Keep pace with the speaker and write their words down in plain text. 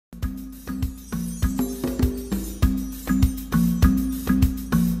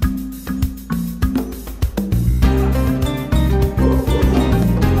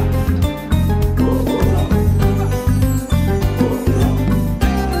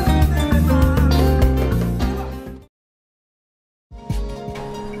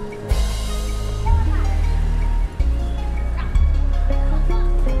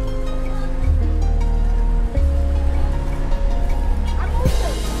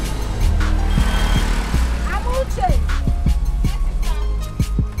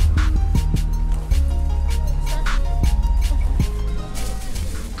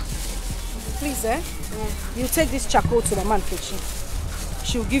take this charcoal to Mama Nkechi.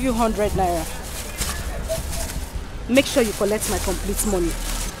 She'll give you 100 naira. Make sure you collect my complete money.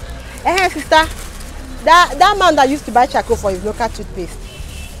 Eh, sister. That man that used to buy charcoal for his local toothpaste.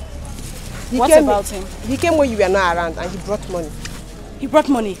 What about him? He came when you were not around and he brought money. He brought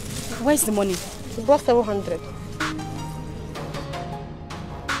money? Where's the money? He brought 700.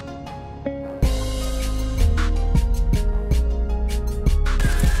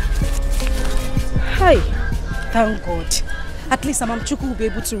 Hi. Thank God. At least Amamchuku will be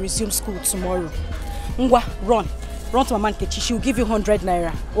able to resume school tomorrow. Ngwa, run. Run to Mama Nkechi. She will give you 100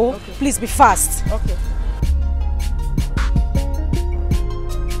 naira. Oh, okay. Please be fast. Okay.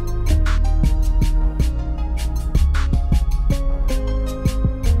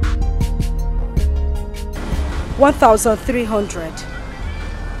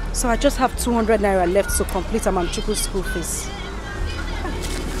 $1,300. So I just have 200 naira left to complete Amamchuku's school fees.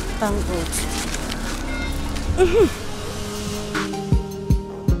 Thank God.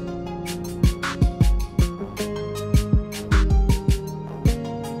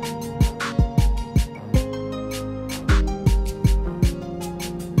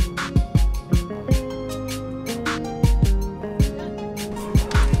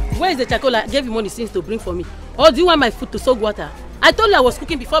 Where is the charcoal I gave you money since to bring for me? Or do you want my food to soak water? I told you I was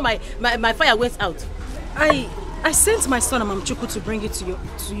cooking before my fire went out. I sent my son Amamchuku to bring it to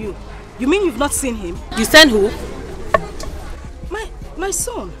you. You mean you've not seen him? You sent who? My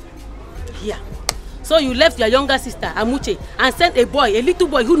son. Yeah. So you left your younger sister, Amuche, and sent a little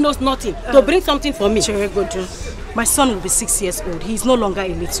boy who knows nothing, to bring something for me. Cheregojo, my son will be 6 years old. He is no longer a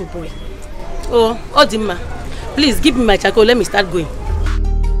little boy. Oh, Odima, please give me my charcoal. Let me start going.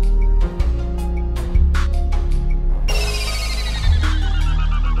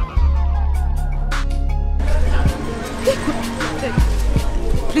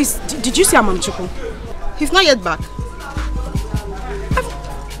 Please, did you see Amamchuku? He's not yet back.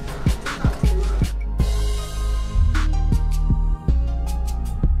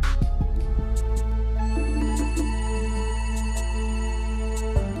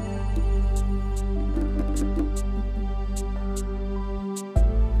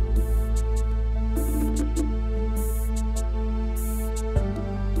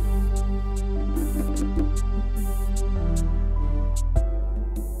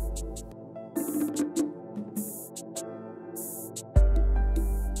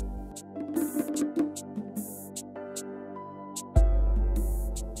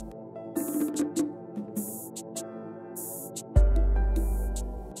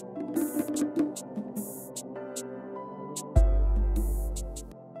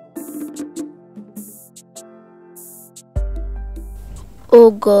 Oh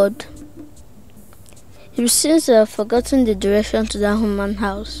God, it seems I have forgotten the direction to that human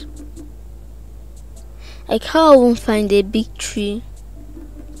house. I can't even find a big tree.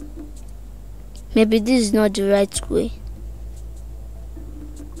 Maybe this is not the right way.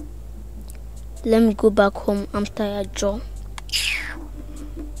 Let me go back home. I'm tired, Joe.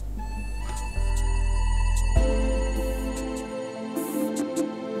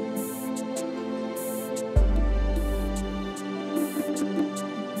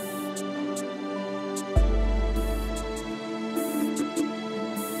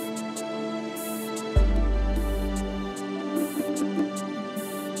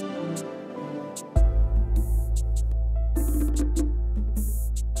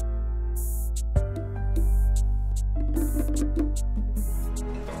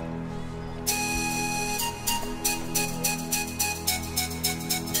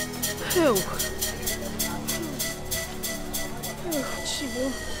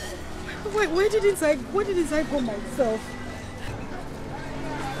 Where didn't I go myself?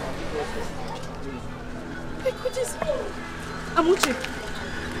 Amuche,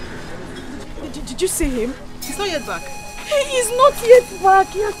 did you see him? He's not yet back. He is not yet back.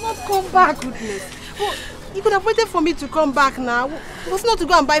 He has not come back. Goodness. Well, you could have waited for me to come back now. It was not to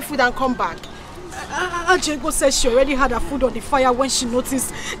go and buy food and come back. Ajego said she already had her food on the fire when she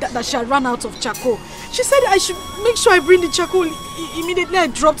noticed that she had run out of charcoal. She said I should make sure I bring the charcoal. Immediately I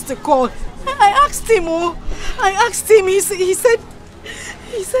dropped the call. I asked him, I asked him, he said he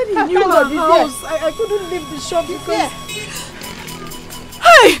knew her house. I couldn't leave the shop because...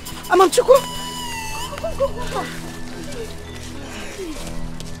 Hey! Amamchuku! Go.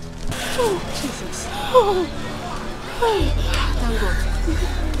 Oh, Jesus. Oh. Thank God.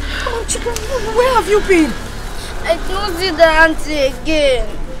 Amamchuku, where have you been? I don't see the auntie again.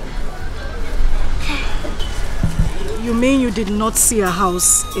 You mean you did not see her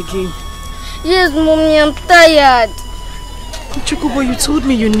house again? Yes, Mommy, I'm tired. Chukubo, you told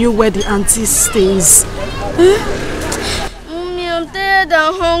me you knew where the auntie stays. Mommy, I'm tired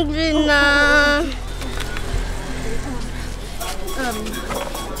and hungry now.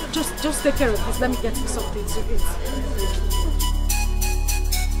 Just take care of this. Let me get you something to eat.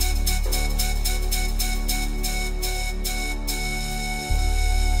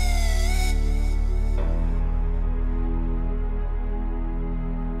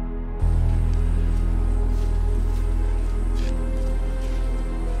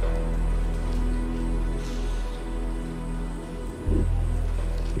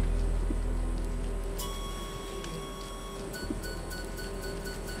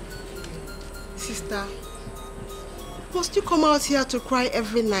 Sister, must you come out here to cry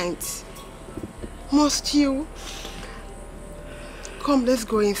every night? Must you? Come, let's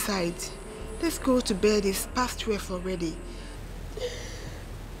go inside. Let's go to bed. It's past 12 already.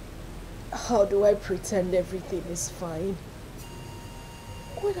 How do I pretend everything is fine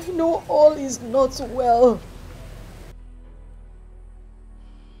when I know all is not well?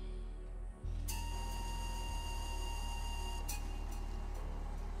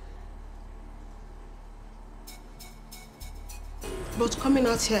 But coming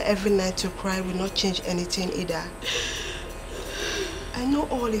out here every night to cry will not change anything either. I know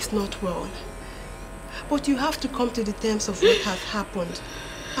all is not well, but you have to come to the terms of what has happened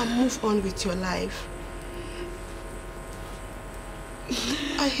and move on with your life.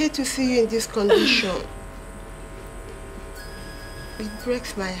 I hate to see you in this condition. It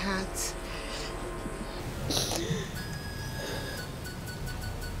breaks my heart.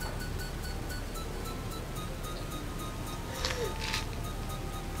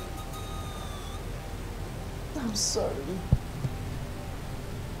 I'm sorry.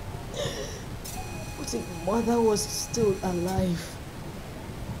 But if Mother was still alive,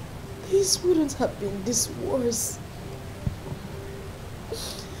 this wouldn't have been this worse.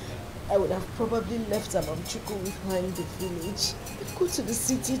 I would have probably left Amamchuku with her in the village and go to the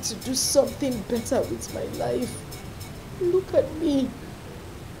city to do something better with my life. Look at me.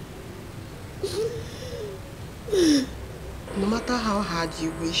 No matter how hard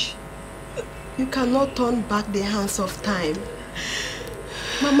you wish, you cannot turn back the hands of time.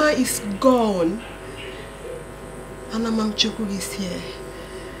 Mama is gone. And Amamchuku is here.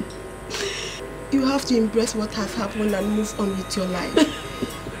 You have to embrace what has happened and move on with your life.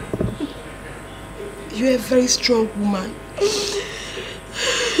 You're a very strong woman.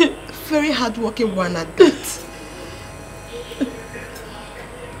 Very hardworking one at that.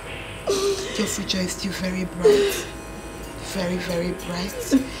 Your future is still very bright. Very, very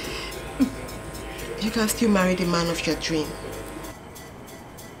bright. You can still marry the man of your dream.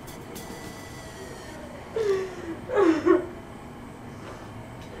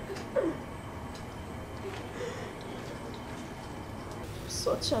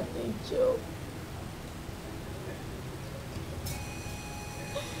 Such an angel.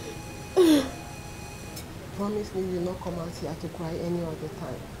 Promise me you'll not come out here to cry any other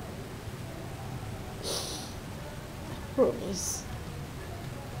time. Promise.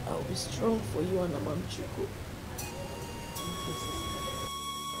 I'll be strong for you and Amamchuku.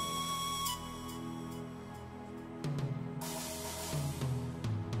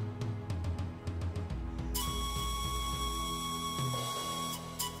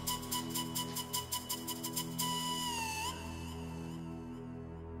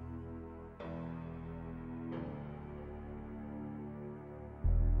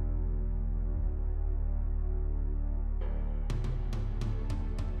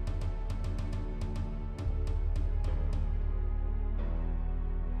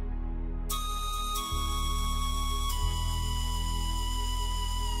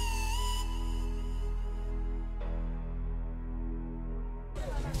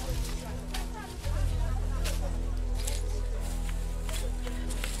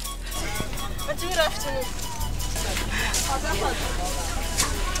 Good afternoon.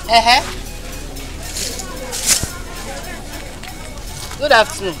 Good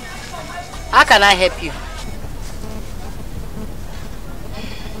afternoon. How can I help you?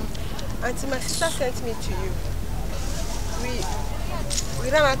 Auntie, my sister sent me to you. We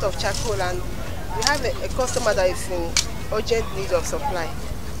ran out of charcoal and we have a customer that is in urgent need of supply.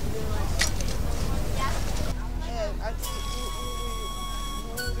 Auntie,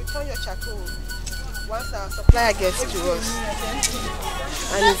 we will return your charcoal once our supplier gets to us,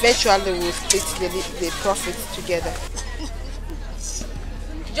 and eventually we'll split the profits together.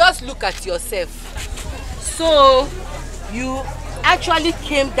 Just look at yourself. So, you actually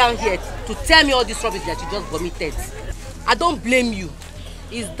came down here to tell me all this rubbish that you just vomited. I don't blame you.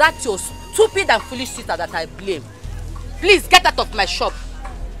 Is that your stupid and foolish sister that I blame? Please get out of my shop.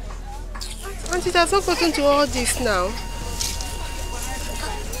 Auntie, it has not gotten to all this now.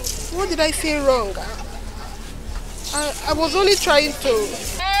 What did I say wrong? I was only trying to...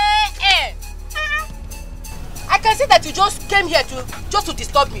 I can see that you just came here just to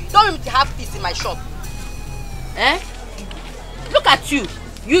disturb me. Don't want me to have peace in my shop. Look at you,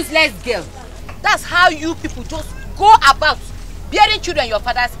 useless girl. That's how you people just go about bearing children in your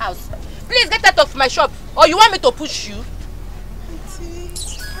father's house. Please get out of my shop, or you want me to push you? Auntie,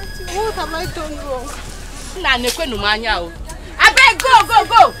 what have I done wrong? I beg, go!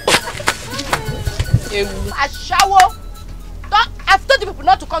 I shower. I've told the people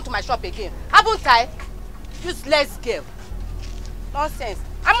not to come to my shop again. Haven't I? Useless girl. Nonsense.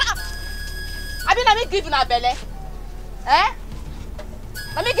 I mean, let me give you a belly.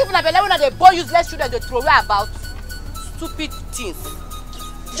 Let me give you a belly when they boy useless children they throw away about stupid things.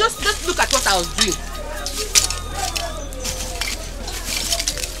 Just look at what I was doing.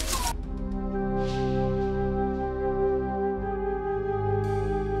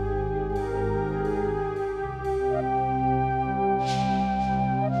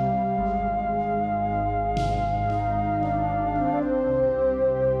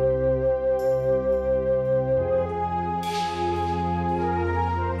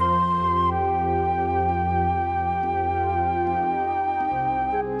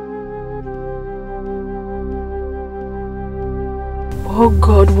 Oh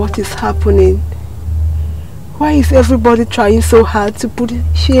God, what is happening? Why is everybody trying so hard to put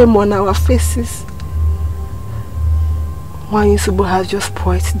shame on our faces? Why Yusubu has just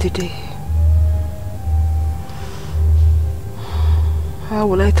spoiled the day? How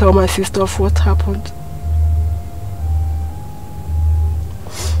will I tell my sister of what happened?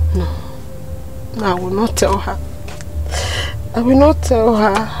 No, I will not tell her. I will not tell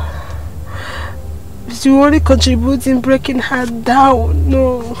her. She will only contribute in breaking her down.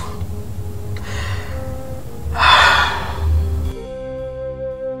 No.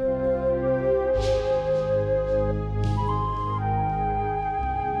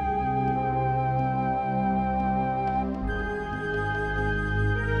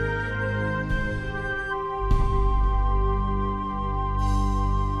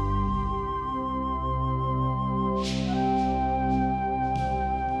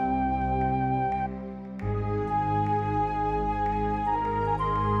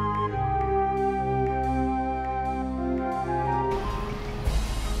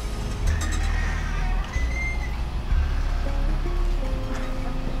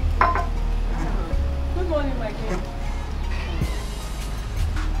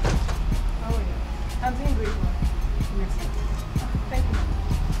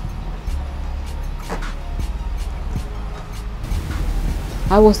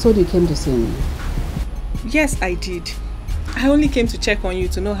 I was told you came to see me. Yes, I did. I only came to check on you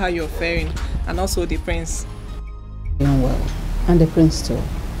to know how you're faring, and also the prince. Doing well. And the prince too.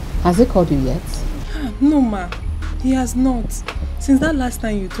 Has he called you yet? No, ma. He has not. Since that last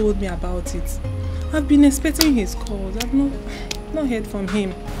time you told me about it. I've been expecting his calls. I've not heard from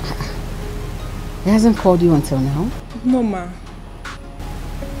him. He hasn't called you until now? No, ma.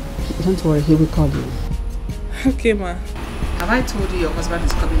 Don't worry, he will call you. Okay, ma. Have I told you your husband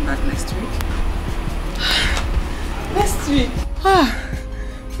is coming back next week? Next week?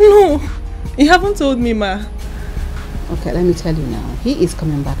 No. You haven't told me, ma. Okay, let me tell you now. He is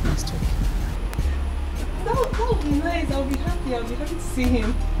coming back next week. That would be nice. I'll be happy to see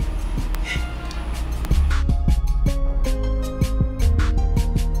him.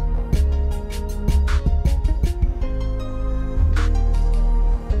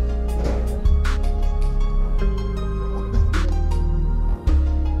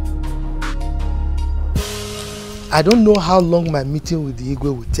 I don't know how long my meeting with the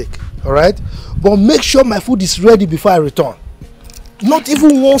Igwe will take, alright? But make sure my food is ready before I return. Not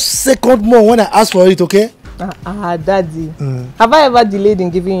even 1 second more when I ask for it, okay? Daddy. Have I ever delayed in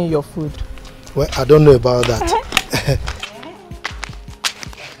giving you your food? Well, I don't know about that.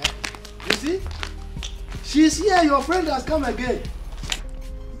 You see? She's here. Your friend has come again.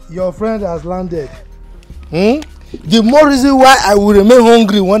 Your friend has landed. The more reason why I will remain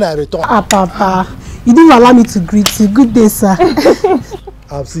hungry when I return. Papa. You didn't allow me to greet you. Good day, sir.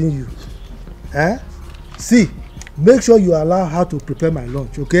 I've seen you. See, make sure you allow her to prepare my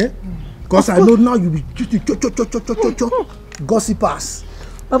lunch, okay? Because I know now you'll be gossipers.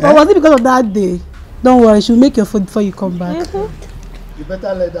 Papa, was it because of that day? Don't worry, she'll make your food before you come back. You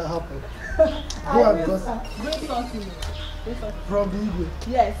better let that happen. Go and gossip. Great talking. From the Igwe.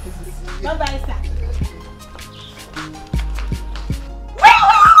 Yes. Bye-bye, sir.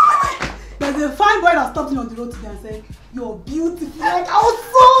 There's a fine boy that stopped me on the road today and said, "You're beautiful." Like, I was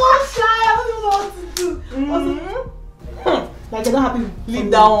so shy. I don't even know what to do. Like, you're not happy.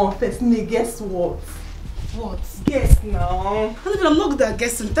 Leave that one first. Nay, guess what? What? Guess now. I'm not good at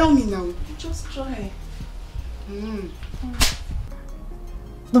guessing. Tell me now. Just try.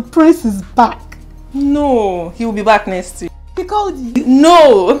 The prince is back. No, he will be back next week. He called you?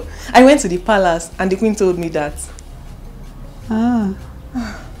 No! I went to the palace and the queen told me that. Ah.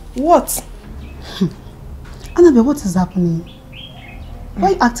 What? Annabelle, what is happening? Why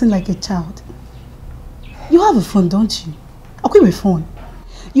are you acting like a child? You have a phone, don't you? Okay, with phone.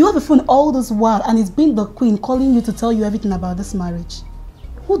 You have a phone all this while and it's been the queen calling you to tell you everything about this marriage.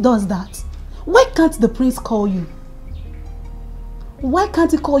 Who does that? Why can't the prince call you? Why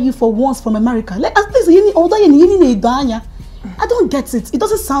can't he call you for once from America? Like, at least I don't get it. It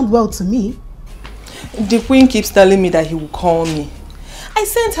doesn't sound well to me. The queen keeps telling me that he will call me. I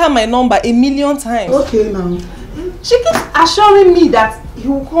sent her my number 1,000,000 times. Okay now. She keeps assuring me that he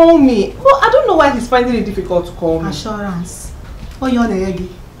will call me. But I don't know why he's finding it difficult to call me. Assurance. Oh, you're Nayegi.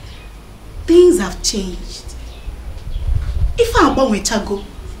 Things have changed. If I'm born with Chago,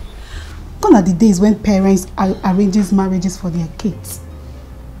 gone are the days when parents arranges marriages for their kids.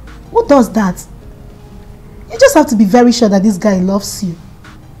 Who does that? You just have to be very sure that this guy loves you.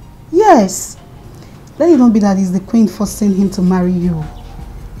 Yes. Let it not be that it's the queen forcing him to marry you.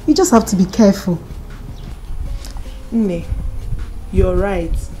 You just have to be careful. Nne, you're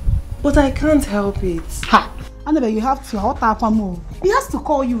right. But I can't help it. Ha! Annabelle, you have to. He has to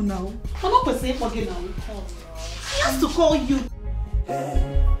call you now. I'm not saying forget now. He has to call you.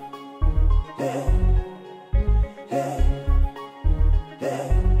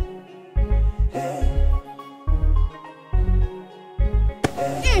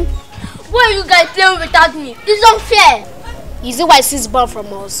 Why are you guys playing without me? This is unfair. Is it why she's born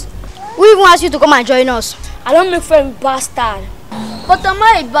from us? Who even asked you to come and join us? I don't make friends with bastard. But am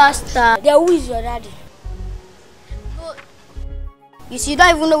I a bastard? Then who is your daddy? You see, you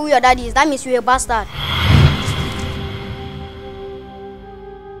don't even know who your daddy is. That means you're a bastard.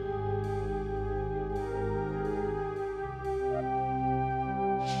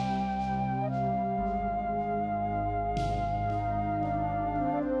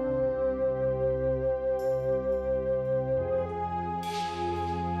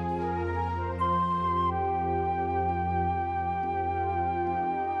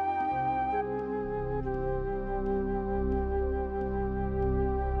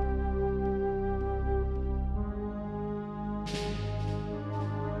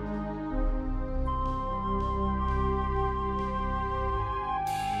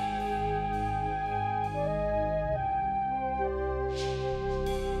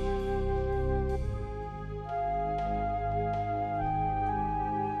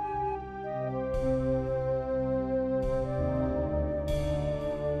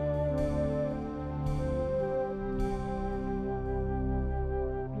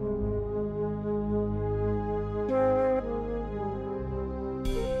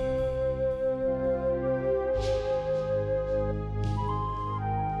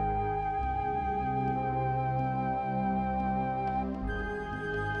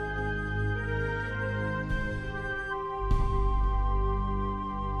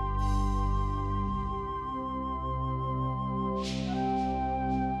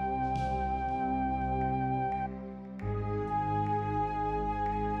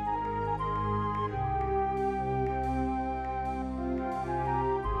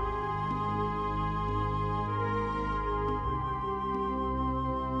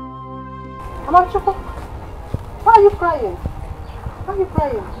 Amamchuku, why are you crying? Why are you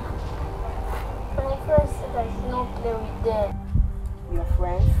crying? My friends said I should not play with them. Your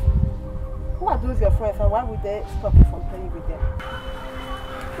friends? Who are those your friends and why would they stop you from playing with them?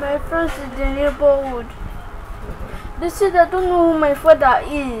 My friends in the neighborhood. They said I don't know who my father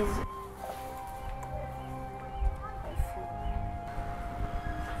is.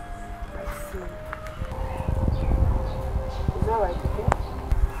 I see. Is that right, okay?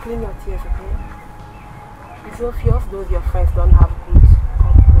 Clean your tears, okay? It's obvious those your friends don't have good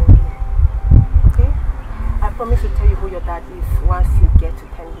upbringing. Okay? I promise to tell you who your dad is once you get to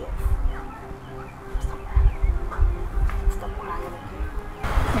 10 years. Stop crying. Stop crying, okay?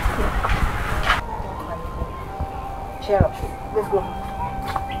 Don't cry. Cheer up. Let's go.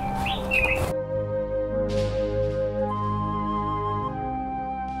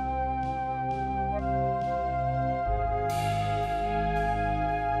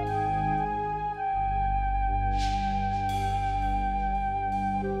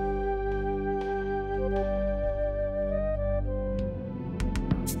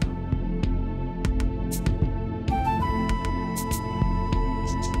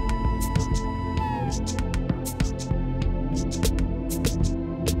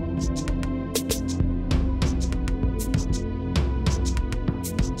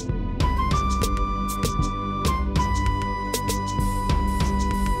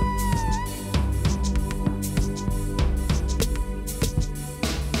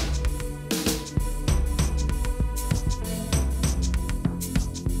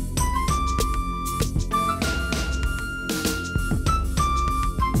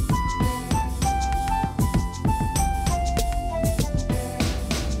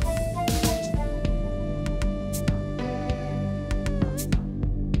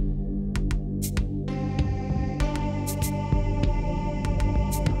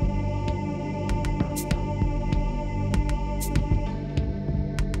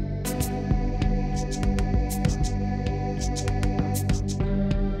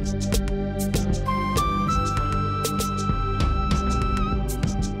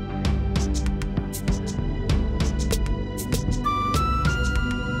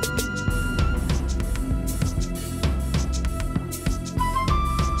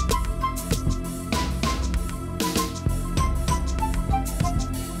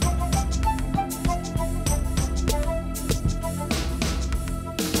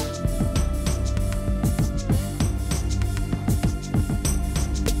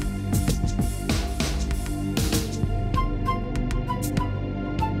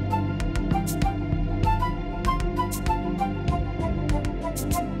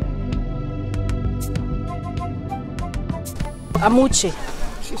 Amuche,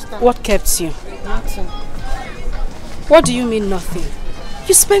 Sister. what kept you? Nothing. What do you mean nothing?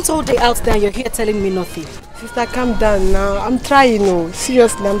 You spent all day out there and you're here telling me nothing. Sister, calm down now. I'm trying, no.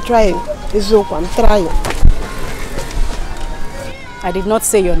 Seriously, I'm trying. It's okay, I'm trying. I did not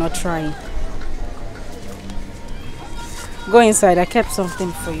say you're not trying. Go inside, I kept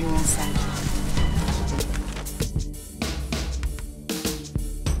something for you inside.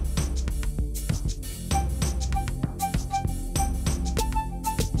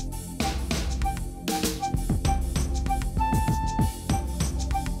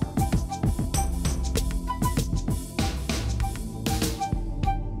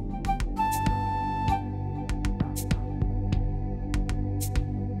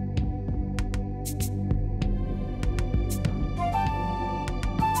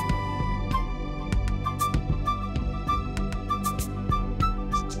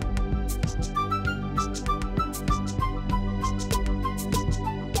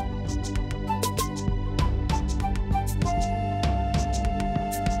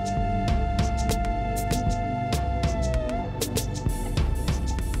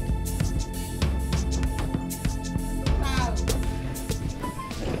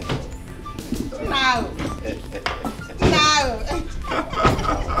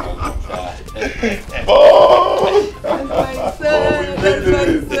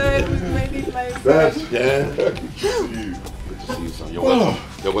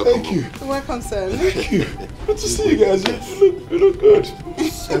 Thank you. Good to see you guys. You look good.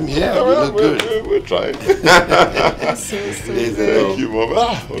 Same here. You look good. We're trying. Thank you, Mom.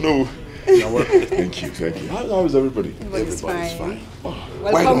 Oh no. Thank you. How is everybody? Everybody's fine. Oh,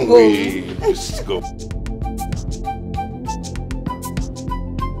 why don't we just go?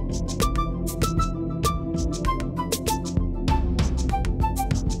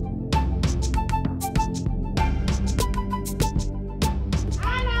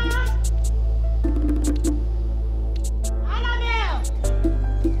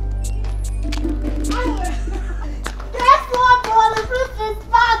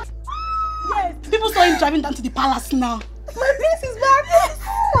 Driving down to the palace now. My prince is back.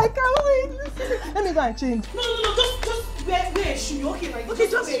 I can't wait. Let me go and change. No. Just wear a shoe. Okay, like okay,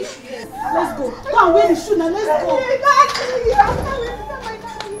 just wear a shoe. Yes. Let's go. Go and wear the shoe now. Let's go.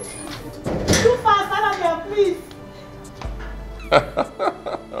 Too fast, Annabelle, please.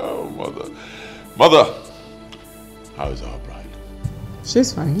 Oh, mother. How is our bride?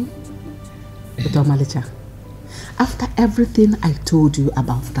 She's fine. But Malicha, after everything I told you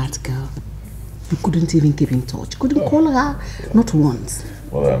about that girl, you couldn't even keep in touch. Couldn't call her, not once.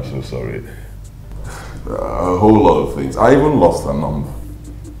 Well, I'm so sorry. A whole lot of things. I even lost her number.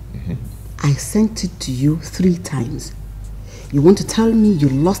 I sent it to you 3 times. You want to tell me you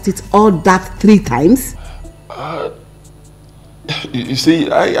lost it all that 3 times? You see,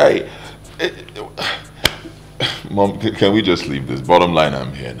 Mom, can we just leave this? Bottom line,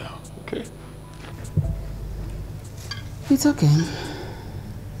 I'm here now, okay? It's okay.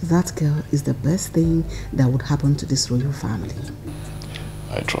 That girl is the best thing that would happen to this royal family.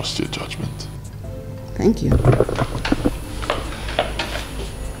 I trust your judgment. Thank you.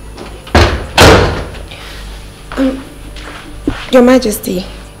 Your Majesty,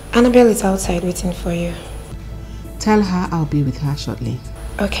 Annabelle is outside waiting for you. Tell her I'll be with her shortly.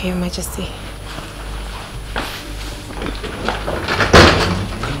 Okay, Your Majesty.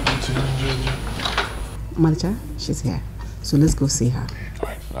 Malicha, she's here. So let's go see her. All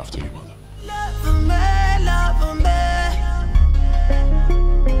right, after you, Mother.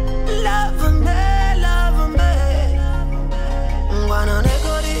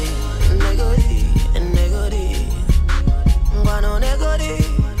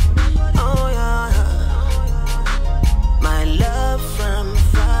 My love from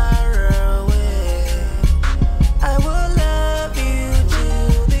far away, I will love you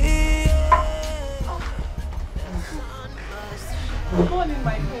till the end. Good morning,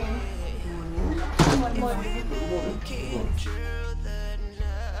 my queen. Good morning.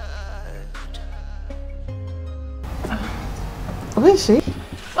 Where is she?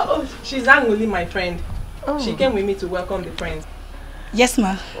 Oh, she's Anguli, my friend. Oh. She came with me to welcome the prince. Yes,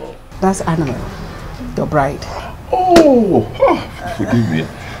 ma'am. Oh. That's Annabelle, your bride. Oh, forgive me.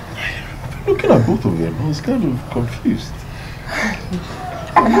 Looking at both of them, I was kind of confused.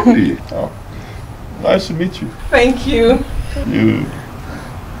 Really? Oh, nice to meet you. Thank you. You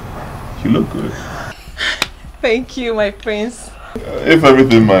look good. Thank you, my prince. If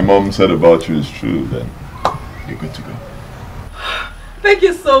everything my mom said about you is true, then you're good to go. Thank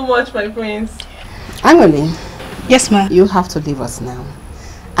you so much, my prince. Angoli. Yes, ma'am. You have to leave us now.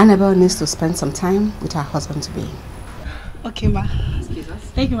 Annabelle needs to spend some time with her husband-to-be. Okay, ma. Excuse us.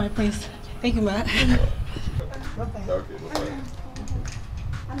 Thank you, my prince. Thank you, ma. Okay, bye-bye.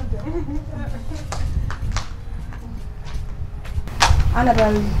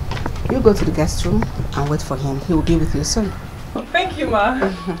 Annabelle, you go to the guest room and wait for him. He will be with you soon. Thank you, ma.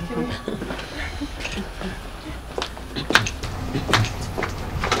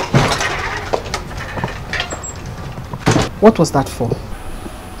 What was that for?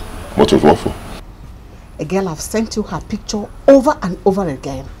 What was what for? A girl have sent you her picture over and over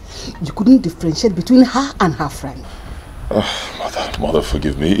again. You couldn't differentiate between her and her friend. Mother,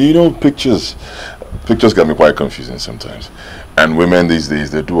 forgive me. You know, pictures get me quite confusing sometimes. And women these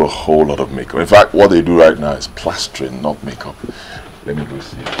days, they do a whole lot of makeup. In fact, what they do right now is plastering, not makeup. Let me go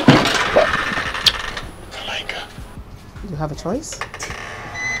see. But, You have a choice?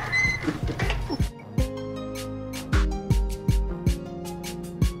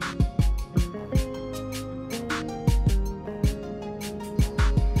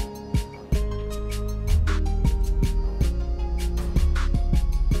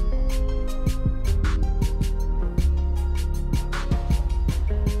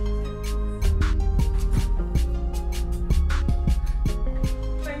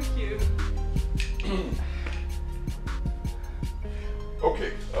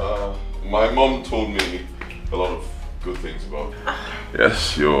 okay, my mom told me a lot of good things about,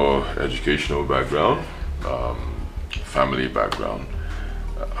 yes, your educational background, family background,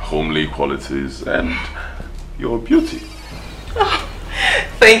 homely qualities, and your beauty. Oh,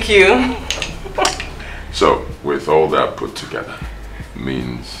 thank you. So, with all that put together,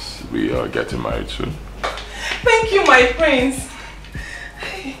 means we are getting married soon. Thank you, my prince.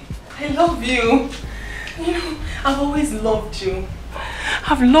 I love you. You know, I've always loved you.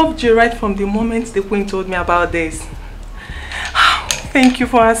 I've loved you right from the moment the queen told me about this. Thank you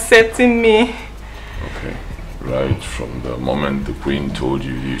for accepting me. Okay, right from the moment the queen told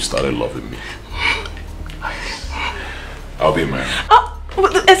you, you started loving me. I'll be married.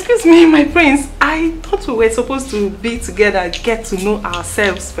 Excuse me, my prince. I thought we were supposed to be together, get to know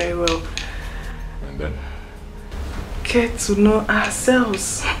ourselves very well. And then? Get to know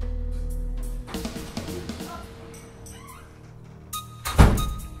ourselves.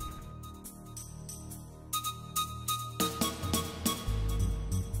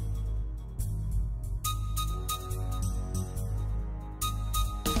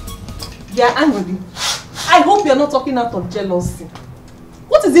 Yeah, angry. I hope you're not talking out of jealousy.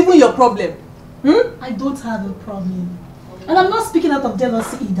 What is even your problem? I don't have a problem. And I'm not speaking out of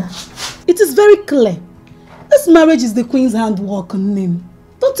jealousy either. It is very clear. This marriage is the queen's handwork on him.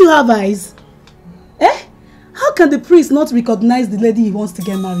 Don't you have eyes? Eh? How can the priest not recognize the lady he wants to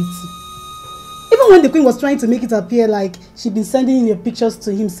get married to? Even when the queen was trying to make it appear like she'd been sending your pictures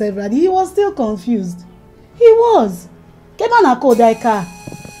to him severally, he was still confused. He was.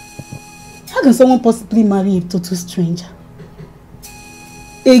 How can someone possibly marry a total stranger?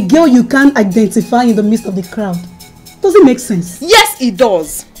 A girl you can't identify in the midst of the crowd. Does it make sense? Yes, it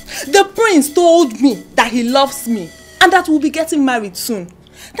does. The prince told me that he loves me and that we'll be getting married soon.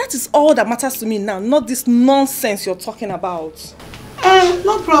 That is all that matters to me now, not this nonsense you're talking about.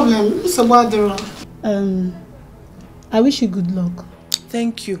 No problem, Mr. Wadura. I wish you good luck.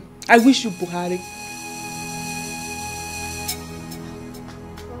 Thank you. I wish you Buhari.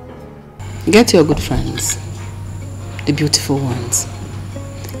 Get your good friends, the beautiful ones.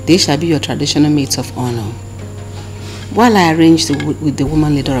 They shall be your traditional mates of honor. While I arrange with the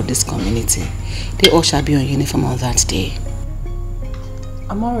woman leader of this community, they all shall be on uniform on that day.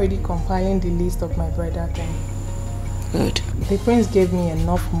 I'm already compiling the list of my bridal thing. Good. The prince gave me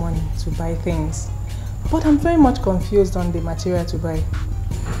enough money to buy things, but I'm very much confused on the material to buy.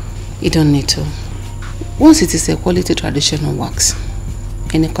 You don't need to. Once it is a quality traditional wax,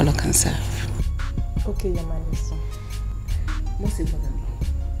 any color can serve. Okay, Your Majesty. Most importantly,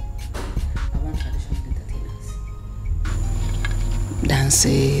 I want traditional entertainers.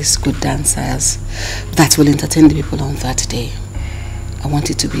 Dances, good dancers that will entertain the people on that day. I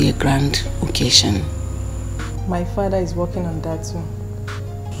want it to be a grand occasion. My father is working on that too.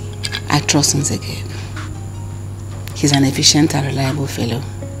 I trust Nzegeb. He's an efficient and reliable fellow.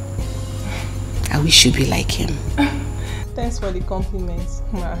 I wish you'd be like him. Thanks for the compliments,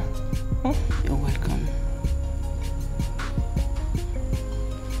 Ma. You're welcome.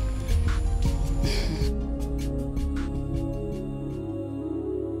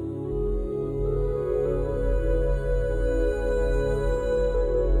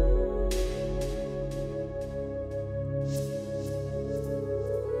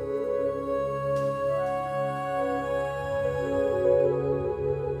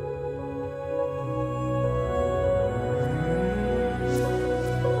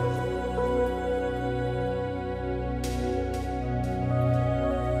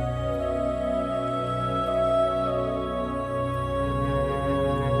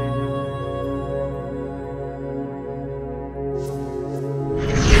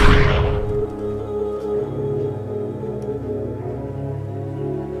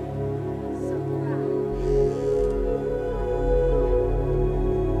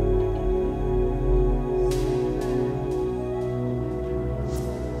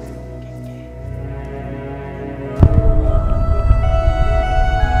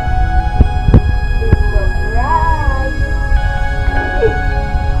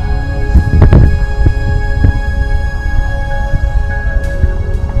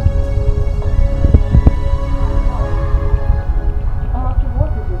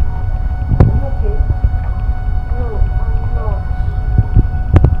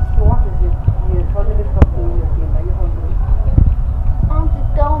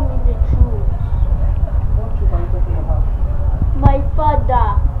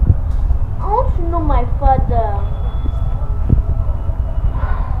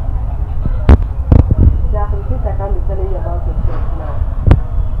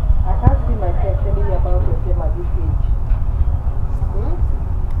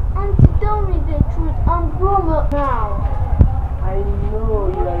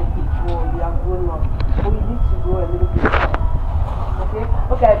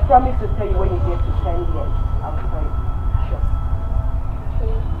 Okay, I promise to tell you when you get to 10 years. I'll tell you. Sure.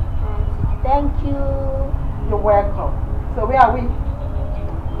 Thank you. You're welcome. So where are we?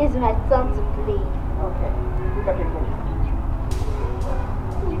 It's my turn to play. Okay. Look at the game.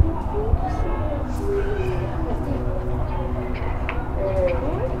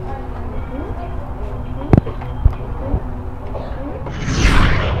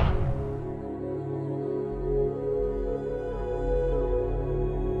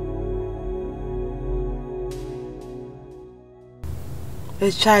 A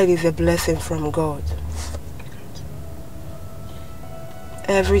child is a blessing from God.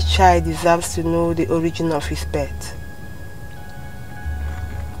 Every child deserves to know the origin of his birth.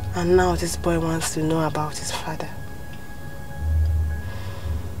 And now this boy wants to know about his father.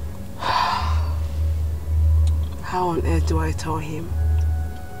 How on earth do I tell him?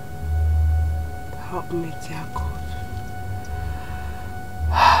 Help me, dear God.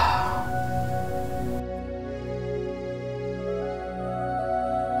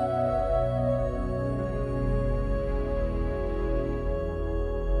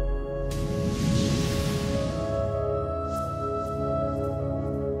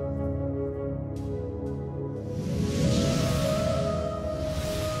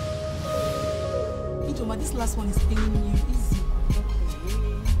 This last one is paining you easy.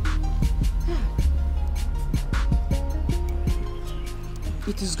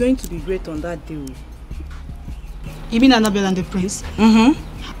 It is going to be great on that day. You mean Annabelle and the prince? Mm-hmm.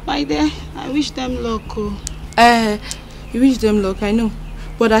 By there, I wish them luck. You wish them luck, I know.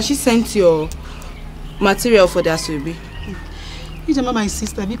 But has she sent your material for their survey? You remember my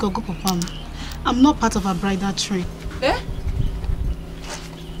sister, Biko go Papa. I'm not part of a bridal train. Eh?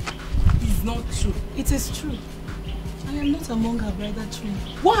 It's not true. It is true. I am not among her bridal train.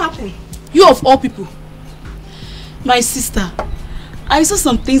 What happened? You of all people. My sister, I saw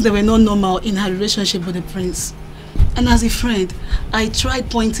some things that were not normal in her relationship with the prince. And as a friend, I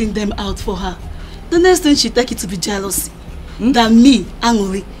tried pointing them out for her. The next thing she take it to be jealousy. That me,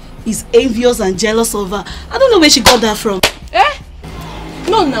 Angoli, is envious and jealous of her. I don't know where she got that from. Eh?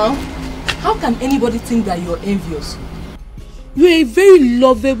 No, now. How can anybody think that you're envious? You're a very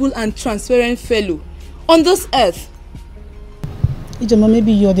lovable and transparent fellow on this earth. Ijoma,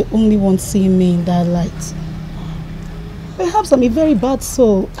 maybe you're the only one seeing me in that light. Perhaps I'm a very bad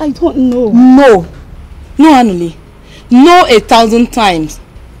soul. I don't know. No. No, Anuli. No 1,000 times.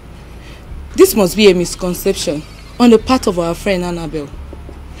 This must be a misconception on the part of our friend Annabelle.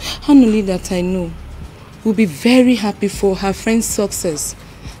 Anuli, that I know, will be very happy for her friend's success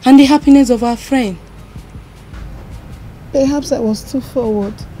and the happiness of our friend. Perhaps I was too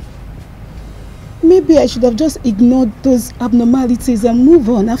forward. Maybe I should have just ignored those abnormalities and move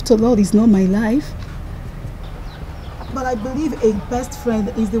on. After all, it's not my life. But I believe a best friend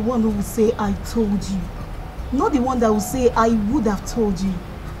is the one who will say, I told you. Not the one that will say, I would have told you.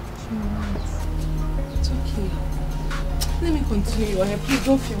 It's okay. Let me continue your hair. Please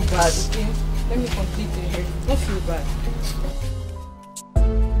don't feel bad, okay? Let me complete the hair. Don't feel bad.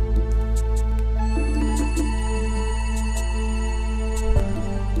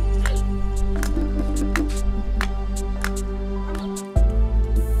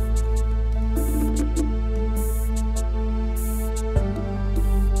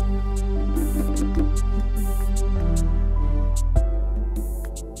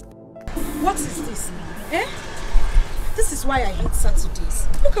 What is this? Eh? This is why I hate Saturdays.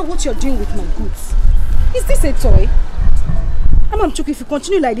 Look at what you're doing with my goods. Is this a toy? Amam Chuku, if you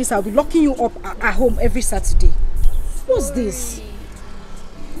continue like this, I'll be locking you up at home every Saturday. What's this?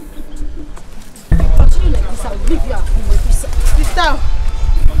 If you continue like this, I'll leave you at home every Saturday. Sister,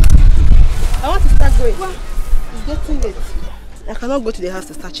 I want to start going. Well, it's getting late. I cannot go to the house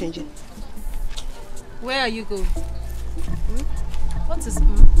to start changing. Where are you going? What is...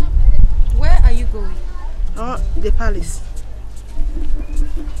 Where are you going? The palace.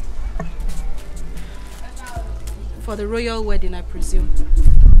 For the royal wedding, I presume.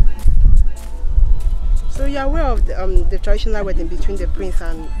 So you're aware of the traditional wedding between the prince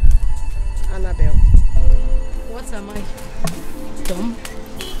and Annabelle? What am I? Dumb?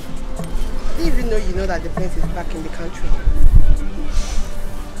 I didn't even know you know that the prince is back in the country.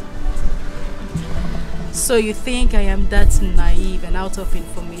 So you think I am that naive and out of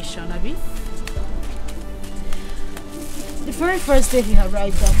information, Abby? The very first day he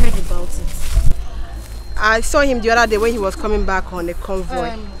arrived, I heard about it. I saw him the other day when he was coming back on a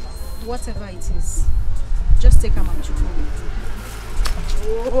convoy. Whatever it is, just take him out to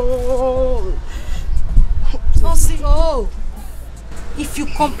Oh. Oh, see, oh! If you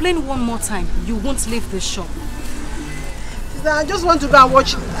complain one more time, you won't leave the shop. I just want to go and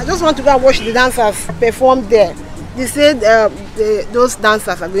watch. I just want to go and watch the dancers perform there. They said those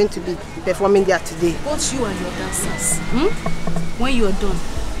dancers are going to be performing there today. Both you and your dancers. When you are done,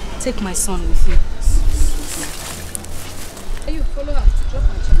 take my son with you. You follow her to drop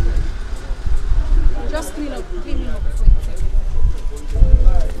my chocolate. Just clean him up before you take it.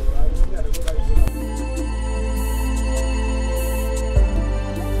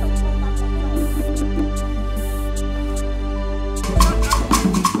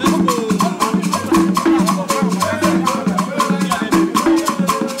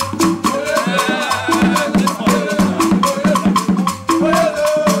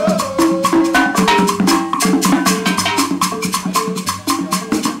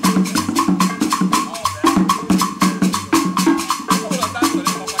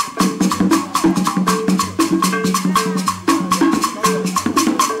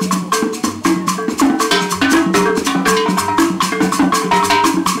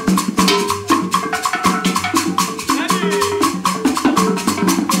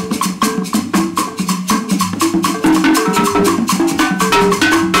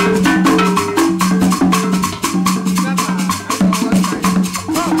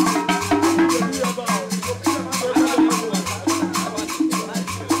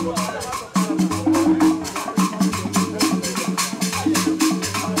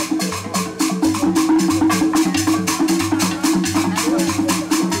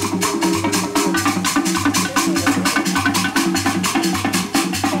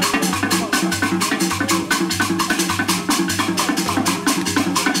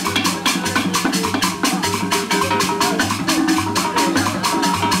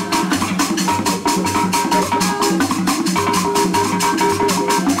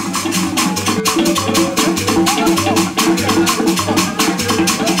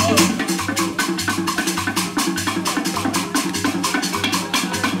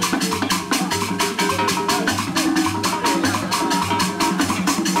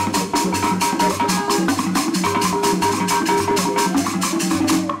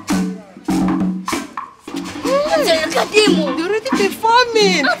 They're already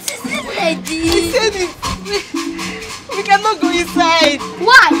performing. What is it, lady? He said it. We cannot go inside.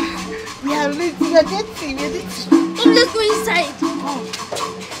 Why? We are late. We are dating. Let's go inside.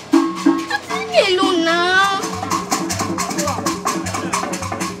 Just leave me alone now.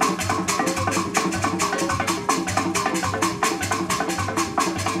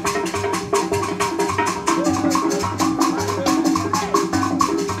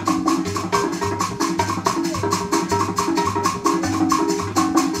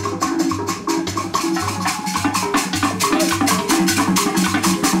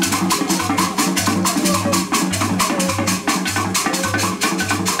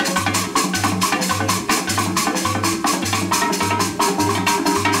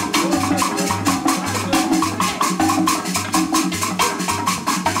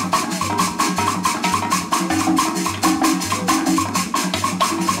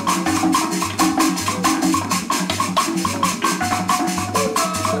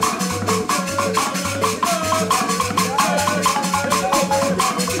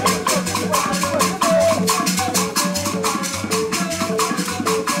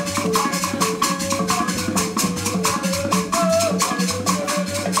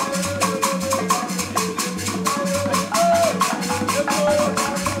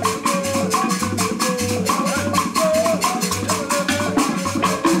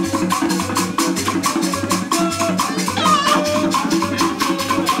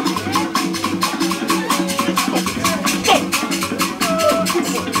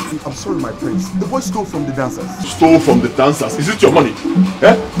 Stole from the dancers. Stole from the dancers? Is it your money?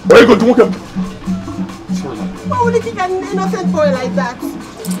 Eh? Where are you going to walk up? Why would you think an innocent boy like that?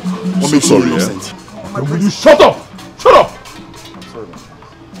 I'm sorry, innocent. Will you shut up? Shut up! I'm sorry, man.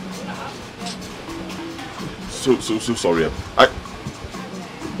 So sorry.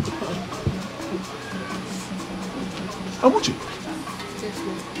 Amuchi.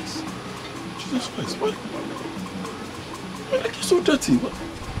 Jesus Christ, why? Why are you so dirty? What?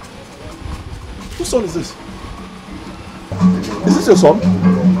 Whose son is this? Is this your son?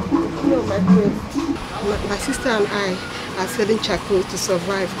 No, my friend. My sister and I are selling charcoal to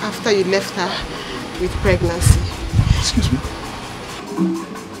survive after you left her with pregnancy. Excuse me?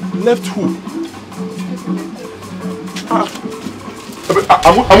 Left who?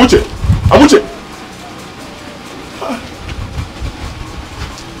 Amuche! Amuche!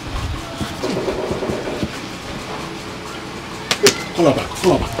 Call her back,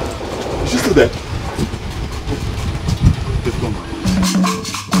 call her back. Is she still there? They've gone back.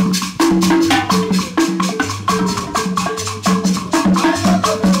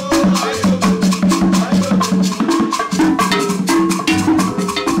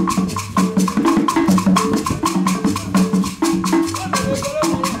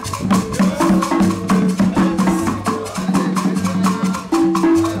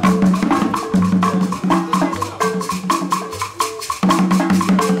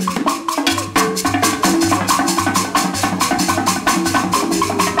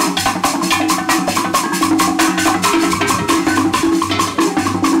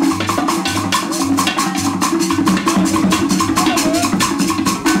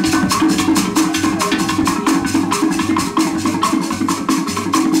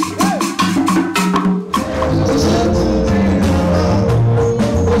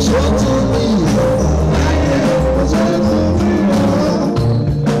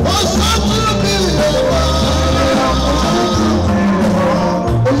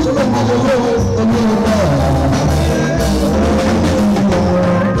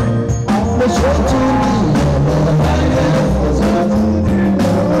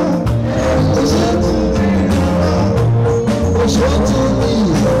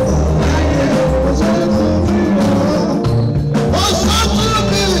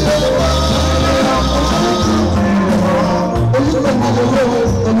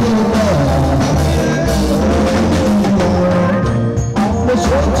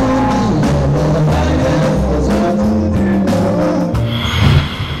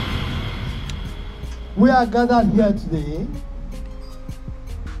 We are gathered here today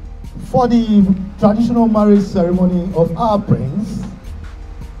for the traditional marriage ceremony of our prince,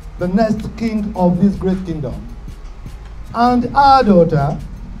 the next king of this great kingdom, and our daughter,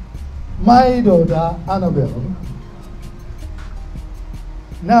 my daughter Annabelle.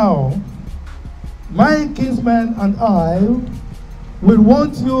 Now, my kinsman and I will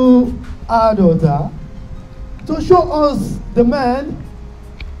want you, our daughter, to show us the man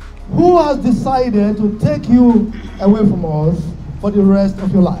who has decided to take you away from us for the rest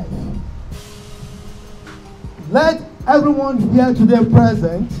of your life. Let everyone here today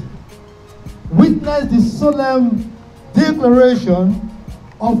present witness the solemn declaration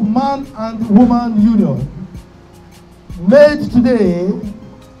of man and woman union made today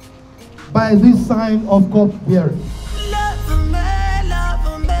by this sign of cup bearing.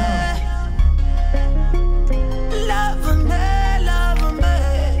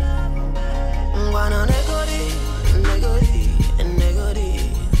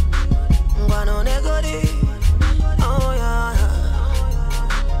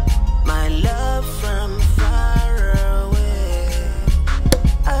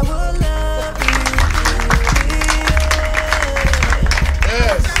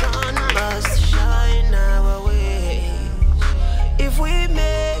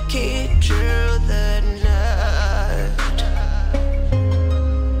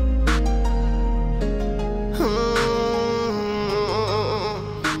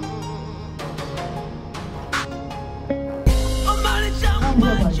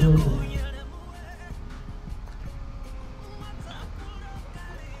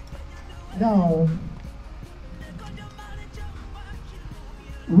 Now,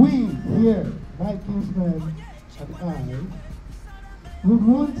 we here, my kinsman and I, would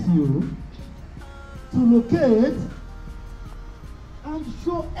want you to locate and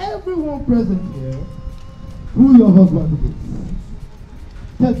show everyone present here who your husband is.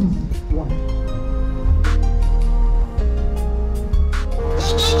 That is one.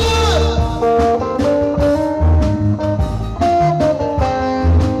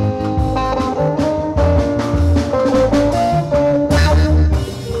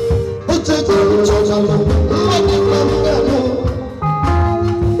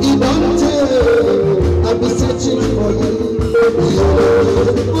 I'll be searching for you.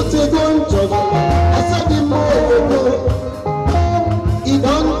 Put it on job. I said the more.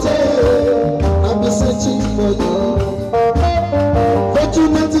 I'll be searching for you.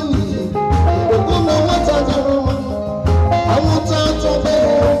 Fortunately, I don't know what I do. I want out of it.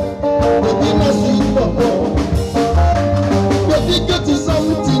 Maybe not sweet bubble. Maybe get you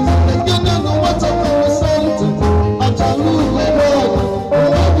something. And you don't know what I do with something. I tell you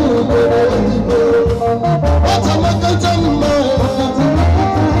what am I going to do?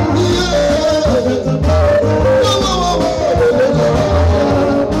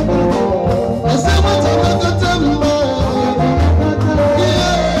 I say what am I going to do? No.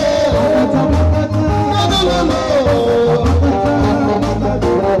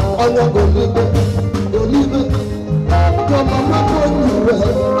 I'm not going to leave it. Come on, what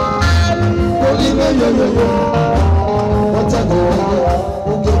I do?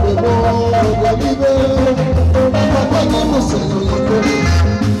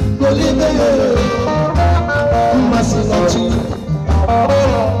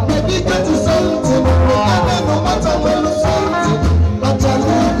 Maybe get to something, I don't know what I will something, but I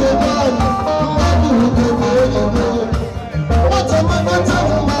will go on, what am I going to do? What am I going to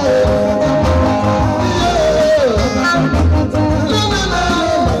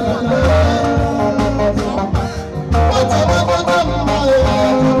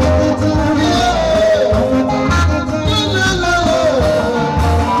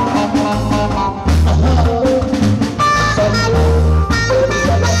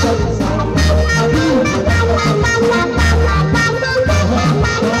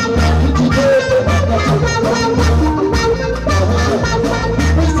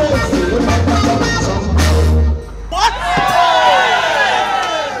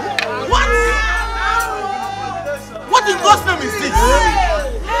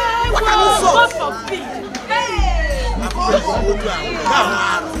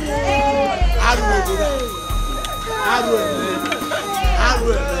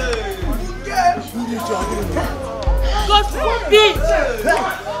God forbid!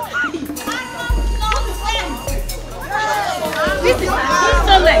 This is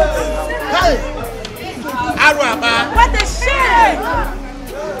insolent! Hey! What a shame!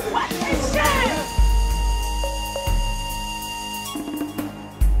 What a shame!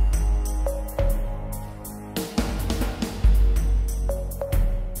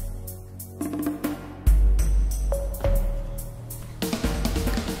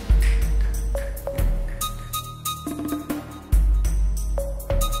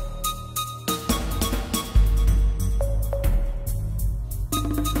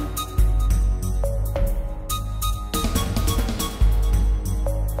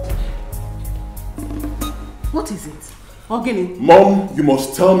 Ogini. Mom, you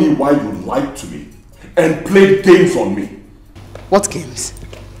must tell me why you lied to me and played games on me. What games?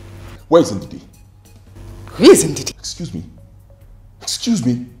 Where is Ndidi? Where is Ndidi? Excuse me. Excuse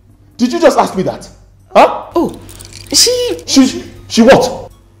me. Did you just ask me that? Huh? Oh, She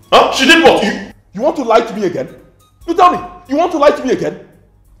what? Huh? She did what? You want to lie to me again? You tell me. You want to lie to me again?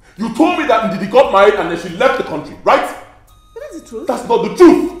 You told me that Ndidi got married and then she left the country, right? That is the truth. That's not the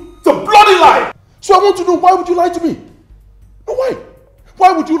truth. It's a bloody lie. So I want to know, why would you lie to me? No, why?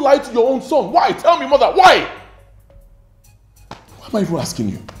 Why would you lie to your own son? Why? Tell me, mother, why? Why am I even asking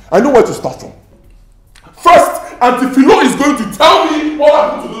you? I know where to start from. First, Auntie Philo is going to tell me what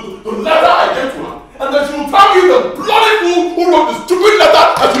happened to the letter I gave to her. And then she will tell me the bloody fool who wrote the stupid letter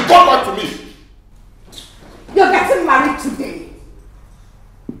and she got back to me. You're getting married today.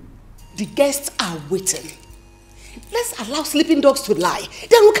 The guests are waiting. Let's allow sleeping dogs to lie.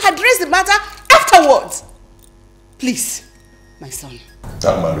 Then we can address the matter afterwards. Please, my son.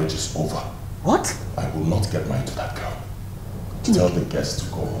 That marriage is over. What? I will not get married to that girl. Tell the guests to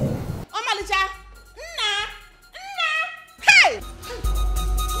go home. Omalicha! Nna! Hey!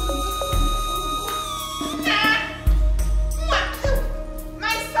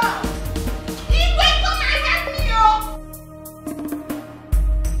 My son! Igwe, come and help me, oh!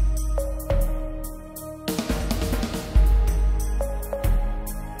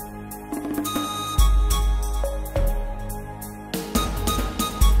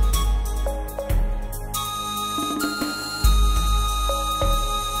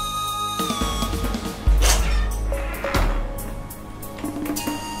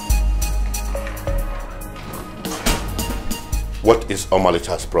 What is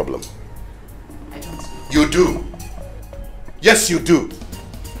Omalicha's problem? You do. Yes, you do.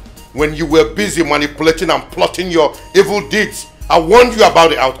 When you were busy manipulating and plotting your evil deeds, I warned you about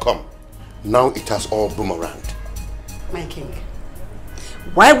the outcome. Now it has all boomeranged. My king,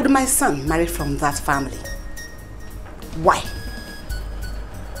 why would my son marry from that family? Why?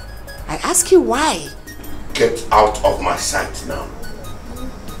 I ask you why. Get out of my sight now.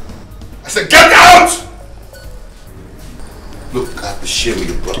 I said get out! Look at the shame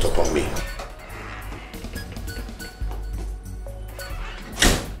you brought upon me.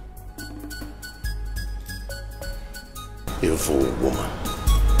 Evil woman.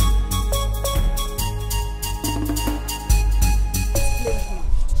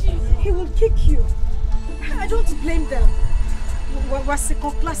 He will kick you. I don't blame them. We're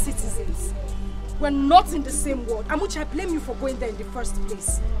second-class citizens. We're not in the same world. And which I blame you for going there in the first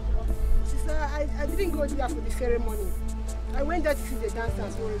place. Sister, I didn't go there for the ceremony. I went there to see the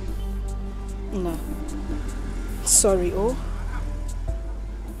dancers only. No. Sorry, oh.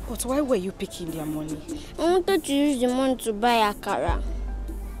 But why were you picking their money? I wanted to use the money to buy akara.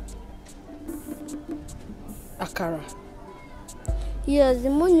 Akara? Yes, the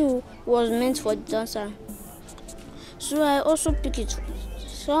money was meant for the dancer. So I also pick it.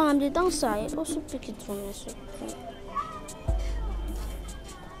 So I'm the dancer, I also pick it for myself.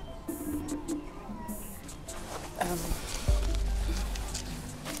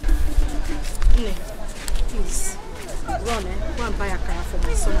 Please, run, go and buy a car for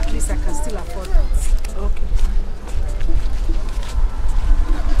my son. At least I can still afford that. Okay.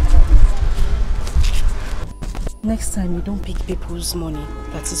 Next time, you don't pick people's money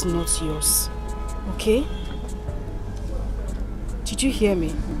that is not yours. Okay? Did you hear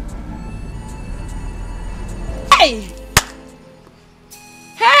me? Hey!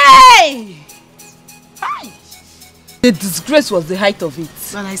 Hey! Hi! The disgrace was the height of it.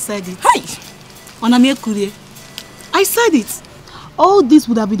 But I said it. Hi! I said it. All this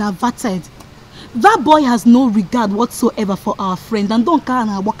would have been averted. That boy has no regard whatsoever for our friend and don't care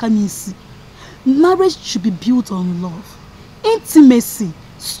about wakamisi. Marriage should be built on love, intimacy,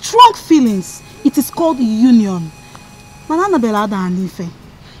 strong feelings. It is called union. Now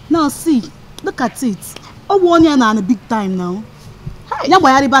see, look at it. Oh, 1 year and a big time now. I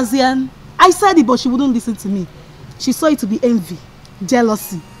said it, but she wouldn't listen to me. She saw it to be envy,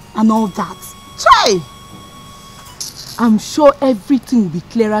 jealousy, and all that. Try! I'm sure everything will be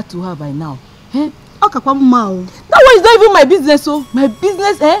clearer to her by now. Eh? That one is not even my business, so my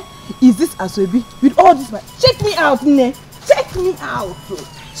business is this Asoebi with all this. Check me out, Nne. Check me out.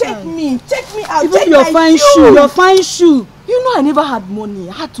 Check me out. Even your fine shoe, your fine shoe. You know I never had money.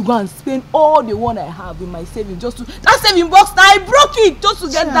 I had to go and spend all the one I have in my savings just to that saving box. I broke it just to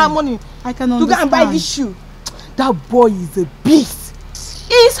get that money. I can understand. To go and buy this shoe. That boy is a beast.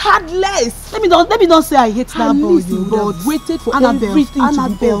 He's heartless. Let me not say I hate that boy. He would have waited for everything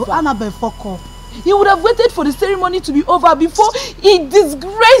to be over. Annabelle, fuck up. He would have waited for the ceremony to be over before he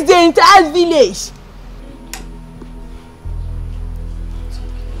disgraced the entire village.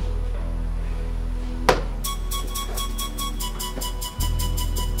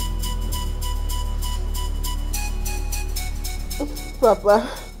 Papa,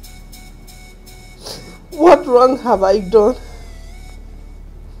 what wrong have I done?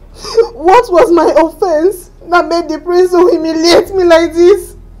 What was my offense that made the prince so humiliate me like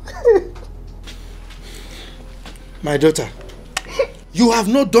this? My daughter, you have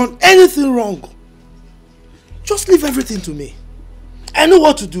not done anything wrong. Just leave everything to me. I know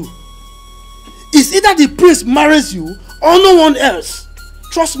what to do. It's either the prince marries you or no one else.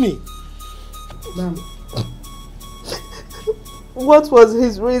 Trust me. Ma'am. What was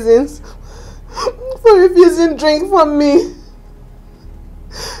his reasons for refusing drink from me?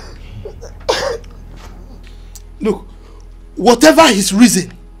 Look, whatever his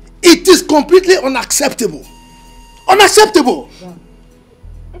reason, it is completely unacceptable. Unacceptable! Yeah.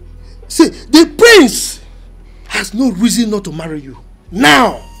 See, the prince has no reason not to marry you.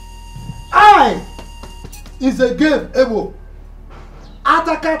 Now, I is a game able.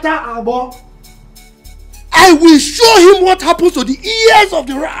 Atakata abo. I will show him what happens to the ears of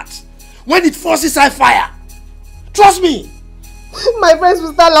the rat when it forces I fire. Trust me. My friends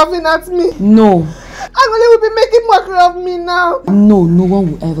will start laughing at me. No. Agole will be making mockery of me now. No, no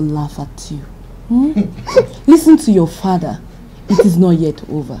one will ever laugh at you. Listen to your father. It is not yet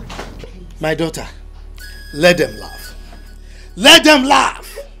over. My daughter, let them laugh. Let them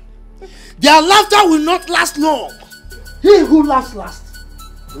laugh. Their laughter will not last long. He who laughs last,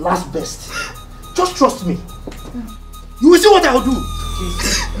 laughs best. Just trust me. You will see what I will do.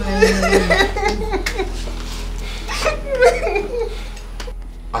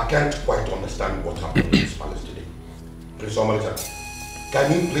 I can't quite understand what happened in this palace today. Prince Omalita,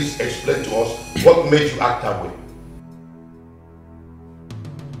 can you please explain to us what made you act that way?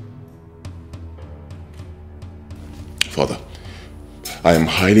 Father, I am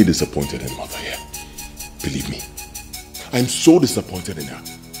highly disappointed in Mother here. Believe me. I am so disappointed in her.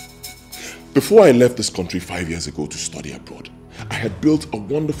 Before I left this country 5 years ago to study abroad, I had built a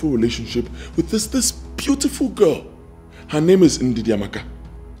wonderful relationship with this beautiful girl. Her name is Ndidi Amaka,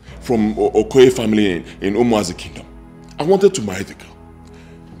 from Okoye family in Umuazi Kingdom. I wanted to marry the girl.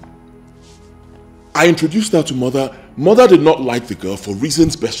 I introduced her to Mother. Mother did not like the girl for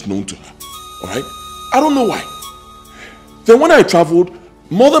reasons best known to her. Alright? I don't know why. Then when I traveled,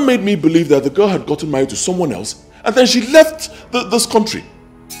 Mother made me believe that the girl had gotten married to someone else, and then she left this country.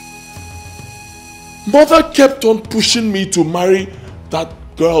 Mother kept on pushing me to marry that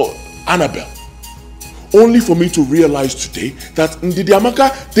girl, Annabelle. Only for me to realize today that Ndidi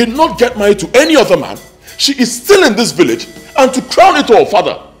Amaka did not get married to any other man. She is still in this village, and to crown it all,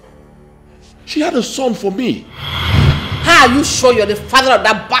 Father, she had a son for me. How are you sure you're the father of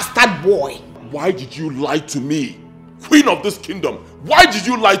that bastard boy? Why did you lie to me? Queen of this kingdom, why did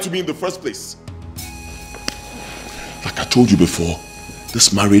you lie to me in the first place? Like I told you before,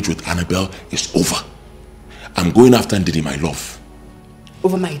 this marriage with Annabelle is over. I'm going after Ndidi, my love.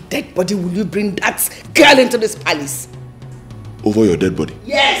 Over my dead body, will you bring that girl into this palace? Over your dead body?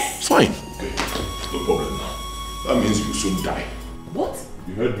 Yes! Fine. Okay, no problem now. That means you soon die. What?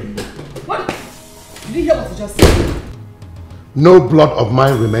 You heard me. What? Did you hear what you just said? No blood of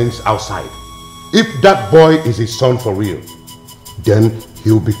mine remains outside. If that boy is his son for real, then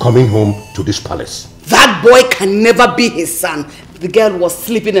he'll be coming home to this palace. That boy can never be his son. The girl was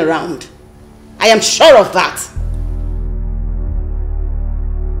sleeping around. I am sure of that.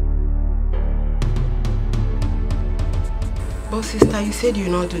 But sister, you said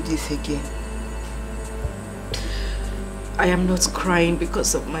you'll not do this again. I am not crying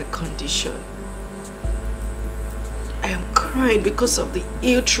because of my condition. I am crying because of the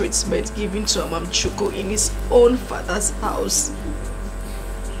ill treatment given to Amam Chuko in his own father's house.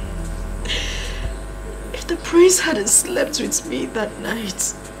 If the prince hadn't slept with me that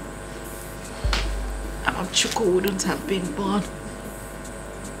night, Amam Chuko wouldn't have been born.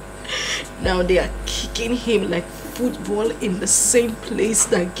 Now they are kicking him like football in the same place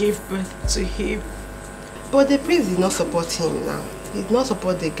that gave birth to him. But the prince did not support him now. He did not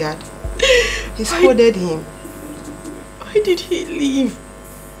support the guard. He scolded him. Why did he leave?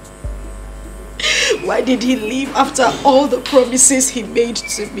 Why did he leave after all the promises he made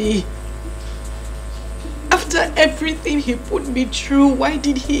to me? After everything he put me through, why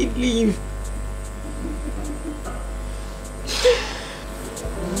did he leave?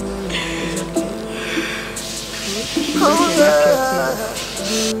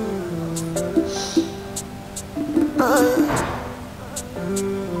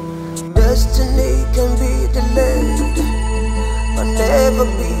 Destiny can be delayed, but never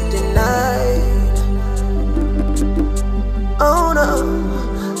be denied. Oh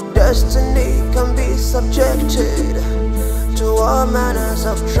no, destiny can be subjected to all manners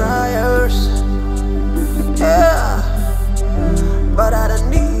of trials. Yeah, but at a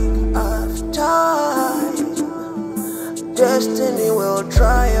need of time, destiny will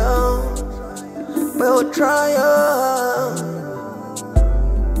triumph, will triumph.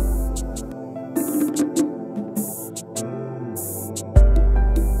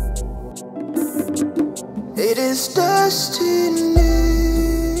 It is destiny,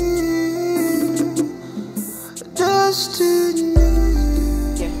 destiny.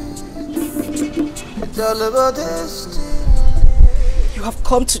 It's all about destiny. You have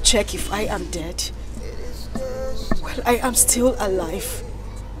come to check if I am dead. Well, I am still alive.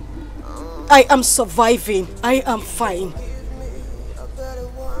 I am surviving. I am fine.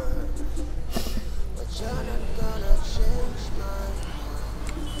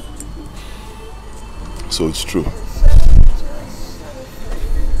 So it's true.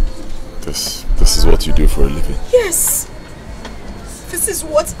 This is what you do for a living? Yes. This is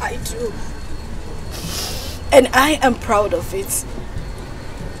what I do. And I am proud of it.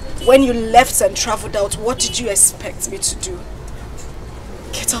 When you left and traveled out, what did you expect me to do?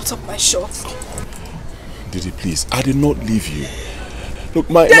 Get out of my shop. Didi, please, I did not leave you. Look,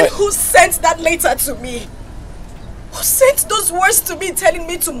 Then who sent that letter to me? Who sent those words to me telling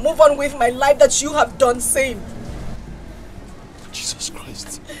me to move on with my life that you have done same? Jesus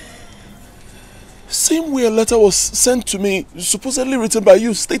Christ. Same way a letter was sent to me, supposedly written by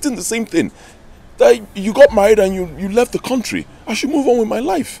you, stating the same thing. That you got married and you left the country. I should move on with my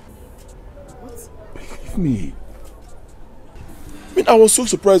life. What? Believe me. I mean, I was so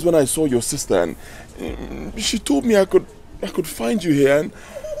surprised when I saw your sister and she told me I could find you here and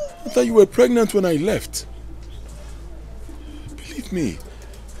that you were pregnant when I left. Believe me.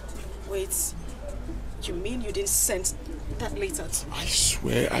 Wait, you mean you didn't send that letter to me? I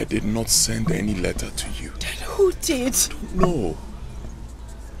swear I did not send any letter to you. Then who did? I don't know.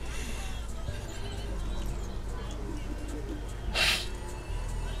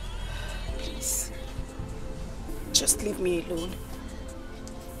 Please, just leave me alone.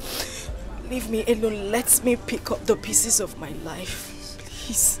 Leave me alone. Let me pick up the pieces of my life.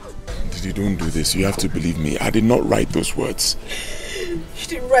 Please. Didi, don't do this. You have to believe me. I did not write those words. You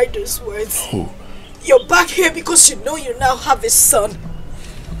didn't write those words. Oh. You're back here because you know you now have a son.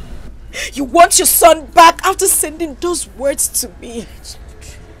 You want your son back after sending those words to me.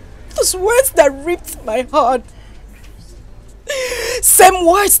 Those words that ripped my heart. Same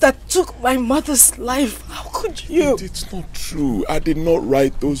words that took my mother's life. How could you? It's not true. I did not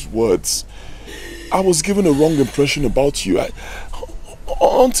write those words. I was given a wrong impression about you.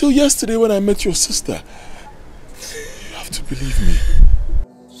 Until yesterday when I met your sister. You have to believe me.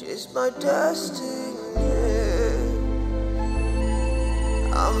 She's my destiny.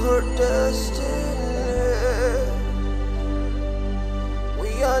 I'm her destiny.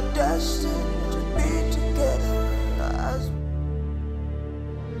 We are destined to be together as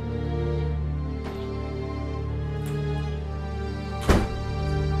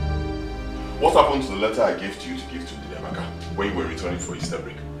What happened to the letter I gave to you to give to Ndidamaka when you were returning for Easter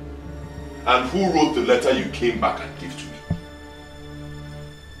break? And who wrote the letter you came back and gave to me?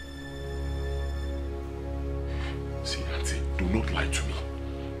 See, Auntie, do not lie to me.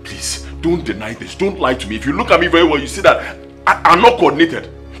 Please, don't deny this. Don't lie to me. If you look at me very well, you see that I'm not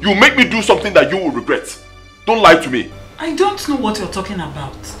coordinated. You make me do something that you will regret. Don't lie to me. I don't know what you're talking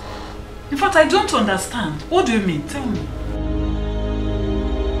about. In fact, I don't understand. What do you mean? Tell me.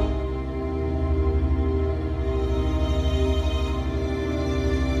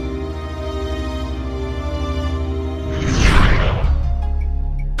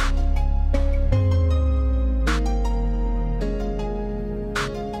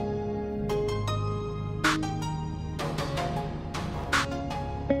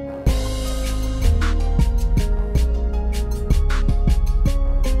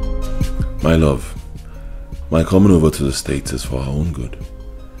 My love, my coming over to the States is for our own good.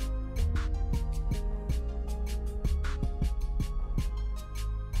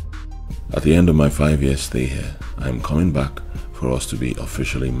 At the end of my 5-year stay here, I am coming back for us to be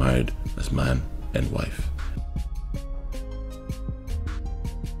officially married as man and wife.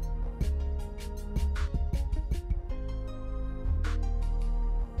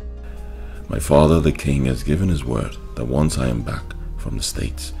 My father, the king, has given his word that once I am back from the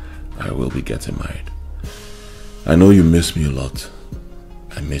States, I will be getting married. I know you miss me a lot.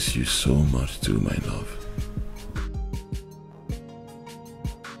 I miss you so much too, my love.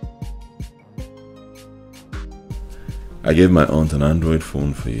 I gave my aunt an Android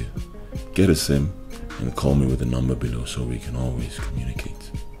phone for you. Get a SIM and call me with the number below so we can always communicate.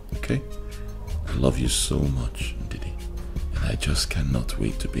 Okay? I love you so much, Didi, and I just cannot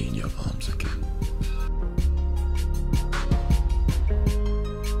wait to be in your arms again.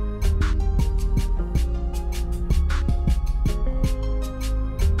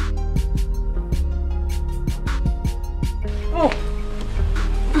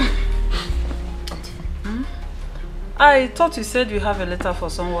 I thought you said you have a letter for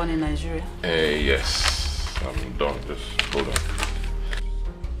someone in Nigeria. Yes. I'm done. Just hold on.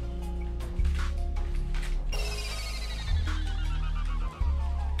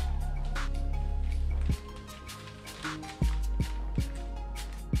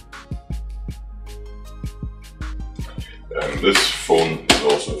 This phone is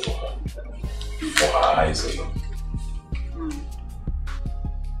also for her. For her eyes alone.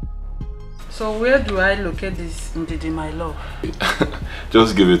 So where do I locate this Ndidi, my love?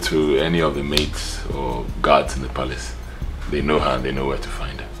 Just give it to any of the maids or guards in the palace. They know her and they know where to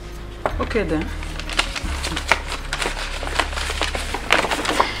find her. Okay then.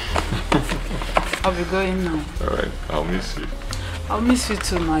 I'll be going now. Alright, I'll miss you. I'll miss you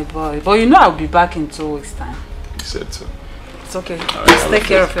too, my boy. But you know I'll be back in 2 weeks' time. You said so. It's okay. Right, just take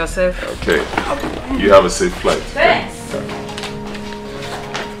care of yourself. Okay. You have a safe flight. Thanks.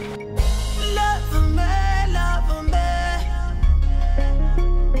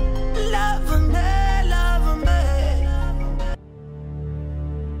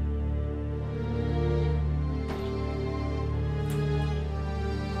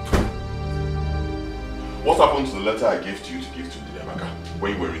 What happened to the letter I gave to you to give to Ndidi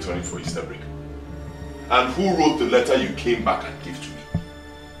when you were returning for Easter break? And who wrote the letter you came back and gave to me?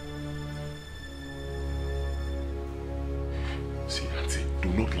 See, Auntie, do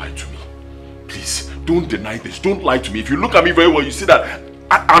not lie to me. Please, don't deny this. Don't lie to me. If you look at me very well, you see that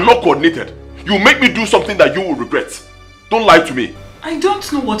I'm not coordinated. You make me do something that you will regret. Don't lie to me. I don't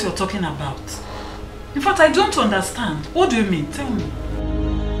know what you're talking about. In fact, I don't understand. What do you mean? Tell me.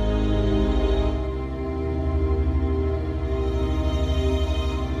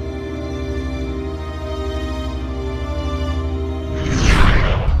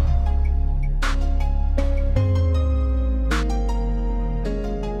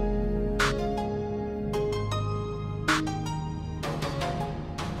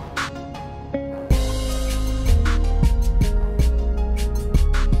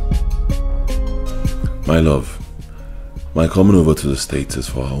 My love, my coming over to the States is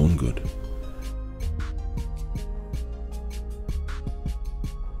for our own good.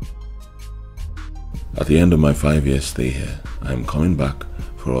 At the end of my 5-year stay here, I am coming back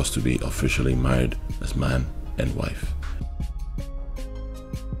for us to be officially married as man and wife.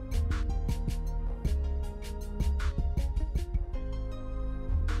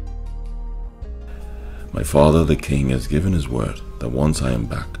 My father, the king, has given his word that once I am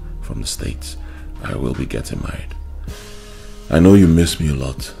back from the States, I will be getting married. I know you miss me a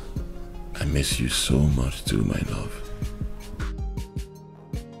lot. I miss you so much too, my love.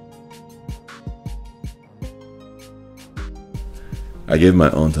 I gave my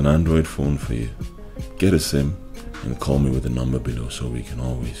aunt an Android phone for you. Get a SIM and call me with the number below so we can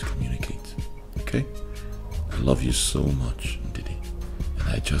always communicate. Okay? I love you so much, Ndidi, and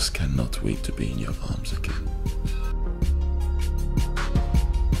I just cannot wait to be in your arms again.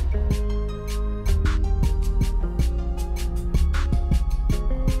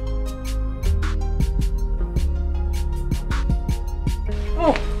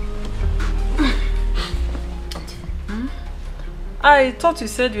 I thought you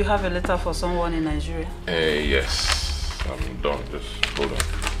said you have a letter for someone in Nigeria. Yes. I'm done. Just hold on.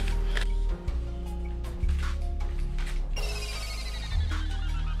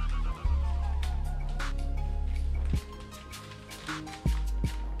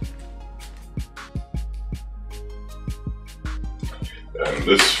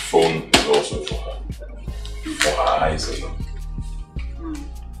 This phone is also for her. For her eyes alone.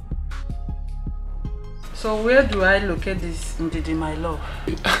 So where do I locate this Ndidi, my love?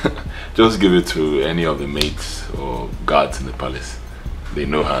 Just give it to any of the maids or guards in the palace. They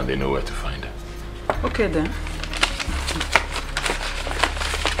know her and they know where to find her. Okay then.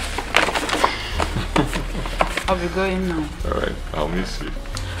 I'll be going now. Alright, I'll miss you.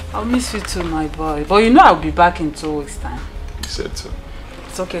 I'll miss you too, my boy. But you know I'll be back in 2 weeks' time. You said so.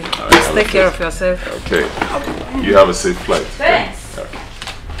 It's okay. Right, just take care of yourself. Okay. You have a safe flight. Thanks. Okay.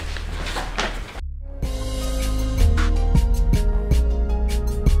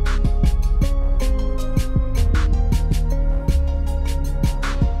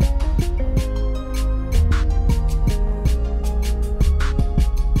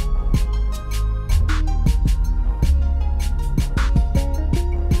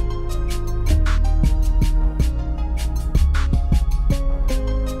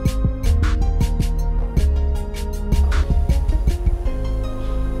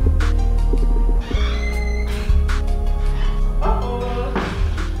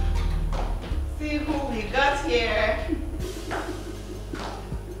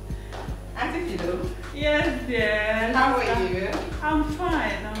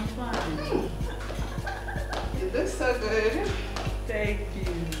 Thank you.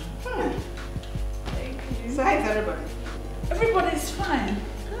 Thank you. So hi to everybody. Everybody's fine.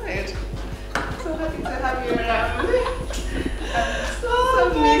 Good. So happy to have you around. So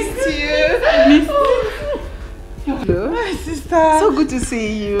missed you. I missed you. Hello. Hi, sister. So good to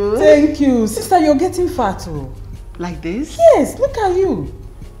see you. Thank you. Sister, you're getting fat, oh. Like this? Yes, look at you.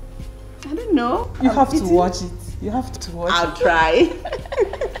 I don't know. You have to watch it. You have to watch I'll try.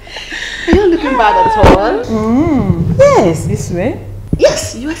 You're not looking bad at all. Yes. This way?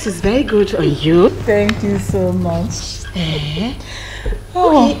 Yes, yours is very good on you. Thank you so much.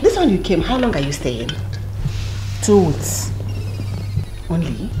 Okay, this one you came, how long are you staying? 2 weeks.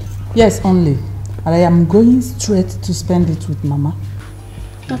 Only? Yes, only. And I am going straight to spend it with Mama.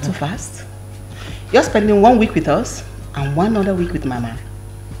 Not so fast. You're spending 1 week with us and 1 other week with Mama.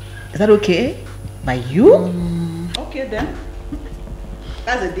 Is that okay? By you? Okay then.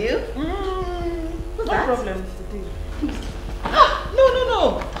 That's a deal? No problem.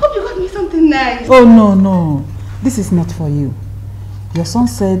 No. Hope you got me something nice. Oh, no. This is not for you. Your son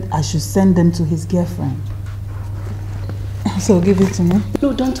said I should send them to his girlfriend. So give it to me.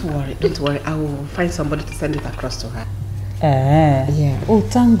 No, don't worry. I will find somebody to send it across to her. Yeah. Oh,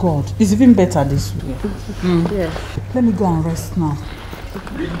 thank God. It's even better this way. Yeah. Let me go and rest now.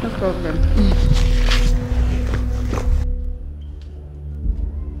 No problem.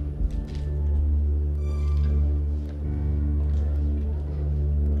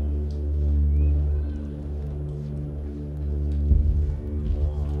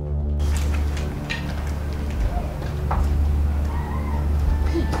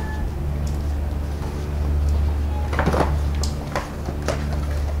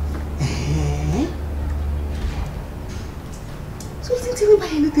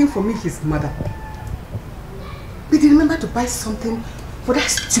 For me, his mother. But he remember to buy something for that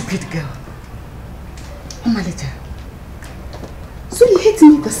stupid girl. Omalita. So he hates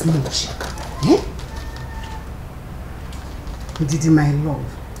me this much. Eh? Didi, my love.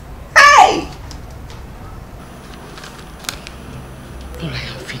 Hey! All I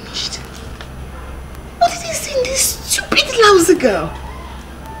am finished. What did he see in this stupid lousy girl?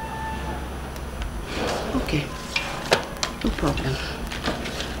 Okay. No problem.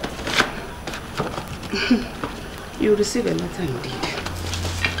 You'll receive a letter indeed.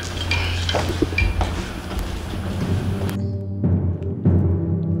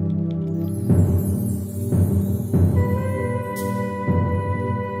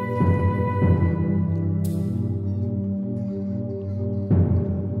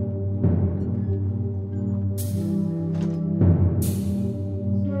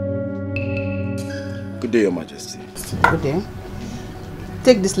 Good day, Your Majesty. Good day.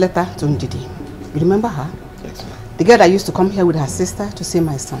 Take this letter to Ndidi. You remember her? Yes, ma'am. The girl that used to come here with her sister to see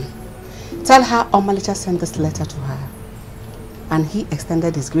my son. Tell her Omalicha sent this letter to her. And he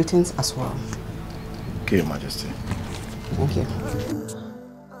extended his greetings as well. Okay, Your Majesty. Thank you.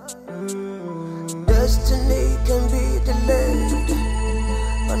 Destiny can be delayed,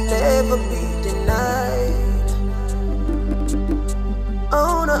 but never be denied.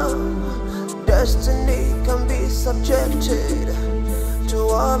 Oh no, destiny can be subjected to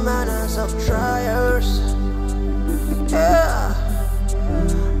all manners of trials, yeah,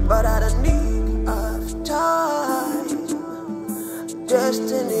 but at a need of time,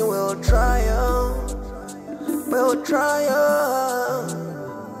 destiny will triumph, will triumph.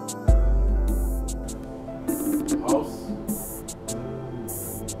 House?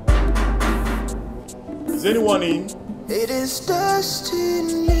 Is anyone in? It is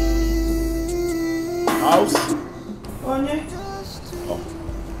destiny. House? Onye?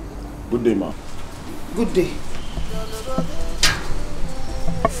 Good day, ma'am. Good day.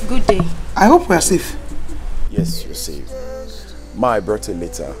 Good day. I hope we are safe. Yes, you're safe. Ma, I brought a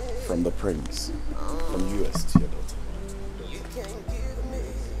letter from the prince, from US to your daughter.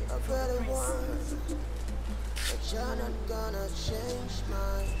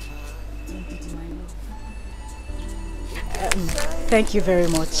 Thank you very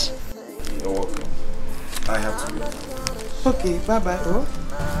much. You're welcome. I have to go. Okay, bye-bye. Oh.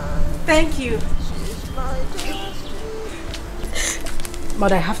 Thank you.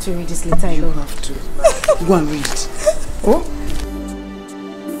 But I have to read this letter. You have to. Go and read it. Oh?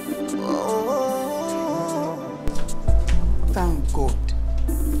 Thank God.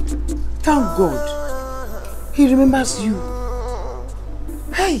 Thank God. He remembers you.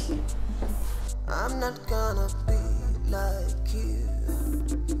 Hey! I'm not gonna be like you,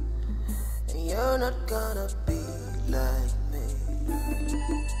 and you're not gonna be like me.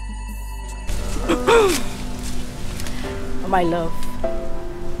 My love,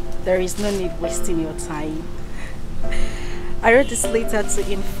 there is no need wasting your time. I wrote this letter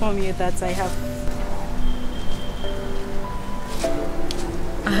to inform you that I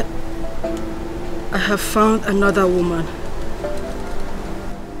have found another woman.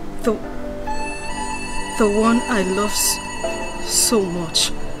 The one I love so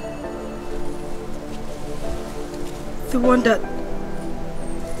much. The one that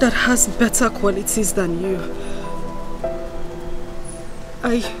has better qualities than you.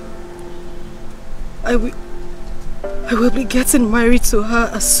 I will be getting married to her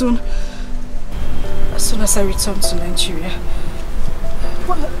as soon as I return to Nigeria.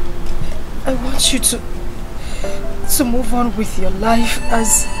 I want you to move on with your life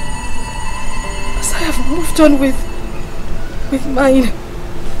as I have moved on with mine.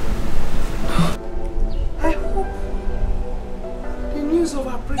 I hope the news of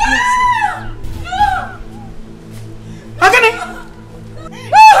our pregnancy. Agane!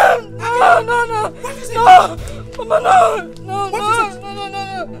 No! What is it? No! Mama, no! What is it? No,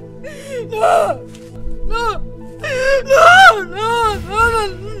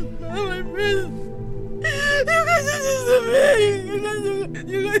 my friend. You guys do this to me.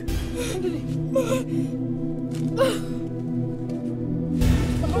 You guys.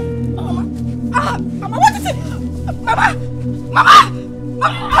 Mama, what is it? Mama, what is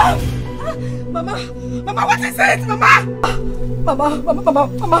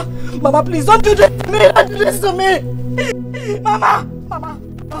it? Mama, please don't do this to me. Don't do this to me. Mama.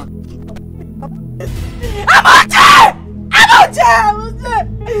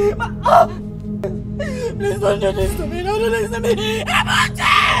 Please don't do this to me. Don't do this to me.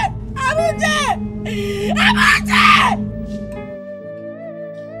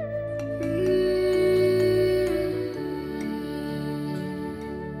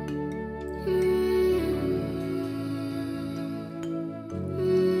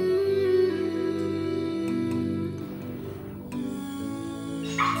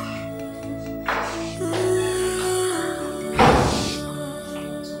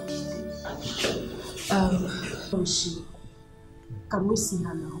 Can we see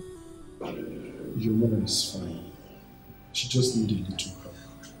her now? Your mother is fine. She just needed a little help.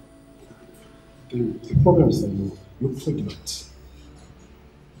 The problem is that you're pregnant.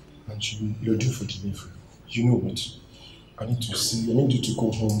 And you're due for delivery. You know what? I need you to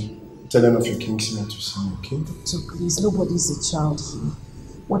go home, tell them of your kinsman to see me, okay? So please, nobody's a child here.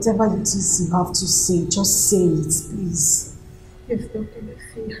 Whatever it is you have to say, just say it, please. Yes, Doctor, let's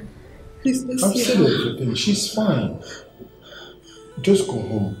see her. Please, let's I've see said her. everything. She's fine. Just go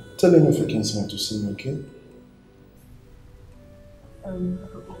home. Tell them of your kinsman to see me, okay?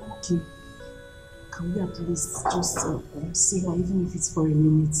 Okay. Can we at least just see her, even if it's for a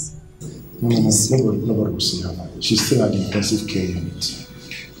minute? No, nobody will see her. She's still at the intensive care unit.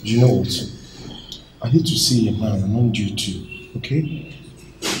 You know what? I need to see a man and on duty, okay?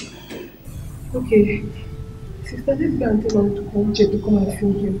 Okay. Sister, let's go and tell her to come check to come and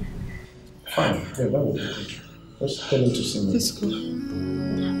feed you. Fine. Yeah, that will be good. Let's tell him to see me. Let's go.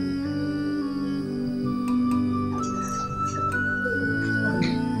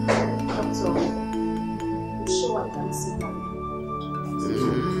 Doctor, I'm sure I can see her.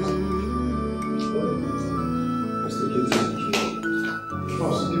 Let's take it easy.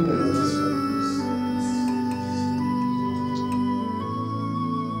 Boss, give me a minute.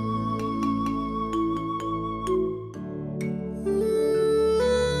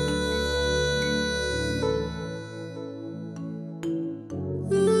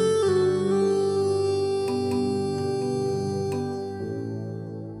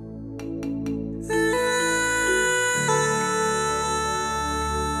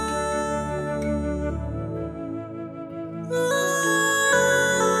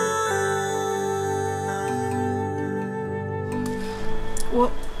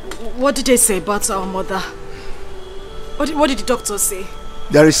 What did they say about our mother? What did the doctor say?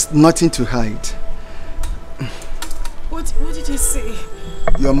 There is nothing to hide. What did he say?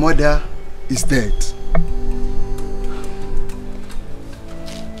 Your mother is dead.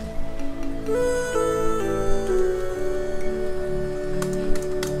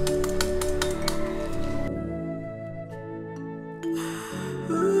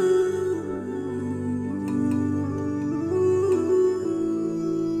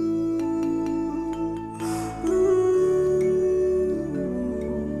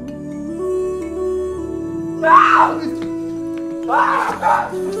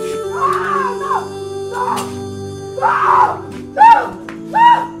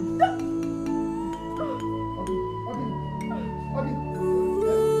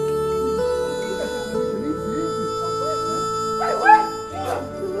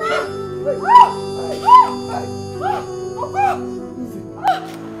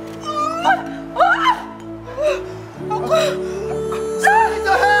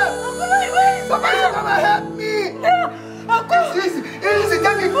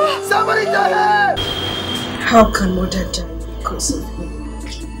 How can mother die because of me?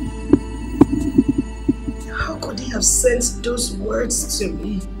 How could he have sent those words to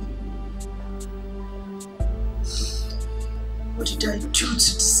me? What did I do to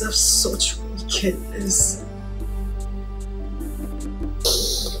deserve such wickedness?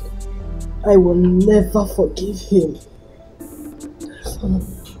 I will never forgive him.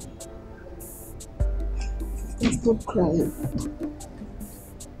 Stop crying.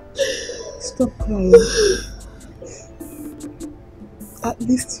 Stop crying. At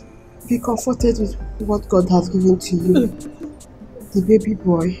least be comforted with what God has given to you. The baby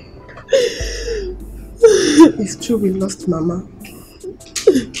boy. It's true we lost Mama.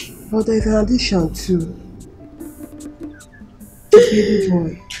 But there's an addition too. The baby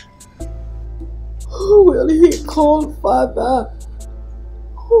boy. Who will he call father?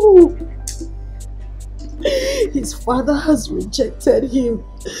 Who? His father has rejected him.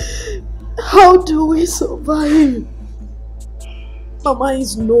 How do we survive? Mama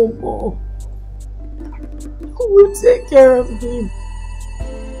is no more. Who will take care of him?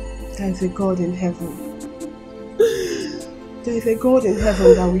 There is a God in heaven. There is a God in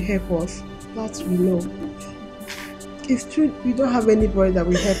heaven that will help us. That we know. It's true we don't have anybody that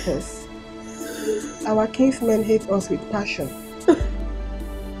will help us. Our kinsmen hate us with passion.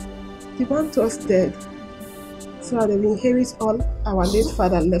 They want us dead, so that they will inherit all our late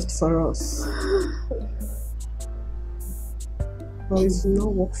father left for us. But it's no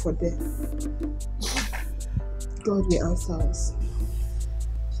work for them. God will answer us.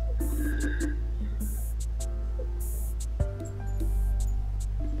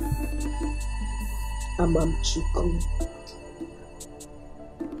 Amamchuku.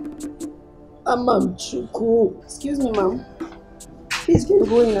 Amamchuku. Excuse me, ma'am. Please can you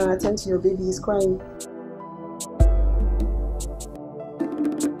go in and attend to your baby? He's crying.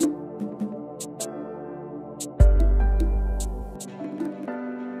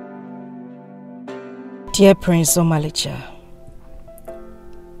 Dear Prince Omalicha,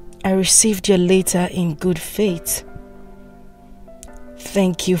 I received your letter in good faith.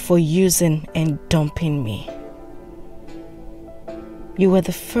 Thank you for using and dumping me. You were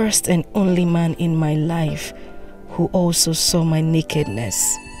the first and only man in my life who also saw my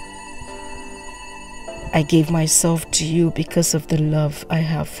nakedness. I gave myself to you because of the love I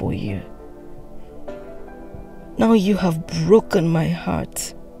have for you. Now you have broken my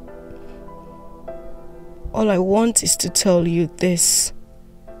heart. All I want is to tell you this.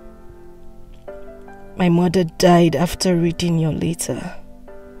 My mother died after reading your letter.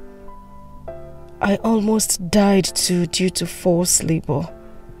 I almost died too due to forced labor.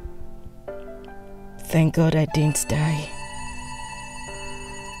 Thank God I didn't die.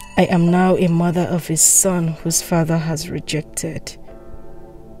 I am now a mother of a son whose father has rejected.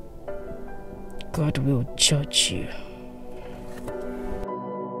 God will judge you.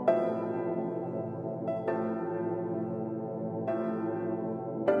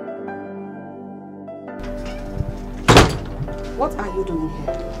 What are you doing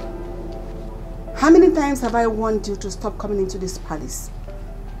here? How many times have I warned you to stop coming into this palace?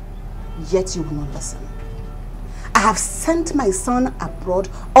 Yet you will not listen. I have sent my son abroad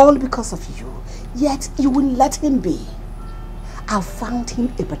all because of you, yet you will let him be. I've found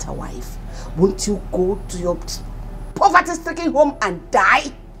him a better wife. Won't you go to your poverty-stricken home and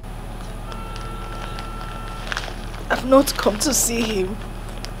die? I've not come to see him.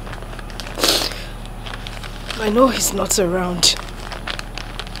 I know he's not around.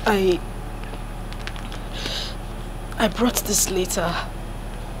 I brought this letter.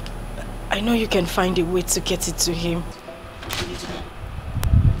 I know you can find a way to get it to him.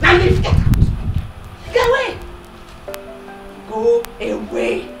 Now leave, get out! Get away! Go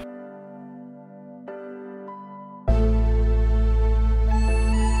away!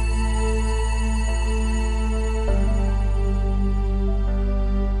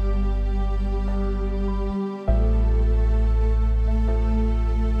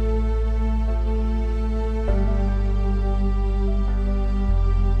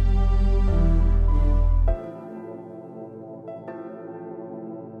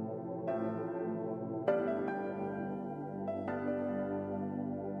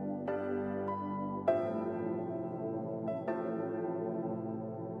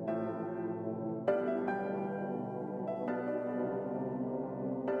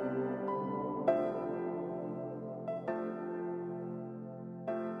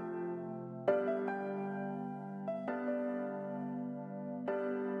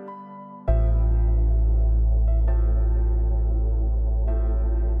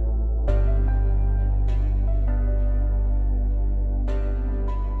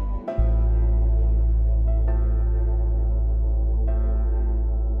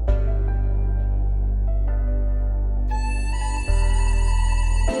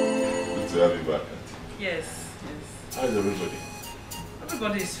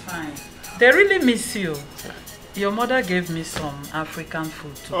 Everybody is fine. They really miss you. Your mother gave me some African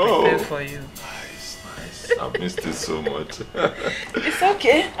food to prepare for you. Nice, nice. I've missed it so much. It's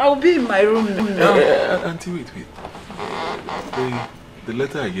okay. I'll be in my room now. Auntie, wait. The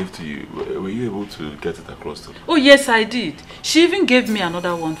letter I gave to you, were you able to get it across to her? Oh, yes, I did. She even gave me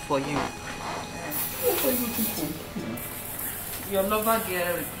another one for you. Your lover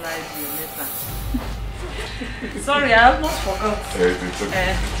girl replied to your letter. Sorry, I almost forgot. It's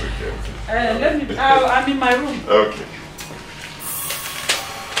okay. It's okay. I'm in my room. Okay.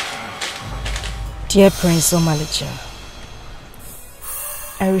 Dear Prince Omalicha,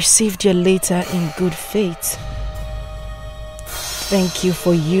 I received your letter in good faith. Thank you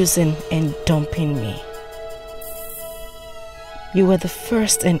for using and dumping me. You were the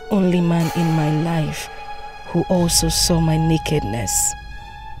first and only man in my life who also saw my nakedness.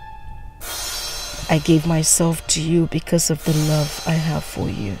 I gave myself to you because of the love I have for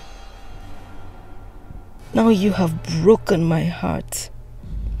you. Now you have broken my heart.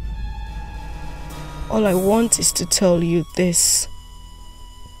 All I want is to tell you this.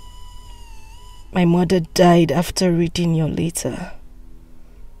 My mother died after reading your letter.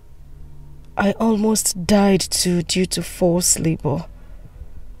 I almost died too due to forced labor.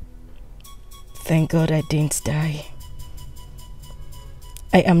 Thank God I didn't die.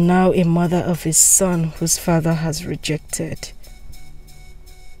 I am now a mother of a son whose father has rejected.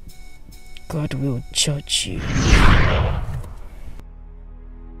 God will judge you.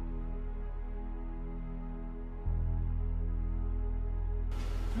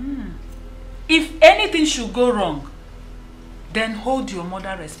 If anything should go wrong, then hold your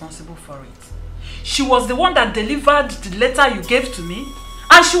mother responsible for it. She was the one that delivered the letter you gave to me,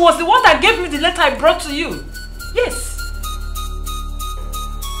 and she was the one that gave me the letter I brought to you. Yes.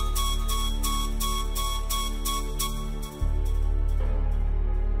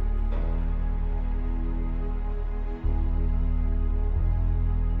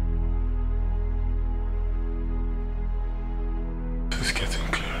 This is getting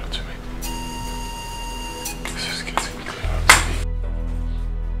clearer to me.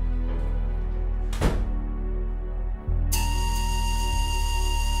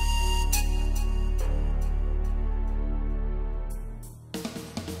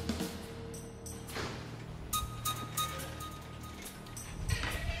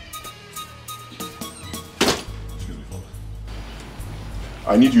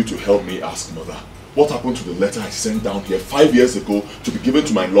 I need you to help me ask Mother what happened to the letter I sent down here 5 years ago to be given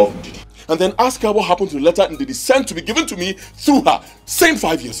to my love Ndidi. And then ask her what happened to the letter Ndidi sent to be given to me through her, same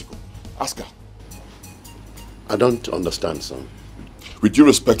 5 years ago. Ask her. I don't understand, son. With due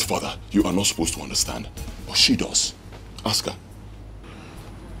respect, Father, you are not supposed to understand. But she does. Ask her.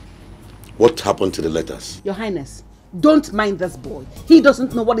 What happened to the letters? Your Highness, don't mind this boy. He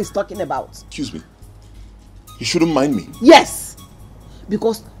doesn't know what he's talking about. Excuse me. You shouldn't mind me. Yes.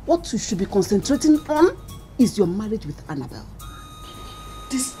 Because what you should be concentrating on is your marriage with Annabelle.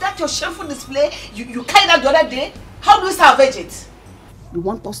 Is that your shameful display you carried out the other day? How do we salvage it? You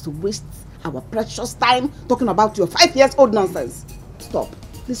want us to waste our precious time talking about your 5 years old nonsense? Stop.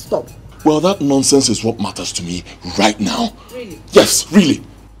 Please stop. Well, that nonsense is what matters to me right now. Really? Yes, really.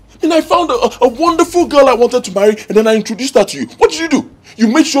 And I found a wonderful girl I wanted to marry, and then I introduced her to you. What did you do? You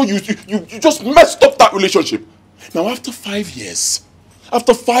made sure you just messed up that relationship. Now, after 5 years,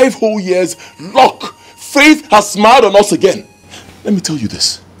 after 5 whole years, look, faith has smiled on us again. Let me tell you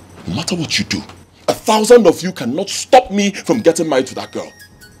this. No matter what you do, 1,000 of you cannot stop me from getting married to that girl.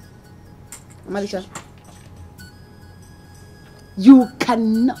 Malisha, you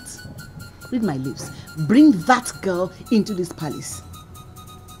cannot, read my lips, bring that girl into this palace.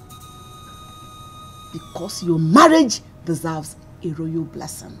 Because your marriage deserves a royal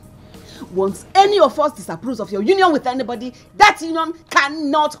blessing. Once any of us disapproves of your union with anybody, that union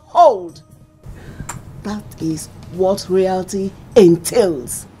cannot hold. That is what royalty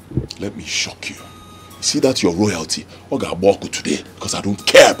entails. Let me shock you. See that your royalty, Oga today, because I don't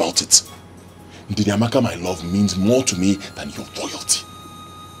care about it. Ndidi Amaka, my love, means more to me than your royalty.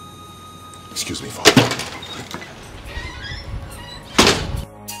 Excuse me, Father.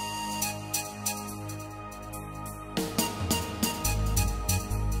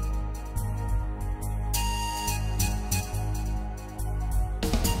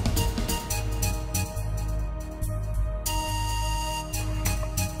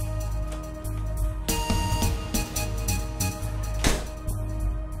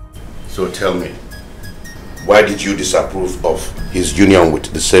 So tell me, why did you disapprove of his union with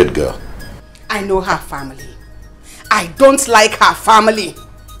the said girl? I know her family. I don't like her family.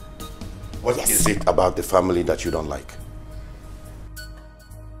 What is it about the family that you don't like?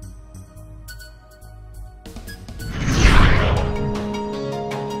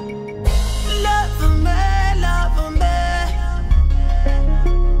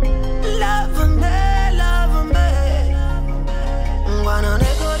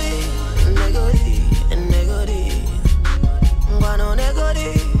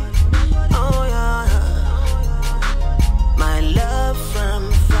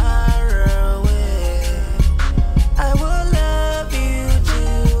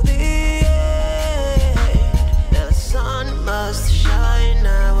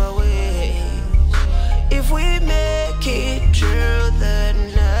 we make it through the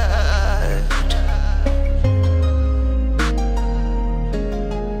night.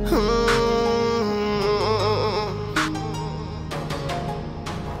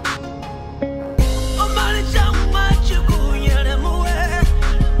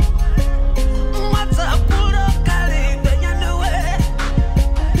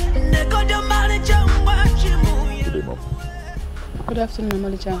 Good afternoon,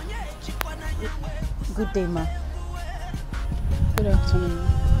 Malicha. Good day, ma. Good afternoon.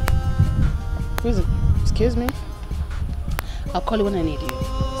 Who is it? Excuse me? I'll call you when I need you.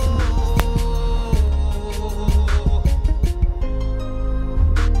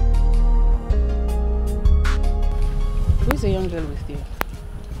 Who is the young girl with you?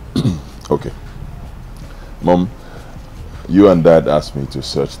 Okay. Mom, you and Dad asked me to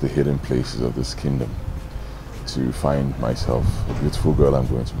search the hidden places of this kingdom to find myself a beautiful girl I'm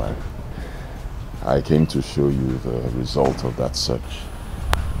going to marry. I came to show you the result of that search.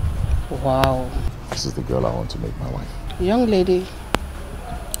 Wow. This is the girl I want to make my wife. Young lady,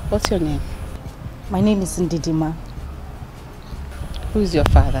 what's your name? My name is Ndidima. Who is your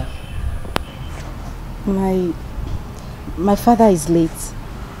father? My father is late,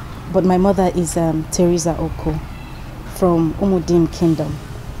 but my mother is Teresa Oko from Umudim Kingdom.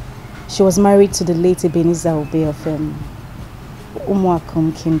 She was married to the late Ebenezer Obe of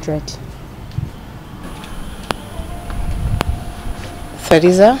Umuakum kindred.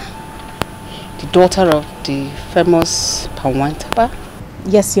 Teresa, the daughter of the famous Pawantaba?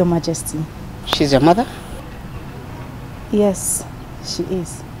 Yes, Your Majesty. She's your mother? Yes, she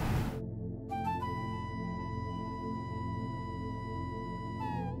is.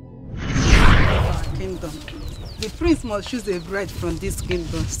 Kingdom. The prince must choose a bride from this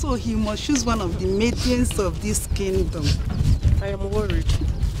kingdom, so he must choose one of the maidens of this kingdom. I am worried.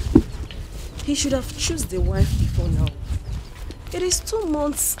 He should have chosen the wife before now. It is 2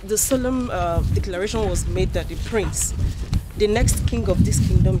 months the solemn declaration was made that the prince, the next king of this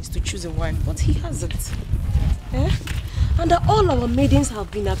kingdom, is to choose a wife, but he hasn't. Eh? And that all our maidens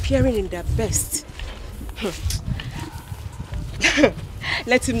have been appearing in their best.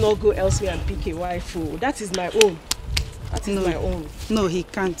 Let him not go elsewhere and pick a wife. Oh, that is my own. That is my own. No, he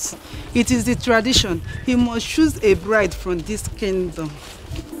can't. It is the tradition. He must choose a bride from this kingdom.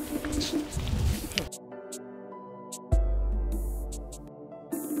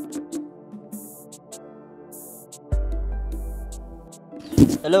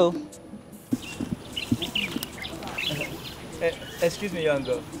 Hello. Excuse me, young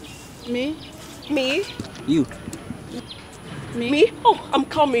girl. Me? Me? You. Me? Oh, I'm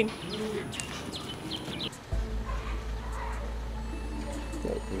coming.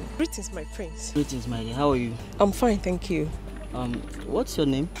 Greetings, my prince. Greetings, my dear. How are you? I'm fine, thank you. What's your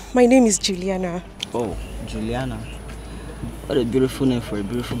name? My name is Juliana. Oh, Juliana. What a beautiful name for a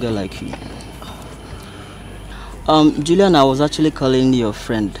beautiful girl like you. Juliana, I was actually calling your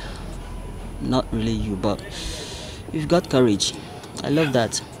friend. Not really you, but you've got courage. I love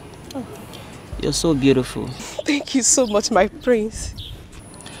that. Oh. You're so beautiful. Thank you so much, my prince.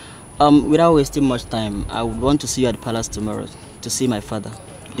 Without wasting much time, I would want to see you at the palace tomorrow to see my father,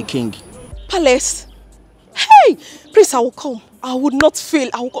 the king. Palace? Hey! Prince, I will come. I would not fail.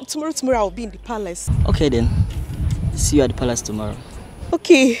 I will come tomorrow. Tomorrow I will be in the palace. Okay then. See you at the palace tomorrow.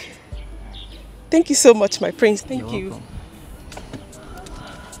 Okay. Thank you so much, my prince. Thank you. Welcome.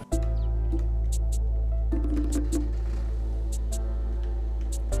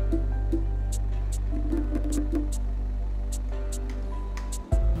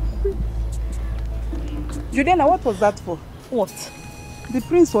 Juliana, what was that for? What? The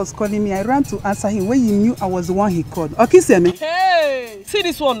prince was calling me. I ran to answer him when he knew I was the one he called. Okay, Semi? Hey! See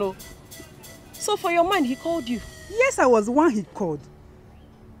this one, oh. So for your mind, he called you? Yes, I was the one he called.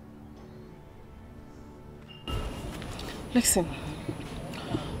 Listen.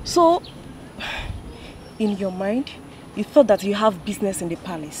 So, in your mind, you thought that you have business in the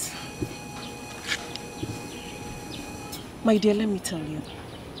palace. My dear, let me tell you.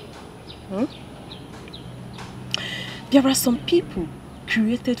 There are some people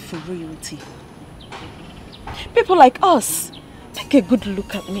created for royalty. People like us. Take a good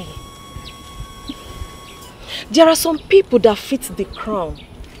look at me. There are some people that fit the crown.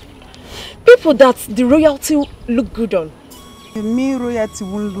 People that the royalty look good on. Me, royalty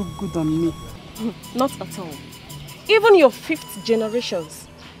won't look good on me. Not at all. Even your 5th generations,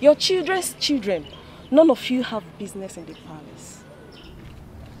 your children's children, none of you have business in the palace.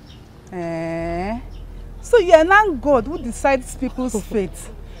 So you are now God who decides people's fate.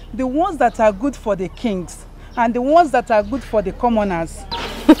 The ones that are good for the kings and the ones that are good for the commoners.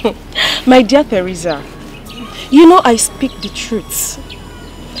 My dear Teresa, You know I speak the truth.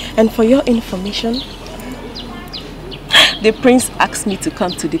 And for your information, the prince asked me to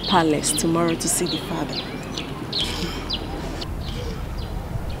come to the palace tomorrow to see the father.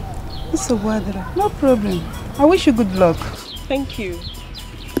 No problem. I wish you good luck. Thank you.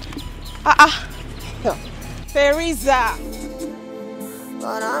 Teresa!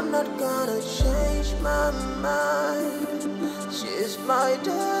 But I'm not gonna change my mind. She's my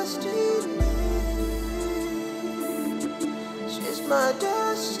destiny. She's my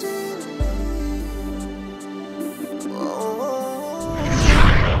destiny. Oh,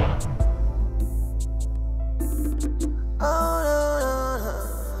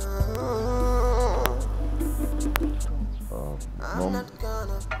 Mom,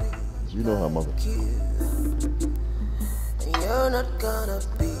 do you know her mother? you're not gonna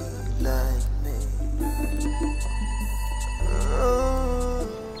be like me.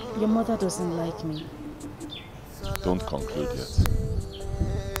 Your mother doesn't like me. Don't conclude yet.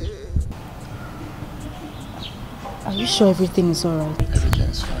 Are you sure everything is alright? Everything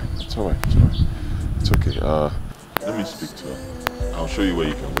is fine. It's alright. It's alright. It's okay. Let me speak to her. I'll show you where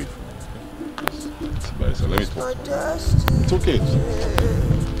you can wait for me. So let me talk to her. It's okay.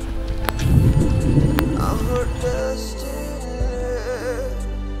 I'm her destiny.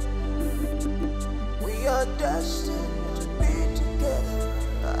 We are destined to be together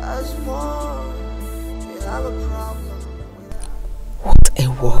as one. We have a problem. What a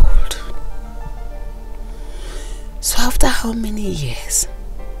world. So after how many years?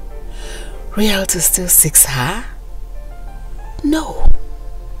 Reality still seeks her? No.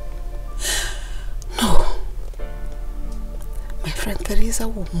 No. My friend Teresa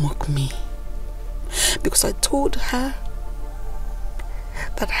will mock me because I told her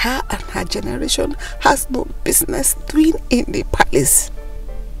that her and her generation has no business doing in the palace.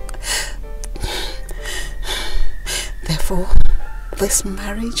 Therefore, this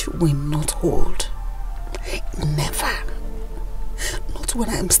marriage will not hold. Never. Not when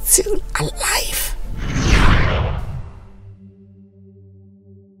I am still alive.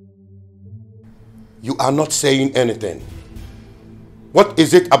 You are not saying anything. What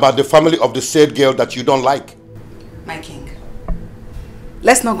is it about the family of the said girl that you don't like? My king,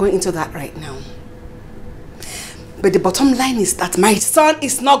 let's not go into that right now. But the bottom line is that my son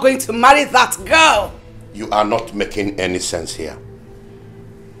is not going to marry that girl. You are not making any sense here.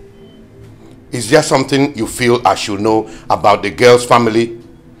 Is there something you feel I should know about the girl's family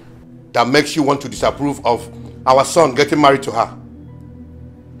that makes you want to disapprove of our son getting married to her?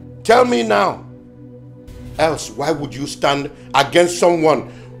 Tell me now. Else, why would you stand against someone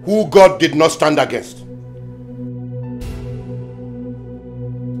who God did not stand against?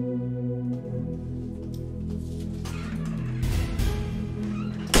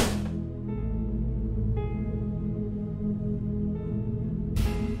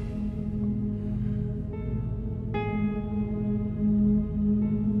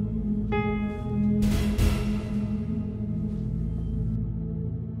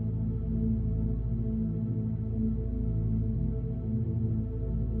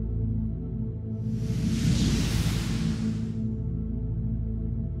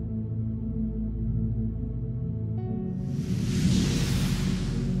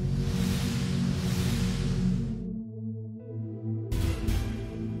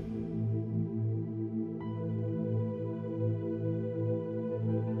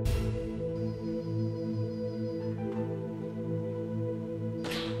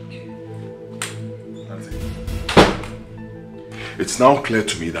 It's now clear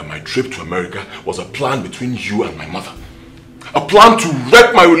to me that my trip to America was a plan between you and my mother. A plan to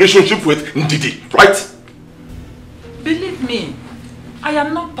wreck my relationship with Ndidi, right? Believe me, I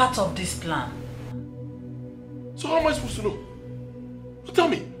am not part of this plan. So how am I supposed to know? So tell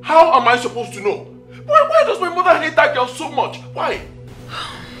me, how am I supposed to know? Why does my mother hate that girl so much? Why?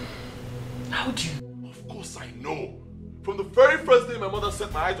 How do you? Of course I know. From the very first day my mother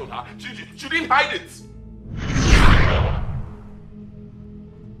set my eyes on her, she didn't hide it.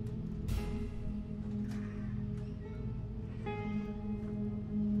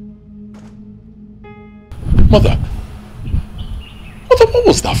 Mother, what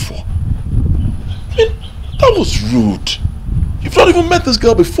was that for? I mean, that was rude. You've not even met this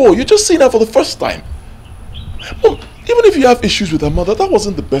girl before. You're just seeing her for the first time. Mom, even if you have issues with her mother, that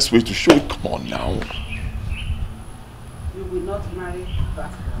wasn't the best way to show it. Come on now. You will not marry that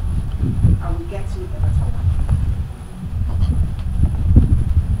girl. I will get you a better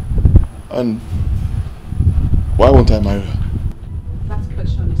one. And why won't I marry her? That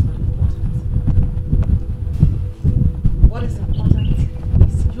question is not important. What is important is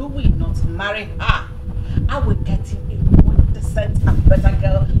you will not marry her. I will getting a more decent and better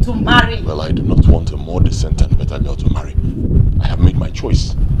girl to marry. Well, I do not want a more decent and better girl to marry. I have made my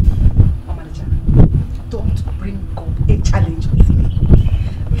choice. Manager, don't bring up a challenge with me.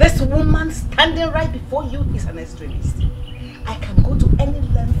 This woman standing right before you is an extremist. I can go to any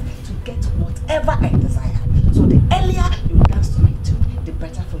length to get whatever I desire. So the earlier you dance tonight too, the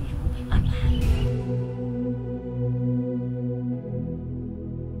better for you and I.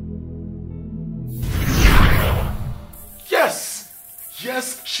 Yes!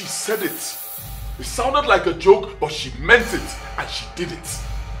 Yes, she said it. It sounded like a joke, but she meant it, and she did it.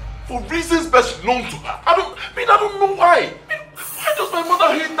 For reasons best known to her. I don't know why. Why does my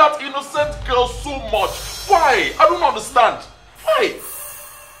mother hate that innocent girl so much? Why? I don't understand. Why?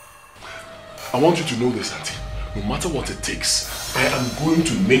 I want you to know this, Auntie. No matter what it takes, I am going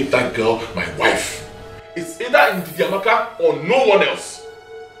to make that girl my wife. It's either in Didiamaka or no one else.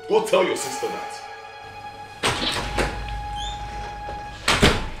 Go tell your sister that.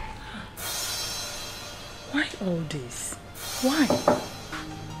 Why all this? Why?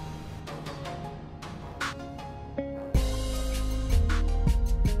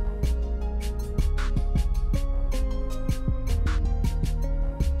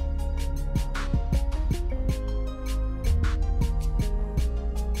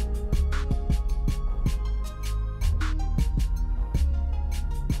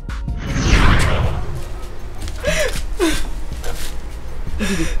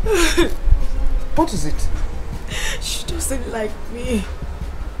 What is it? She doesn't like me.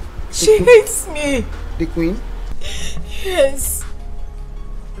 She hates me. The queen? Yes.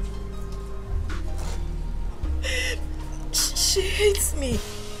 She hates me.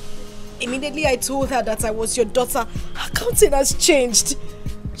 Immediately I told her that I was your daughter. Her countenance changed.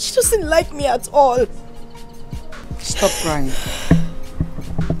 She doesn't like me at all. Stop crying.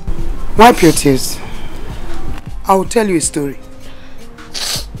 Wipe your tears. I will tell you a story.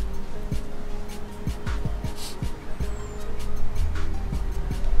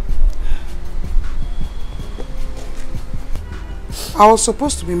 I was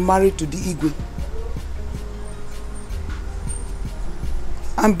supposed to be married to the Igwe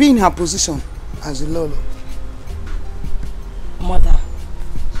and be in her position as a Lolo. Mother,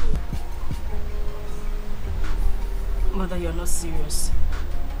 you're not serious.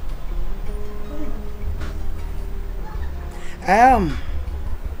 I am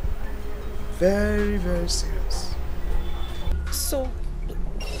very, very serious. So,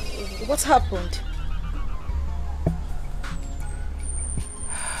 what happened?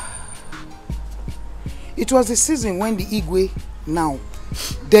 It was the season when the Igwe, now,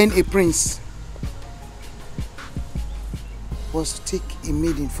 then a prince, was to take a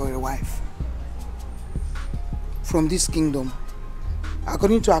maiden for a wife from this kingdom,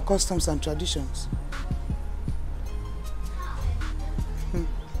 according to our customs and traditions.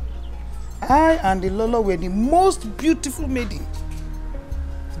 I and the Lolo were the most beautiful maiden.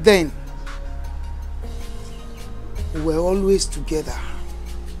 Then, we were always together.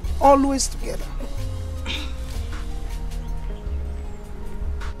 Always together.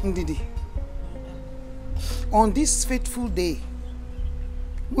 Ndidi, on this fateful day,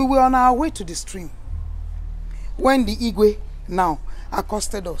 we were on our way to the stream when the Igwe now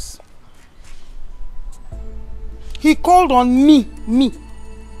accosted us. He called on me.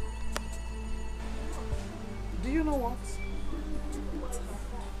 Do you know what?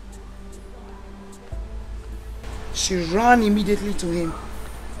 She ran immediately to him.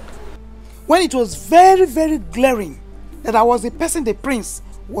 When it was very, very glaring that I was the person the prince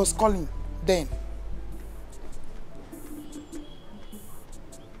was calling then.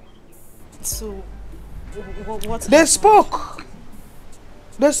 So, what? They spoke.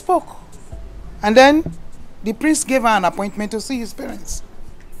 And then the prince gave her an appointment to see his parents.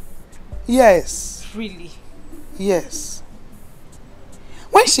 Yes. Really? Yes.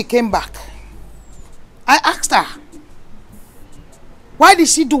 When she came back, I asked her, why did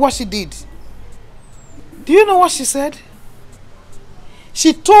she do what she did? Do you know what she said?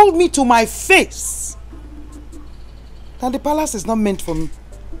 She told me to my face that the palace is not meant for me.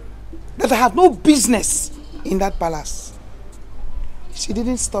 That I have no business in that palace. She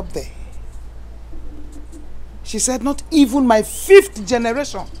didn't stop there. She said not even my 5th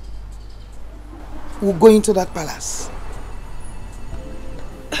generation will go into that palace.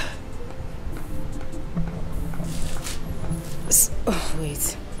 Oh,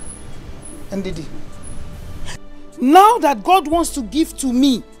 wait. Ndidi, now that God wants to give to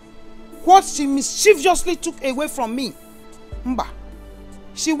me what she mischievously took away from me, Mba,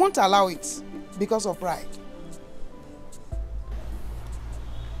 she won't allow it because of pride.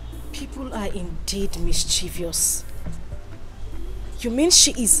 People are indeed mischievous. You mean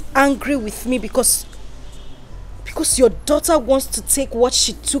she is angry with me because your daughter wants to take what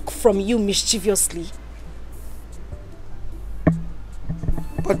she took from you mischievously?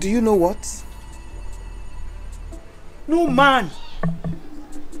 But do you know what? No man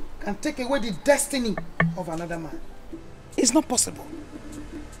can take away the destiny of another man. It's not possible.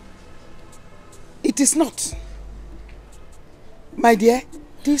 It is not. My dear,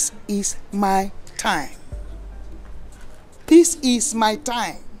 this is my time. This is my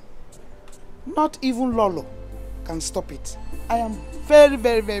time. Not even Lolo can stop it. I am very,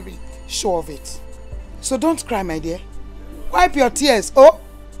 very, very sure of it. So don't cry, my dear. Wipe your tears. Oh,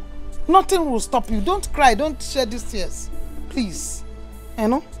 nothing will stop you. Don't cry. Don't shed these tears. Please. You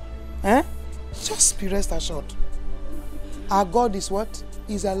know? Eh? Just be rest assured. Our God is what?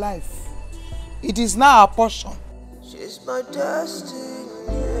 Is alive. It is now our portion. She's my destiny.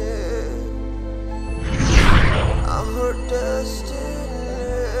 I'm her destiny.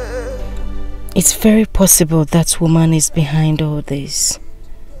 It's very possible that woman is behind all this.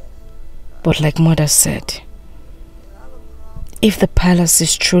 But like Mother said, if the palace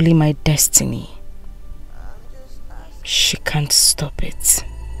is truly my destiny, she can't stop it.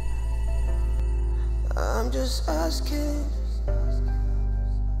 I'm just asking.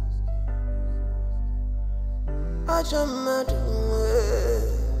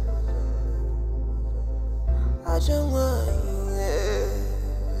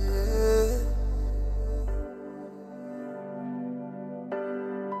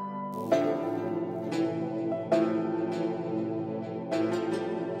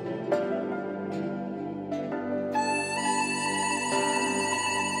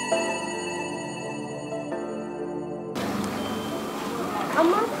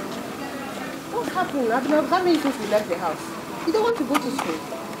 Amma, what's happening? I've been observing you since we left the house. You don't want to go to school?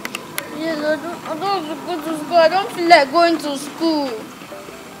 Yes, I don't want to go to school. I don't feel like going to school.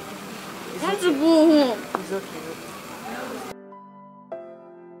 I want to go home. It's okay.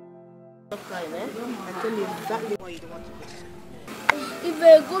 Stop crying, eh? I tell you exactly why you don't want to go to school. If I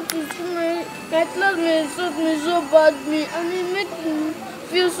go to school, my classmates insult me so badly and it makes me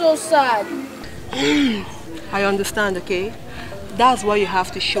feel so sad. I understand, okay? That's why you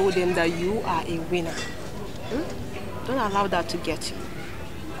have to show them that you are a winner. Don't allow that to get you.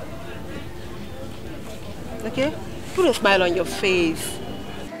 Okay? Put a smile on your face.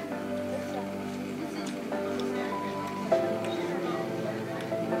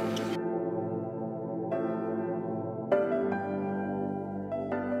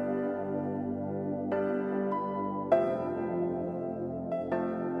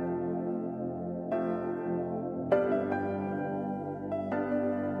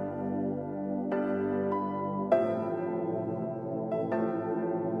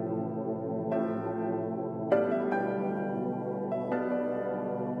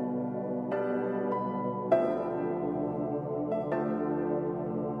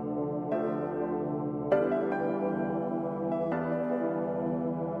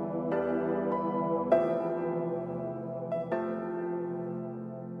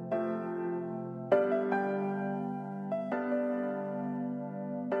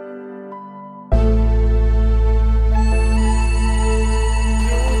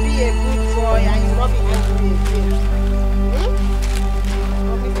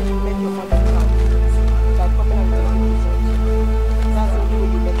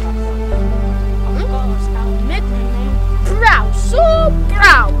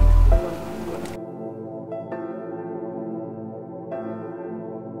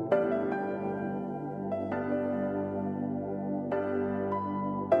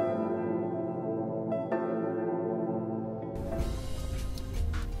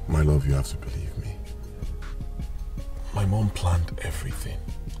 My love, you have to believe me. My mom planned everything.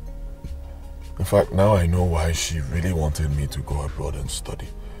 In fact, now I know why she really wanted me to go abroad and study.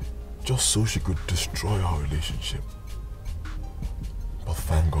 Just so she could destroy our relationship. But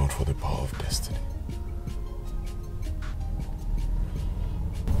thank God for the power of destiny.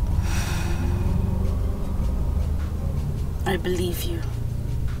 I believe you.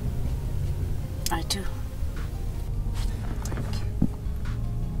 I do.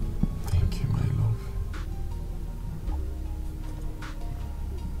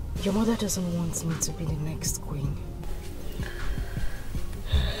 Your mother doesn't want me to be the next queen.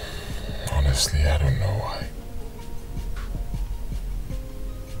 Honestly, I don't know why.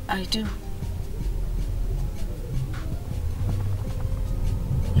 I do.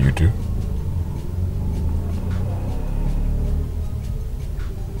 You do?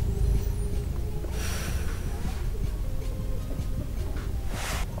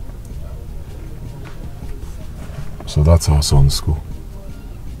 So that's our son's school.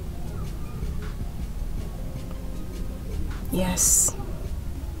 Yes.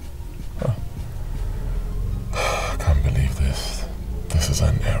 I can't believe this. This is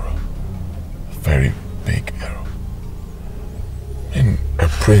an error. A very big error. In a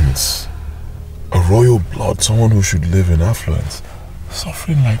prince, a royal blood, someone who should live in affluence,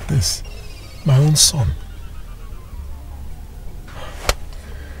 suffering like this. My own son.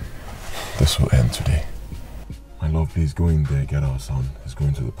 This will end today. My love, please go in there, get our son. He's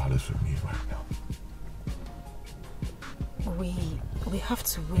going to the palace with me right now. We have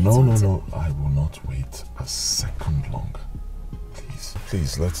to wait. No. I will not wait a second longer.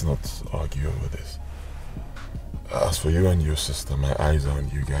 Please, let's not argue over this. As for you and your sister, my eyes are on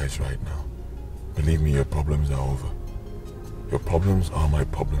you guys right now. Believe me, your problems are over. Your problems are my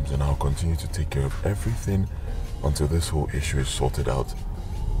problems, and I'll continue to take care of everything until this whole issue is sorted out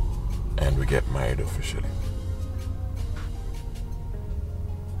and we get married officially.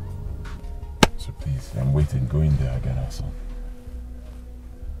 So please, I'm waiting. Go in there, get our son.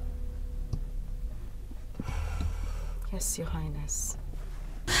 Yes, Your Highness.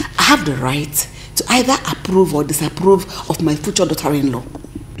 I have the right to either approve or disapprove of my future daughter-in-law.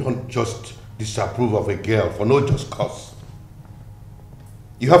 Don't just disapprove of a girl for no just cause.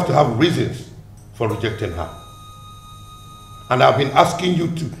 You have to have reasons for rejecting her. And I've been asking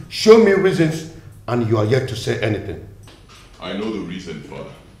you to show me reasons, and you are yet to say anything. I know the reason,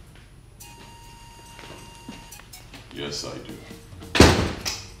 Father. Yes, I do.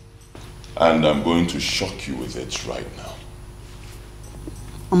 And I'm going to shock you with it right now.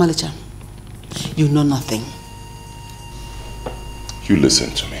 Omalicha, you know nothing. You listen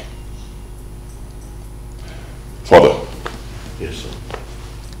to me. Father. Yes, sir.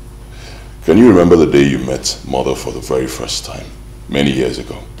 Can you remember the day you met Mother for the very first time, many years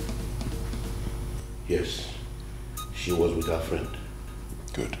ago? Yes. She was with her friend.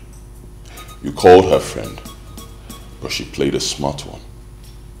 Good. You called her friend, but she played a smart one.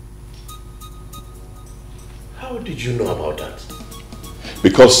 How did you know about that?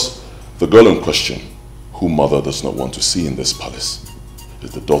 Because the girl in question, who Mother does not want to see in this palace,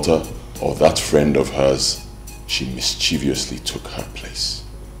 is the daughter of that friend of hers she mischievously took her place.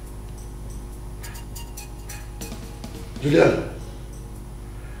 Julian,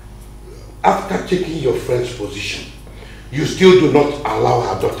 after taking your friend's position, you still do not allow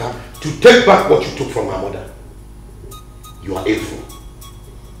her daughter to take back what you took from her mother. You are a fool.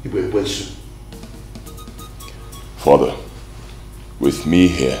 Father, with me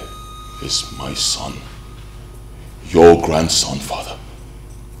here is my son. Your grandson, Father.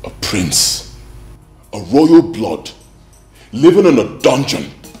 A prince. A royal blood. Living in a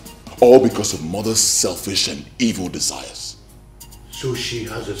dungeon. All because of Mother's selfish and evil desires. So she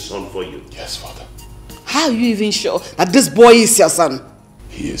has a son for you? Yes, Father. How are you even sure that this boy is your son?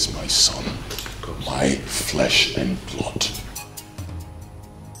 He is my son. My flesh and blood.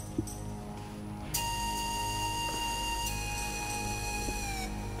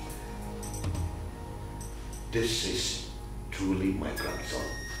 This is truly my grandson.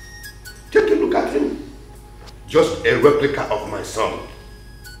 Take a look at him. Just a replica of my son.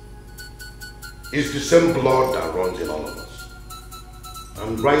 It's the same blood that runs in all of us.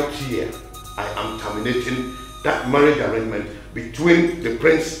 And right here, I am terminating that marriage arrangement between the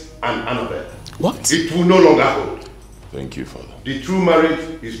prince and Annabelle. What? It will no longer hold. Thank you, Father. The true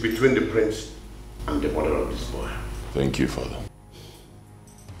marriage is between the prince and the mother of this boy. Thank you, Father.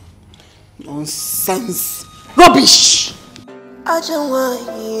 Nonsense. Rubbish! I don't want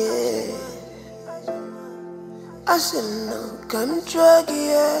you. I said no, come drag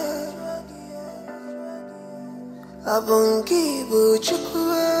you. Abongi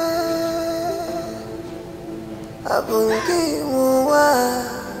buchukwe. Abongi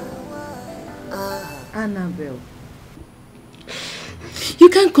muwa. Annabelle, you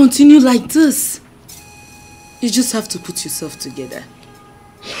can't continue like this. You just have to put yourself together.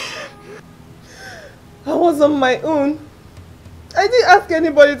 I was on my own. I didn't ask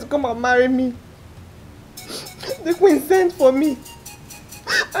anybody to come and marry me. The queen sent for me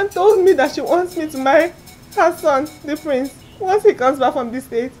and told me that she wants me to marry her son, the prince, once he comes back from this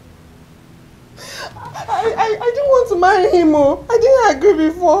state. I didn't want to marry him. Oh. I didn't agree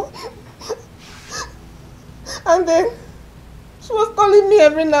before. And then she was calling me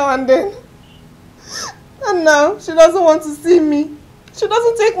every now and then. And now she doesn't want to see me. She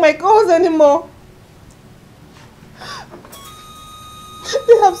doesn't take my calls anymore.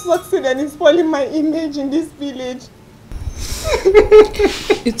 They have succeeded in spoiling my image in this village.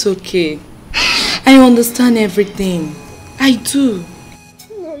 It's okay. I understand everything. I do.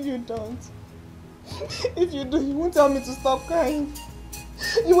 No, you don't. If you do, you won't tell me to stop crying.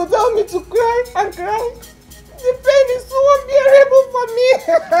 You will tell me to cry and cry. The pain is so unbearable for me.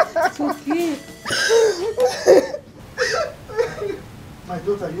 It's okay. My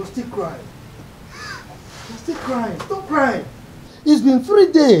daughter, you're still crying. You're still crying. Stop crying. It's been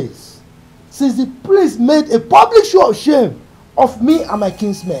 3 days since the prince made a public show of shame of me and my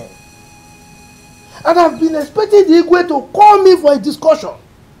kinsmen. And I've been expecting the Igwe to call me for a discussion,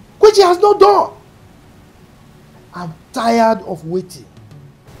 which he has not done. I'm tired of waiting.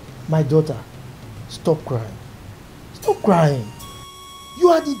 My daughter, stop crying. Stop crying. You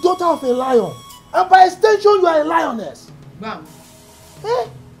are the daughter of a lion, and by extension, you are a lioness. Bam. Eh?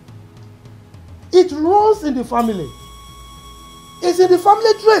 It runs in the family. It's in the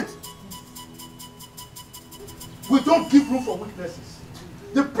family trait. We don't give room for weaknesses.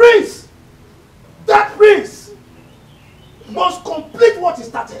 The prince, that prince, must complete what he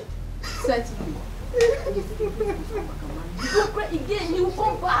started. Certainly. You go pray again, he will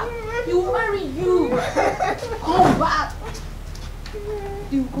come back. He will marry you. Come back.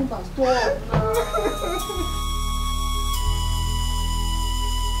 He will come back. Stop now.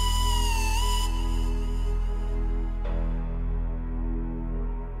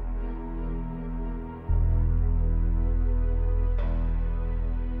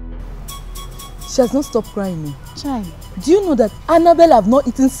 She has not stopped crying. Chai. Do you know that Annabelle have not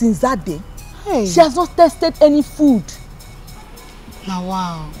eaten since that day? Hey. She has not tasted any food. Now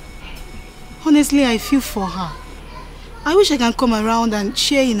wow. Honestly, I feel for her. I wish I can come around and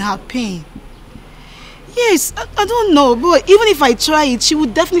share in her pain. Yes, I don't know, but even if I try it, she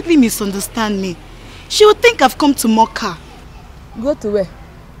would definitely misunderstand me. She would think I've come to mock her. Go to where?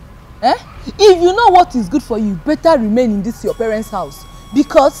 Eh? If you know what is good for you, better remain in this your parents' house.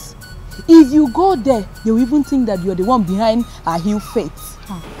 Because if you go there, they will even think that you're the one behind her ill fate.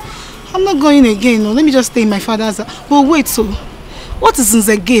 I'm not going again. No. Let me just stay in my father's house. But wait, so what is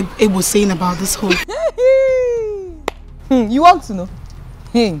Nze Ebo saying about this whole? You want to know?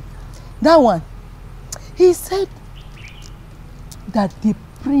 Hey, that one. He said that the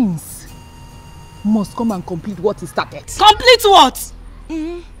prince must come and complete what he started. Complete what?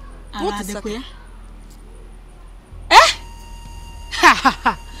 What is that? Eh?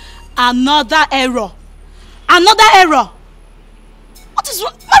 Another error. Another error. What is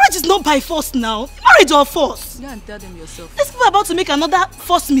wrong? Marriage is not by force now. Marriage or force. Go and tell them yourself. These people are about to make another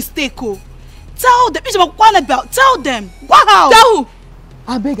forced mistake. Oh. Tell them. Tell them. Wow. Tell who?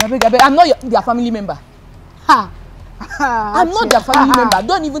 I beg. I'm not their family member. Ha. I'm not their family member.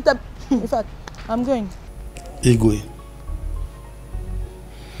 Don't even tell. In fact, I'm going. Igwe.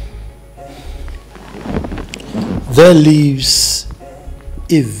 There lives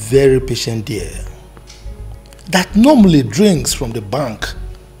a very patient deer that normally drinks from the bank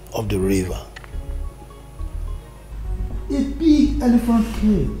of the river. A big elephant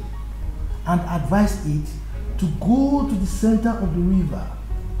came and advised it to go to the center of the river.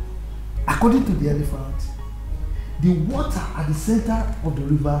 According to the elephant, the water at the center of the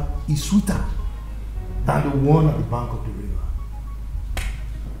river is sweeter than the one at the bank of the river.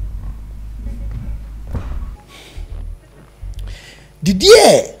 The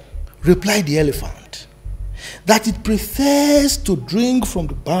deer replied the elephant that it prefers to drink from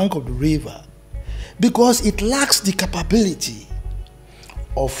the bank of the river because it lacks the capability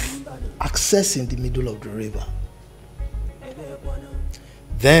of accessing the middle of the river.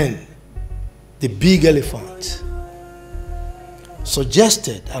 Then the big elephant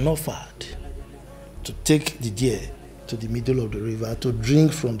suggested and offered to take the deer to the middle of the river to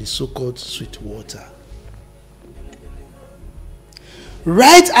drink from the so-called sweet water.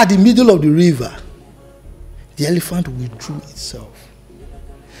 Right at the middle of the river, the elephant withdrew itself,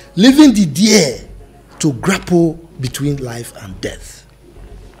 leaving the deer to grapple between life and death.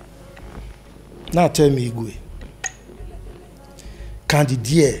 Now tell me, Igwe, can the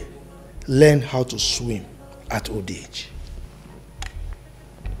deer learn how to swim at old age?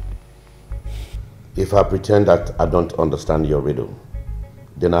 If I pretend that I don't understand your riddle,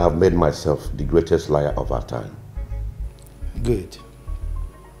 then I have made myself the greatest liar of our time. Good.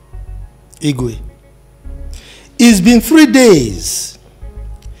 Igwe, it's been 3 days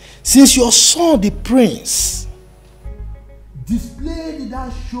since your son, the prince, displayed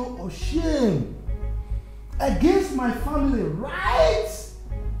that show of shame against my family, right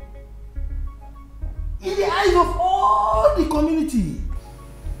in the eyes of all the community.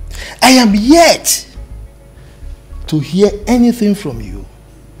 I am yet to hear anything from you,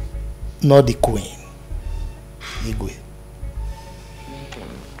 nor the queen, Igwe.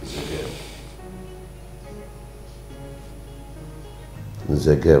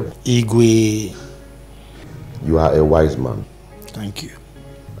 Nzegeb. Igwe. You are a wise man. Thank you.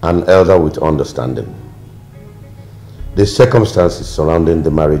 An elder with understanding. The circumstances surrounding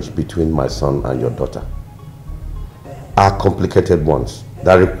the marriage between my son and your daughter are complicated ones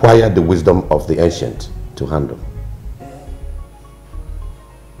that require the wisdom of the ancient to handle.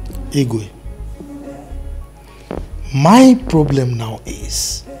 Igwe, my problem now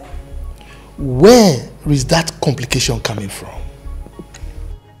is, where is that complication coming from?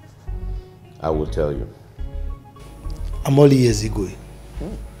 I will tell you. I'm all ears, Igwe.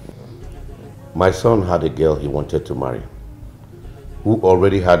 My son had a girl he wanted to marry, who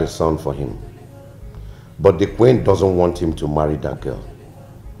already had a son for him. But the queen doesn't want him to marry that girl.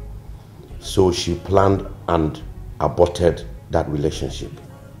 So she planned and aborted that relationship.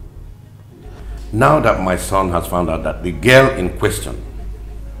 Now that my son has found out that the girl in question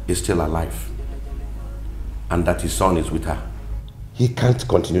is still alive and that his son is with her, he can't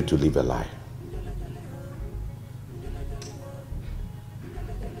continue to live a lie.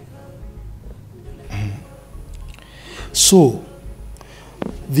 So,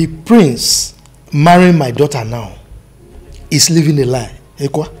 the prince marrying my daughter now is living a lie,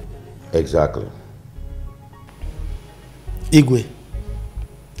 Ekwa? Exactly. Igwe,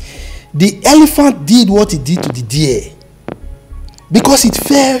 the elephant did what it did to the deer because it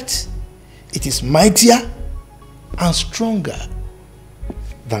felt it is mightier and stronger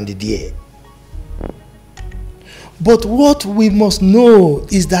than the deer. But what we must know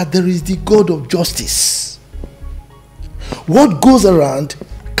is that there is the God of justice. What goes around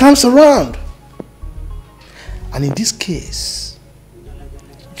comes around. And in this case,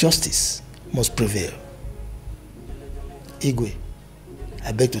 justice must prevail. Igwe,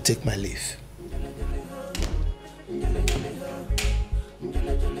 I beg to take my leave.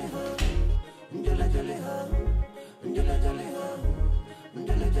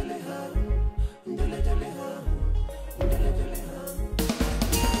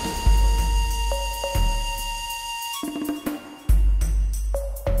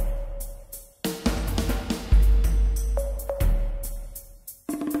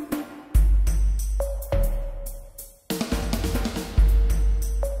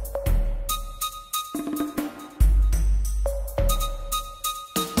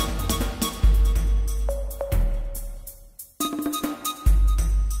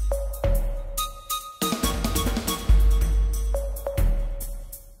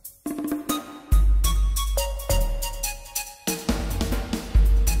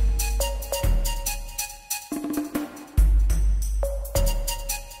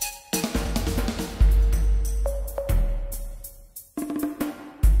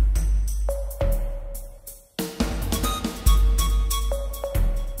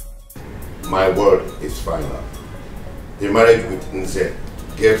 My word is final. The marriage with Nze,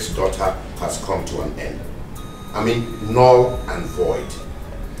 Gabe's daughter, has come to an end. I mean, null and void.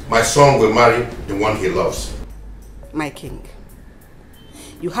 My son will marry the one he loves. My king,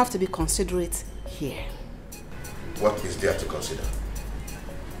 you have to be considerate here. What is there to consider?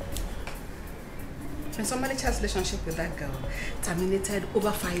 Prince Omalicha's relationship with that girl terminated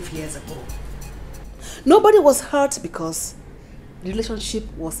over 5 years ago. Nobody was hurt because the relationship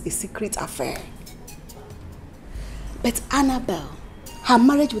was a secret affair. But Annabelle, her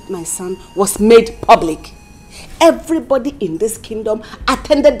marriage with my son was made public. Everybody in this kingdom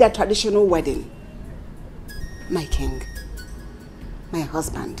attended their traditional wedding. My king, my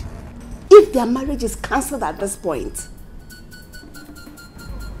husband, if their marriage is cancelled at this point,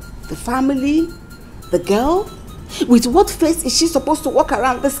 the family, the girl, with what face is she supposed to walk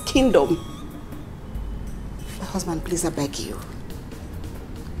around this kingdom? My husband, please, I beg you.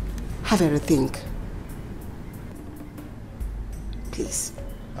 Have a rethink. Please.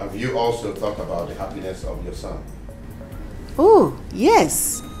 Have you also thought about the happiness of your son? Oh,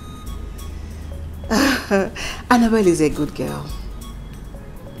 yes. Annabelle is a good girl.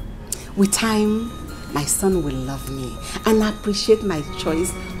 With time, my son will love me and appreciate my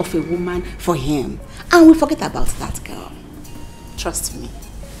choice of a woman for him. And we'll forget about that girl. Trust me.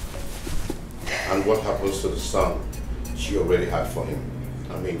 And what happens to the son she already had for him?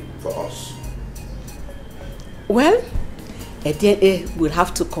 I mean, for us. Well, a DNA will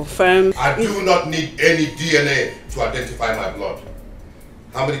have to confirm. I do not need any DNA to identify my blood.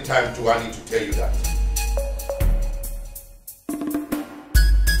 How many times do I need to tell you that?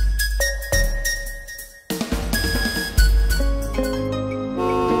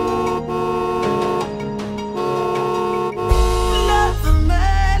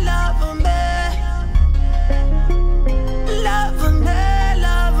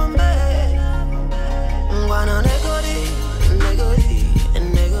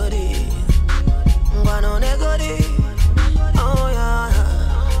 Negodi,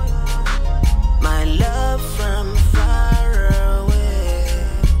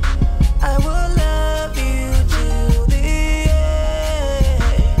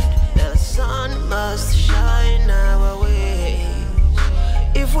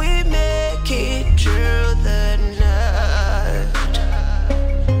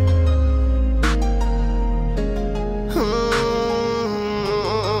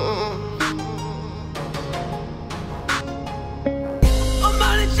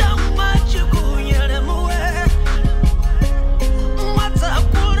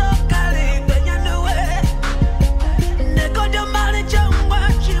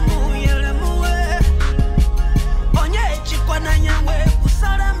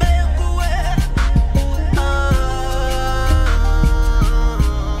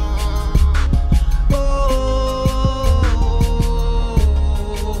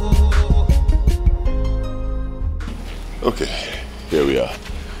 Okay, here we are.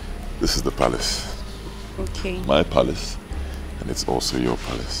 This is the palace. Okay. My palace, and it's also your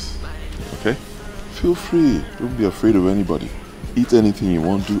palace. Okay? Feel free. Don't be afraid of anybody. Eat anything you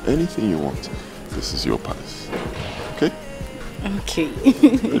want, do anything you want. This is your palace. Okay? Okay.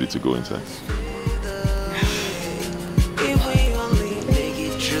 Ready to go inside?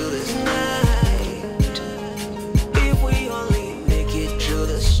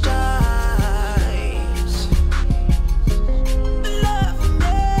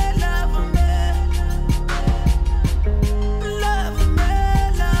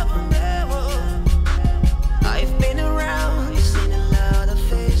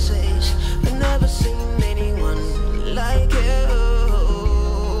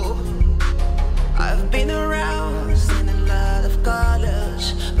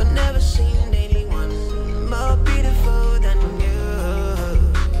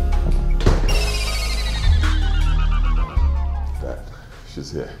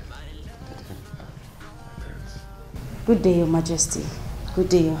 She's here. Good day, Your Majesty. Good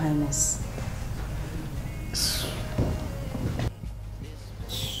day, Your Highness.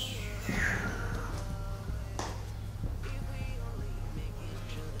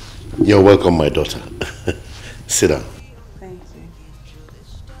 You're welcome, my daughter. Sit down. Thank you.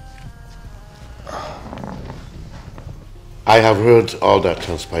 I have heard all that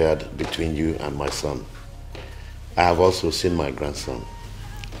transpired between you and my son. I have also seen my grandson.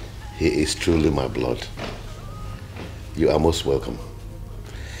 He is truly my blood. You are most welcome.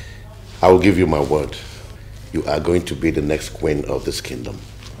 I will give you my word. You are going to be the next queen of this kingdom.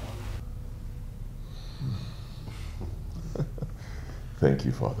 Thank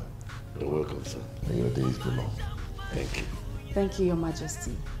you, Father. You're welcome, son. May your days be long. Thank you. Thank you, Your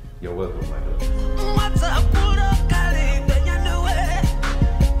Majesty. You're welcome, my daughter.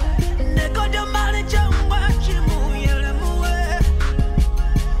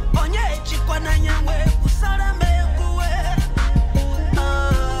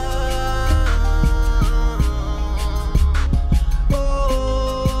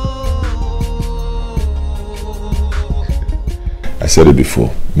 I said it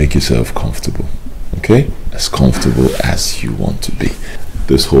before, make yourself comfortable, okay? As comfortable as you want to be.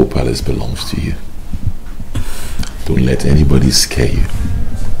 This whole palace belongs to you. Don't let anybody scare you.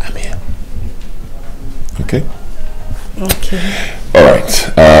 I'm here. Okay? Okay.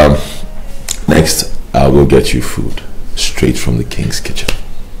 Alright, next I'll go get you food straight from the king's kitchen.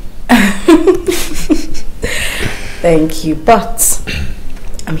 Thank you, but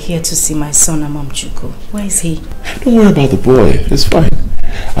I'm here to see my son, Amamchuku. Where is he? Don't worry about the boy, it's fine.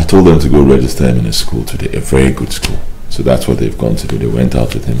 I told them to go register him in a school today, a very good school. So that's what they've gone to do. They went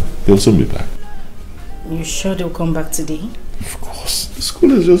out with him. They'll soon be back. You sure they'll come back today? Of course. The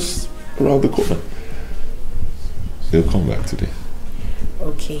school is just around the corner. They'll come back today.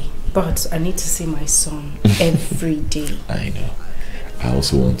 Okay, but I need to see my son every day. I know. I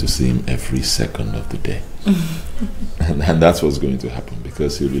also want to see him every second of the day. and that's what's going to happen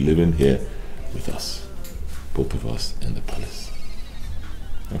because he'll be living here with us. Both of us in the palace.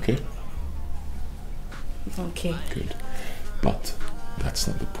 Okay? Okay. Good. But that's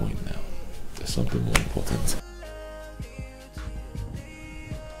not the point now. There's something more important.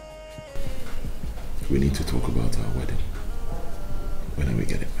 We need to talk about our wedding. When are we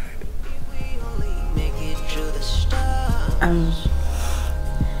getting married?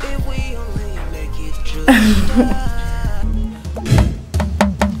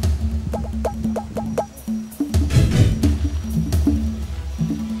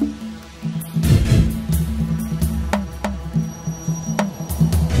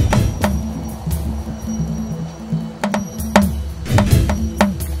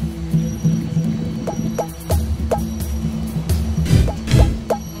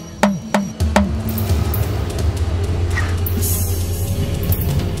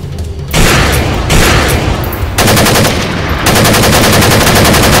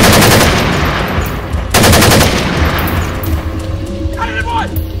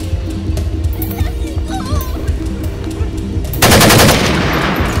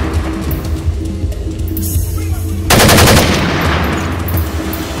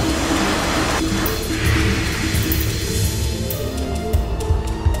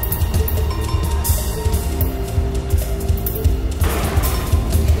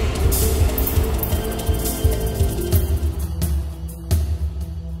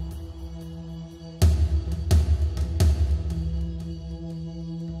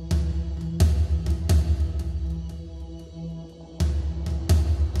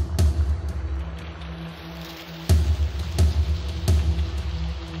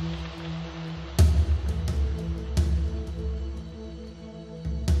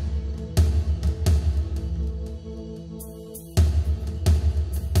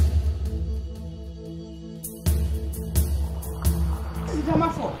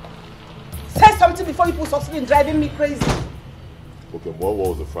 drama for? Say something before you put succeed in driving me crazy. Okay, what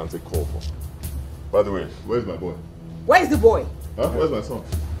was the frantic call for? By the way, where's my boy? Where is the boy? Huh? Where's my son?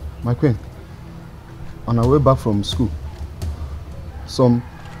 My queen, on our way back from school, some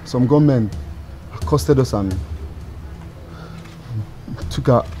gunmen accosted us and took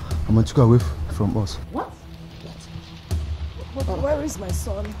her away from us. What? Where is my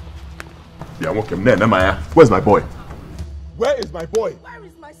son? Yeah, I'm okay. Where's my boy? Where is my boy? Where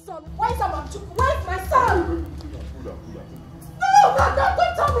is my son? Where's my son? No,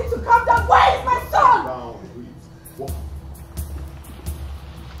 don't tell me to calm down. Where is my son?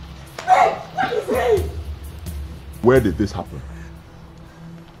 Hey, where is he? Where did this happen?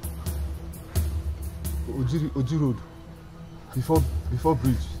 Oji Road. Before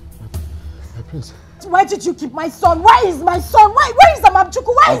bridge. My prince. Where did you keep my son? Where is my son? Where is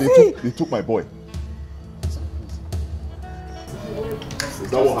Amamchuku? Where is he? They took my boy. Is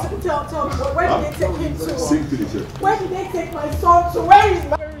that what happened? Tell me, where did they take him to? Sing to the church. Where did they take my son to? Where is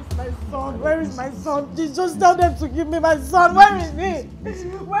my son? Where is my son? Just tell them to give me my son. Where is he?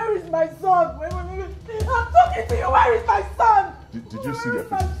 Where is my son? I'm talking to you. Where is my son? Did you see Where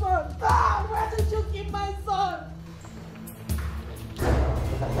is my son? Ah, where did you keep my son?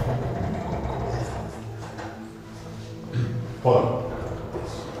 Father,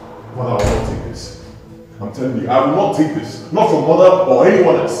 I will not take this. I'm telling you, I will not take this. Not from mother or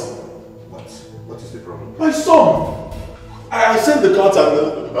anyone else. What is the problem? My son! I sent the cards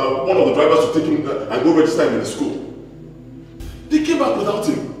and one of the drivers to take him and go register him in the school. They came back without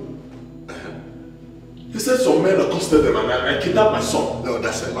him. He said some men accosted them and I kidnapped my son. No,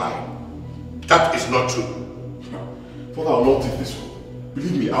 that's a lie. That is not true. Father, I will not take this one.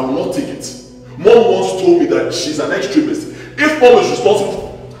 Believe me, I will not take it. Mom once told me that she's an extremist. If mom is responsible,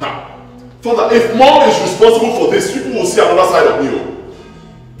 Father, if mom is responsible for this, people will see another side of me.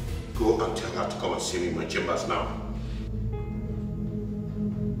 Go and tell her to come and see me in my chambers now.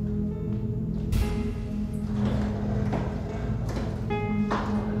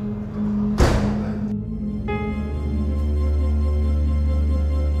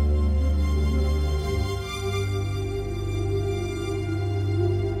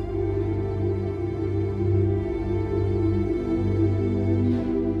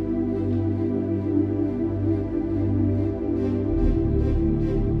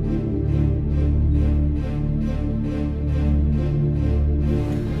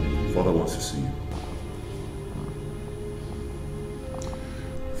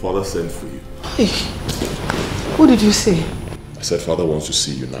 Father sent for you. Hey, who did you say? I said Father wants to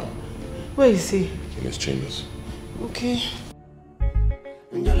see you now. Where is he? In his chambers. Okay.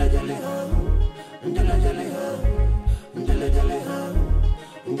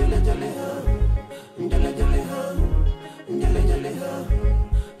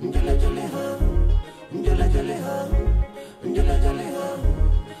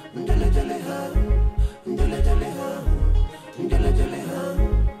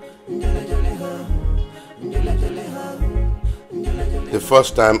 The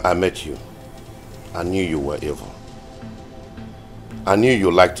first time I met you, I knew you were evil. I knew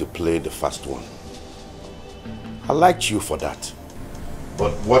you liked to play the fast one. I liked you for that.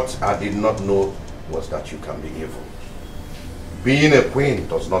 But what I did not know was that you can be evil. Being a queen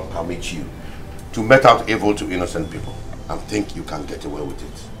does not permit you to met out evil to innocent people and think you can get away with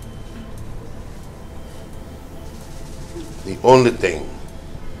it. The only thing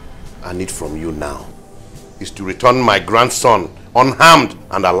I need from you now is to return my grandson unharmed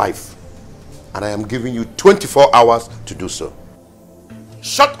and alive. And I am giving you 24 hours to do so.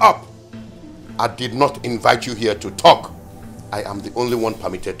 Shut up! I did not invite you here to talk. I am the only one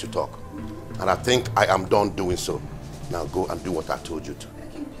permitted to talk. And I think I am done doing so. Now go and do what I told you to.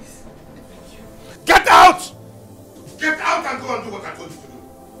 Get out! Get out and go and do what I told you to do.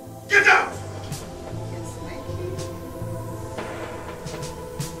 Get out!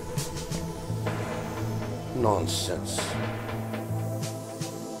 Nonsense.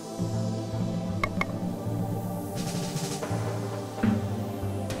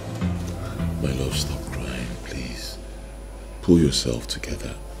 My love, stop crying, please. Pull yourself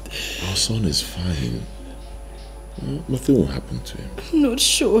together. Our son is fine. Nothing will happen to him. I'm not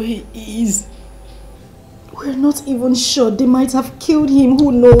sure he is. We're not even sure. They might have killed him.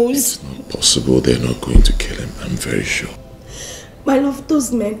 Who knows? It's not possible they're not going to kill him. I'm very sure. My love,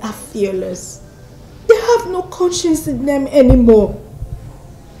 those men are fearless. They have no conscience in them anymore.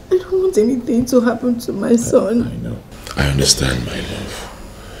 I don't want anything to happen to my son. I know. I understand, my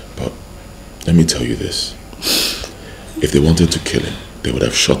love. But let me tell you this. If they wanted to kill him, they would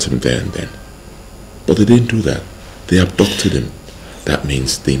have shot him there and then. But they didn't do that. They abducted him That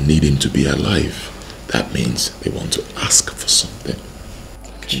means they need him to be alive. That means they want to ask for something.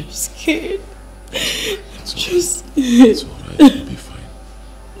 Okay? I'm scared. It's alright. You'll be fine.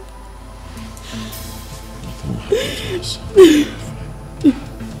 Nothing will happen to us. You'll be fine.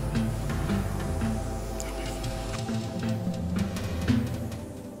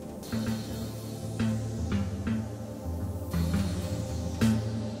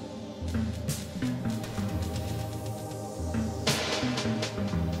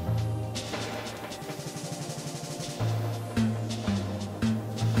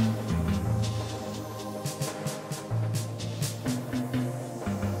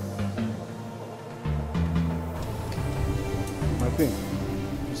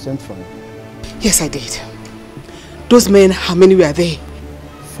 Sent for me. Yes, I did. Those men, how many were they?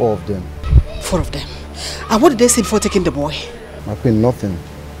 4 of them. 4 of them. And what did they say before taking the boy? My queen, nothing.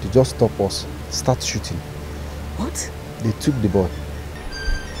 They just stop us, start shooting. What? They took the boy.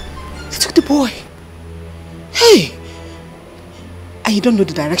 They took the boy? Hey! And you don't know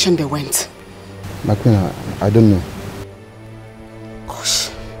the direction they went? My queen, I don't know.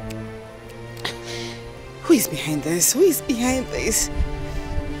 Gosh. Who is behind this? Who is behind this?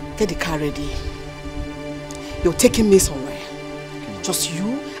 Get the car ready. You're taking me somewhere. Just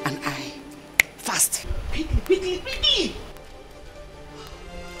you and I. Fast. Quickly, quickly, quickly!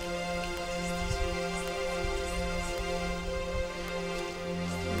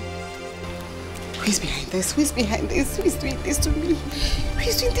 Who is behind this? Who is behind this? Who is doing this to me? Who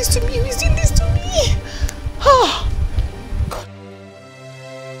is doing this to me? Who is doing this to me? Oh! God.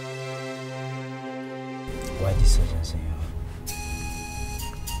 Why this urgency?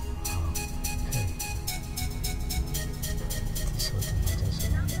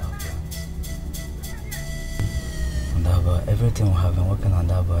 Everything we have been working on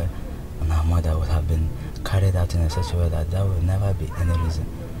that boy and our mother would have been carried out in such a way that there would never be any reason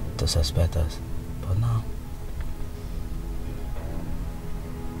to suspect us. But now,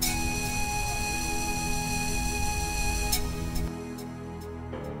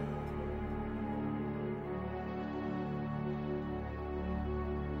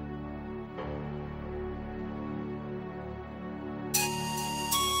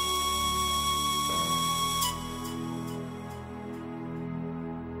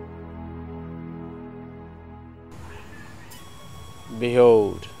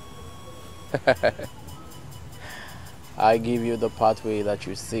 behold, I give you the pathway that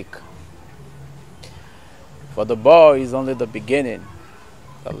you seek. For the boy is only the beginning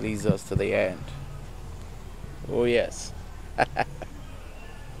that leads us to the end. Oh yes.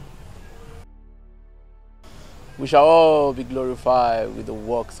 We shall all be glorified with the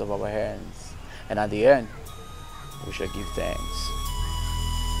works of our hands, and at the end, we shall give thanks.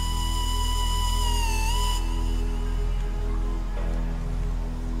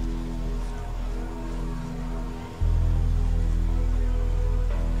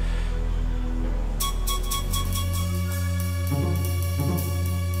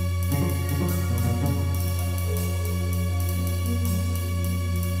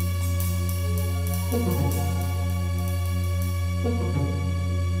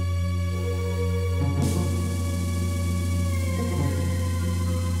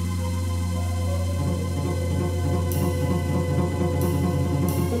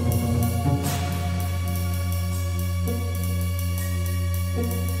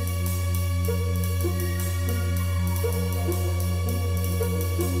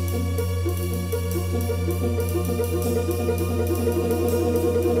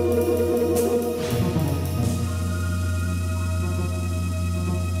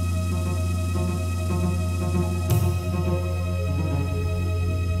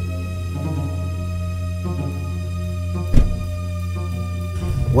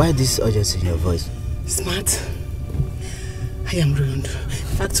 Why this urgency in your voice? Smart. I am ruined. In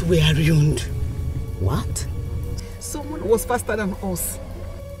fact, we are ruined. What? Someone was faster than us.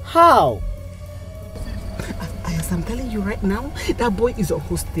 How? As I'm telling you right now, that boy is a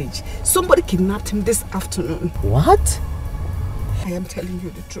hostage. Somebody kidnapped him this afternoon. What? I am telling you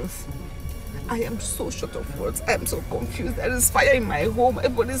the truth. I am so short of words. I am so confused. There is fire in my home.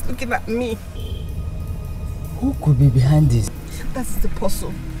 Everybody's looking at me. Who could be behind this? That's the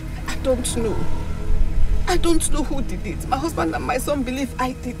puzzle. I don't know. I don't know who did it. My husband and my son believe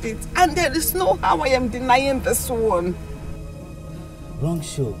I did it. And there is no how I am denying this one. Wrong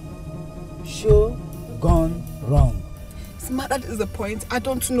show. Show gone wrong. Smart, that is the point. I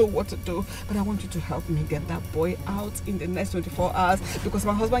don't know what to do. But I want you to help me get that boy out in the next 24 hours. Because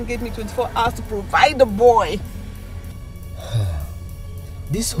my husband gave me 24 hours to provide the boy.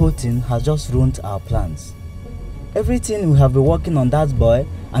 This whole thing has just ruined our plans. everything we have been working on that boy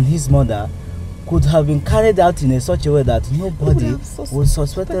and his mother could have been carried out in such a way that nobody would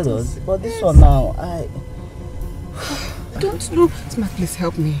suspect us. But this one now, I don't know. Smart, please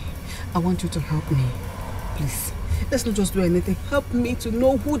help me. I want you to help me. Please. Let's not just do anything. Help me to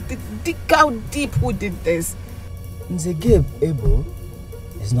know who did, dig out deep who did this. Nzegeb Ebo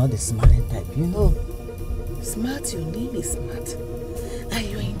is not the smiling type, you know. Smart, your name is Smart. And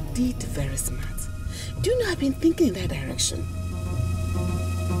you're indeed very smart. Do you know I've been thinking in that direction?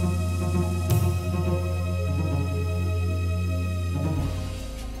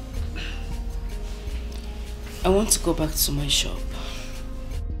 I want to go back to my shop.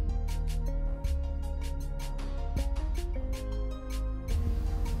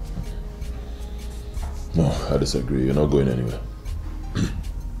 No, I disagree. You're not going anywhere.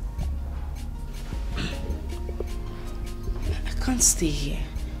 I can't stay here.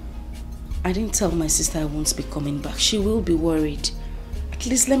 I didn't tell my sister I won't be coming back. She will be worried. At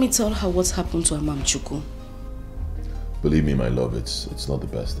least let me tell her what's happened to her Mom Chuku. Believe me, my love, it's not the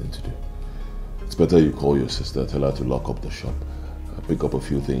best thing to do. It's better you call your sister, tell her to lock up the shop, pick up a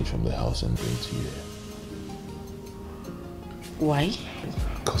few things from the house and bring to you here. Why?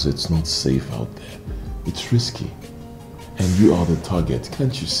 Because it's not safe out there. It's risky. And you are the target,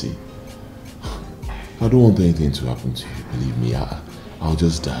 can't you see? I don't want anything to happen to you, believe me. I'll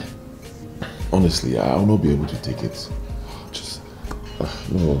just die. Honestly, I'll not be able to take it. Just,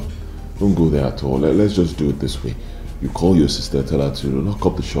 no, don't go there at all. Let's just do it this way. You call your sister, tell her to lock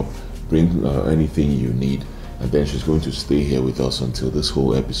up the shop, bring anything you need, and then she's going to stay here with us until this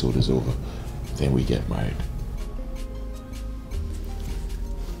whole episode is over. Then we get married.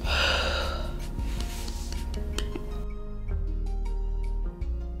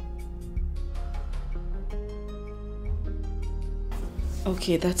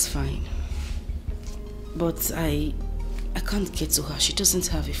 Okay, that's fine. But I can't get to her. She doesn't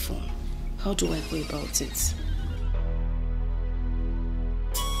have a phone. How do I go about it?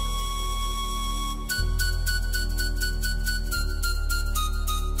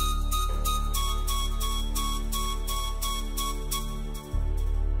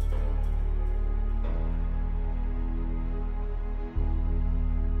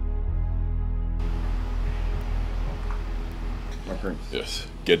 Yes,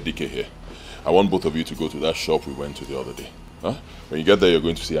 get DK here. I want both of you to go to that shop we went to the other day. Huh? When you get there, you're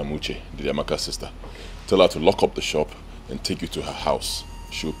going to see Amuche, the Yamaka's sister. Tell her to lock up the shop and take you to her house.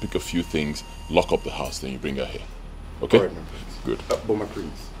 She'll pick a few things, lock up the house, then you bring her here. Okay? All right, my prince. Good. But my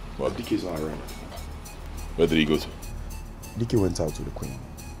prince, what? DK's not around. Where did he go to? DK went out to the queen.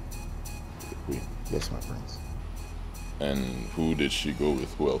 The queen? Yes, my prince. And who did she go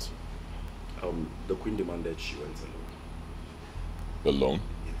with? Who else? The queen demanded she went alone. Alone?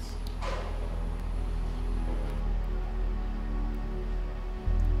 Yes.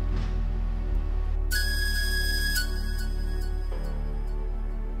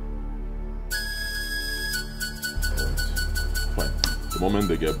 Fine. The moment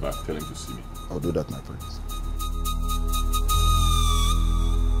they get back, tell him to see me. I'll do that, my prince.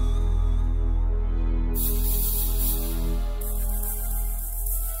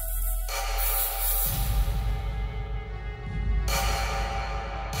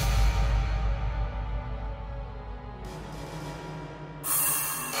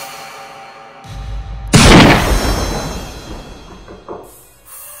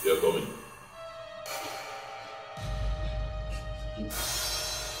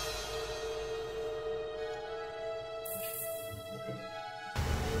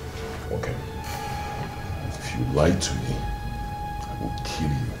 Okay. If you lie to me, I will kill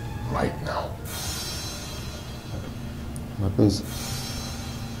you right now. My prince,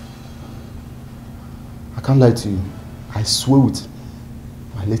 I can't lie to you. I swear with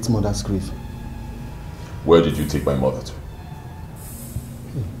my late mother's grave. Where did you take my mother to?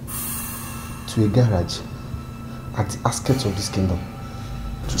 To a garage at the outskirts of this kingdom.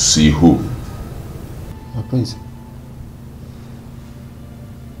 To see who? My prince,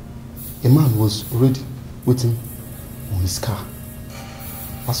 a man was already waiting on his car.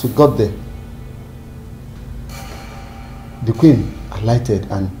 As we got there, the queen alighted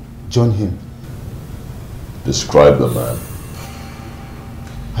and joined him. Describe the man.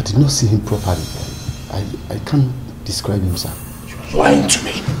 I did not see him properly. I can't describe him, sir. You're lying to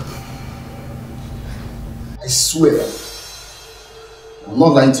me. I swear. I'm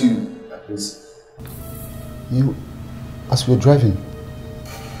not lying to you, please. You, as we were driving,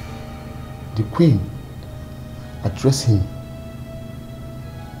 the queen addressed him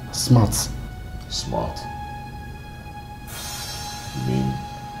Smart. Smart? You mean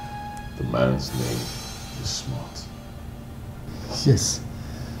the man's name is Smart? Yes.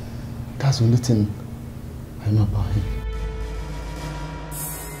 That's the only thing I know about him.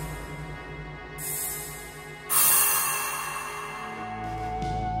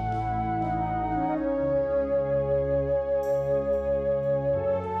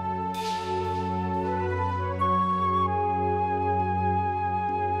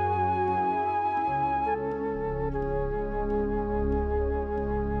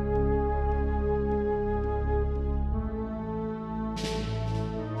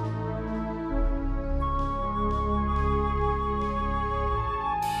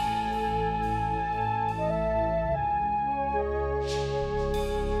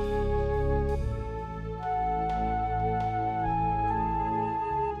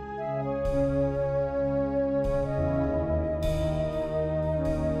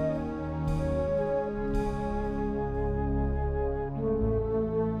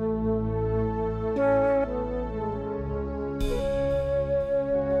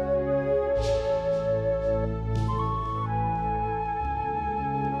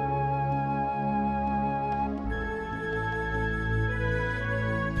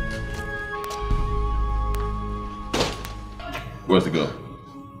 Where's the girl?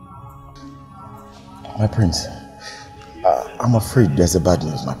 My prince, I'm afraid there's a bad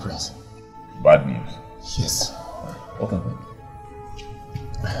news, my prince. Bad news? Yes. What happened?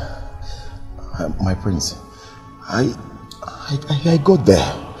 My prince, I got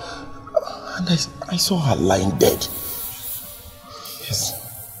there and I saw her lying dead. Yes.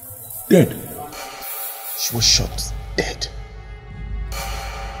 Dead? She was shot dead.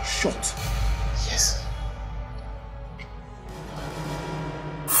 Shot? Yes.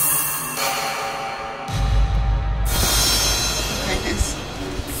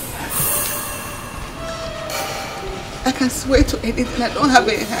 I can swear to anything. I don't have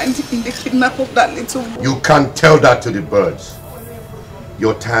a hand in the kidnap of that little boy. You can't tell that to the birds.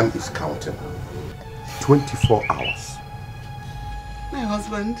 Your time is counting. 24 hours. My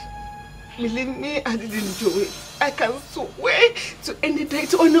husband, believe me, I didn't do it. I can swear to anything,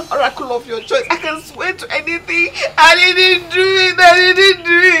 to any oracle of your choice. I can swear to anything. I didn't do it. I didn't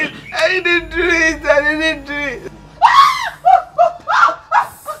do it. I didn't do it. I didn't do it.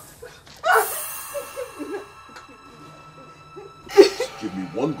 Give me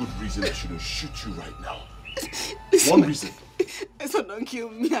one good reason I shouldn't shoot you right now. One reason. So don't kill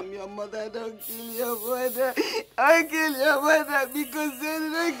me, I'm your mother. Don't kill your mother. I'll kill your mother because they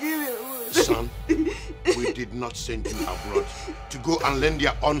didn't kill your mother. Son, we did not send you abroad to go and learn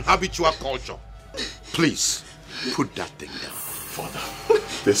their unhabitual culture. Please, put that thing down. Father,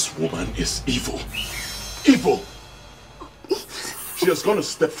 this woman is evil. Evil! She has gone a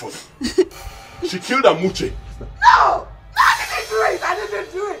step further. She killed Amuche. No! I didn't do it! I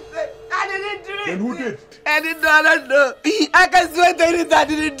didn't do it! I didn't do it! Then who did? I didn't know, I don't know. I can swear to anything, I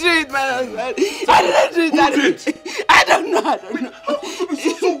didn't do it, my husband. I didn't do it, Who did? I don't know, I don't know. How could you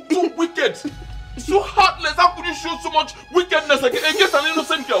be so wicked? So heartless, how could you show so much wickedness against an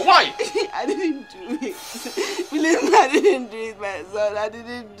innocent girl? Why? I didn't do it. Believe me, I didn't do it, my son. I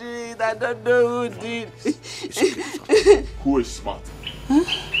didn't do it. I don't know who did. Who is smart? Huh?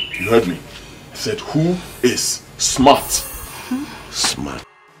 You heard me. I said, who is smart? Smart.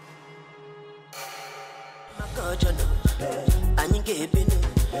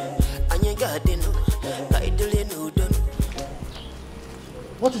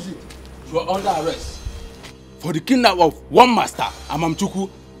 What is it? You are under arrest for the kidnap of one master, Amamchuku,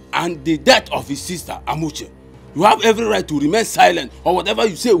 and the death of his sister, Amuche. You have every right to remain silent, or whatever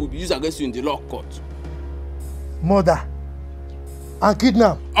you say will be used against you in the law court. Murder and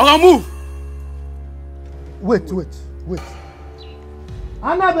kidnap. I'll move. Wait.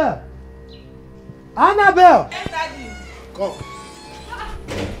 Annabelle! Annabelle! Come.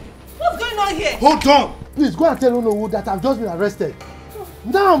 What's going on here? Hold on! Please go and tell Onowu that I've just been arrested.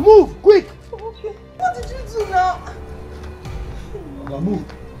 Now move, quick! Okay. What did you do now? Now move.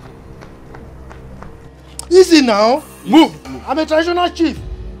 Easy now. Move. I'm a traditional chief.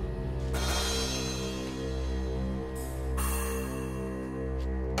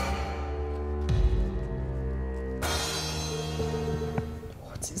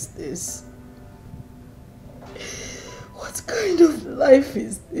 What is this? What kind of life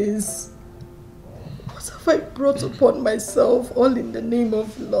is this? What have I brought upon myself, all in the name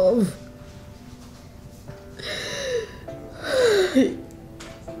of love?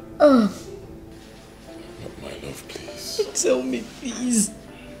 My love, please. Tell me, please.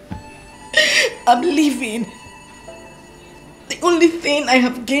 I'm leaving. The only thing I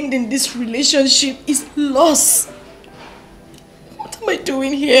have gained in this relationship is loss. What am I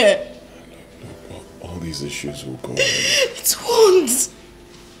doing here? All the these issues will go away. It won't.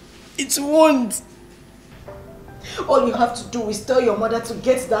 It won't. All you have to do is tell your mother to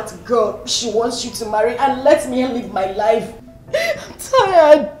get that girl she wants you to marry and let me live my life. I'm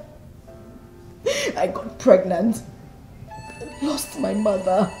tired. I got pregnant. I lost my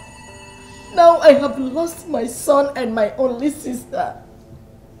mother. Now I have lost my son and my only sister.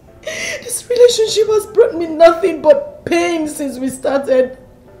 This relationship has brought me nothing but pain since we started.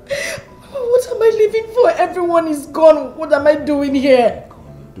 What am I living for? Everyone is gone. What am I doing here?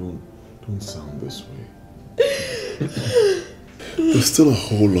 Don't sound this way. There's still a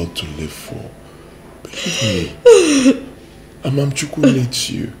whole lot to live for. Believe me. Amamchuku needs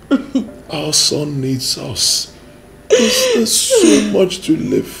you. Our son needs us. There's so much to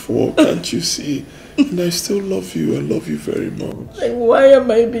live for, can't you see? And I still love you. I love you very much. Like, why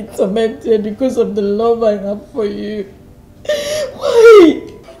am I being tormented because of the love I have for you? Why?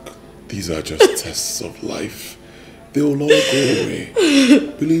 These are just tests of life. They will all go away.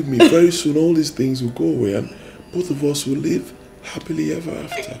 Believe me, very soon all these things will go away and both of us will live happily ever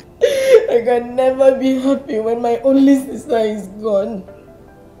after. I can never be happy when my only sister is gone.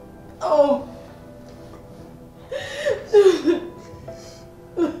 Oh.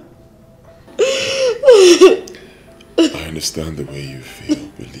 I understand the way you feel,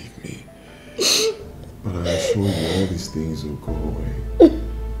 believe me. But I assure you all these things will go away.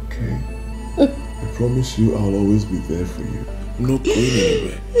 Okay? I promise you I'll always be there for you. I'm not going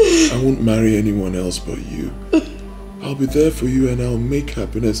anywhere. I won't marry anyone else but you. I'll be there for you and I'll make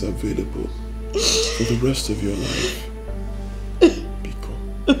happiness available for the rest of your life. Biko.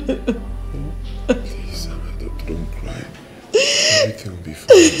 Oh, please, don't cry. Everything will be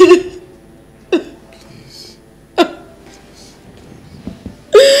fine. Please.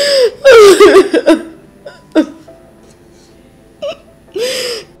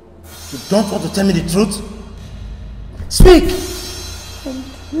 You don't want to tell me the truth? Speak! I'm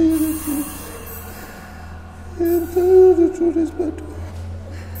telling you the truth. I'm telling you the truth is better.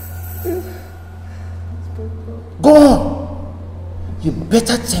 Go on! You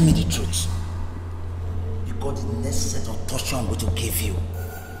better tell me the truth. Because the next set of torture I'm going to give you,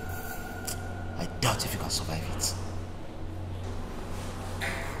 I doubt if you can survive it.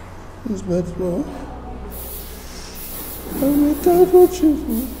 It's better. I'm a terrible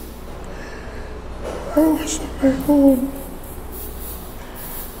children. I was on my own.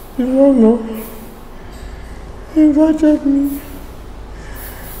 The landlord invited me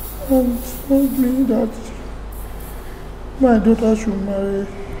and told me that my daughter should marry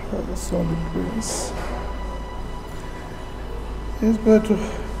her son, the prince. It's better.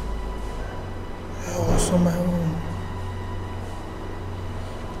 I was on my own.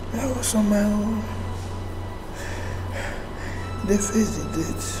 I was on my own. They fixed the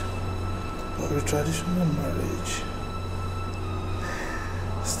date of a traditional marriage.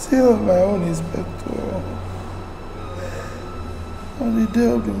 Still on my own, Inspector. On the day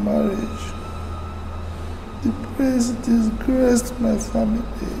of the marriage, the prince disgraced my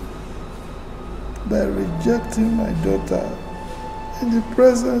family by rejecting my daughter in the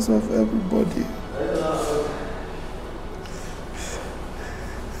presence of everybody.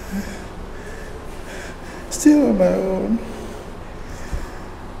 Still on my own,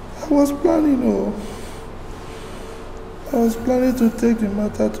 I was planning to take the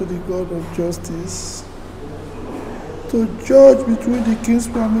matter to the God of justice, to judge between the king's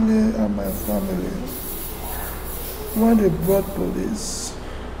family and my family. When they brought police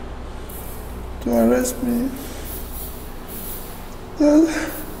to arrest me,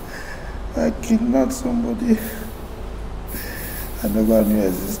 that I kidnapped somebody I never knew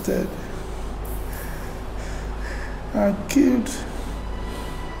existed and killed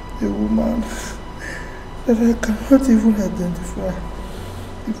a woman that I cannot even identify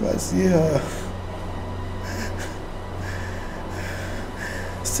if I see her.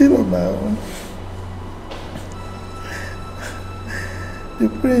 Still on my own, the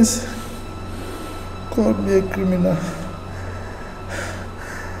prince called me a criminal.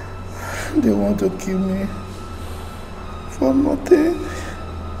 They want to kill me for nothing.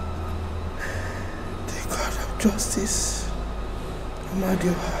 The God of justice,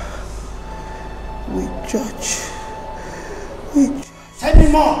 Amadioha, we judge. Tell me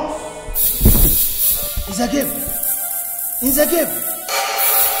more! It's a game. It's a game.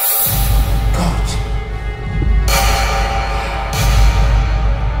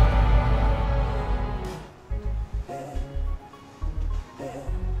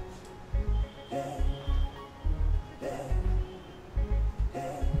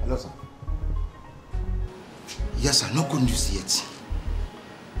 Hello, sir. Yes, sir. No good news yet.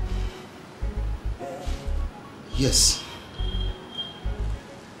 Yes.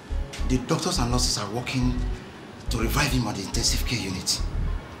 The doctors and nurses are working to revive him at the intensive care unit.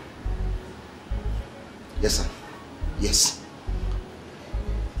 Yes, sir. Yes.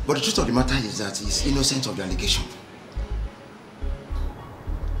 But the truth of the matter is that he's innocent of the allegation.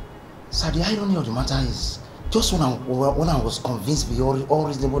 Sir, the irony of the matter is, just when I was convinced beyond all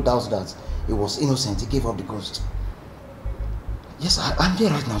reasonable doubts that he was innocent, he gave up the ghost. Yes, I'm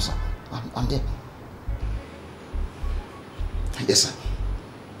there right now, sir. I'm there. Yes, sir.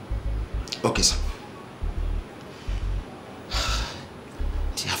 Okay, sir.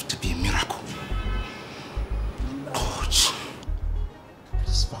 There have to be a miracle. God,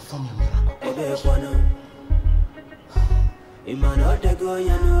 please perform your miracle.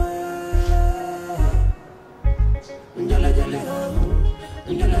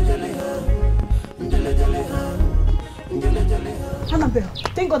 Annabelle,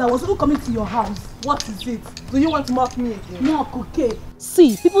 thank God I was even coming to your house. What is it? Do you want to mock me again? Mock, okay.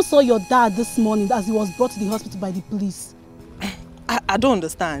 See, people saw your dad this morning as he was brought to the hospital by the police. I don't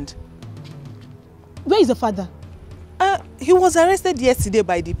understand. Where is your father? He was arrested yesterday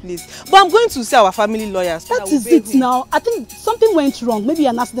by the police. But I'm going to see our family lawyers. That is it now. I think something went wrong. Maybe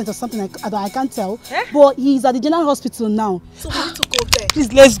an accident or something. I can't tell. Eh? But he's at the general hospital now. So we need to go there.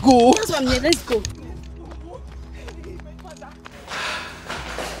 Please, let's go. That's what I'm here. Let's go.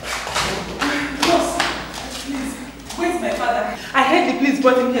 Where's my father? I heard the police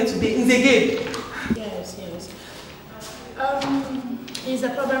brought him here today. He's again. Yes. He's a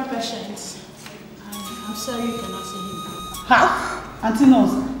problem patient. I'm sorry you cannot see him. Ha! Auntie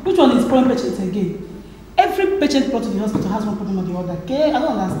Nurse, which one is problem patient again? Every patient brought to the hospital has one problem or the other, okay? I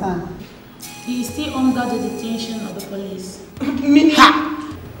don't understand. He is still under the detention of the police. Meaning?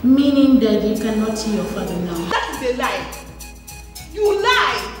 Ha! Meaning that you cannot see your father now. That is a lie. You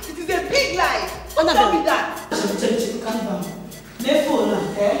lie. It is a big lie. Don't tell me that. Calm down. Therefore,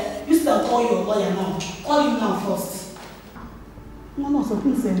 eh? You still call your lawyer now. Call him now first. No, so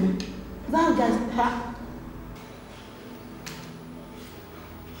please say me. That guy,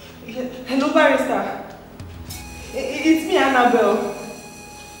 Hello, barrister. It's me, Annabelle.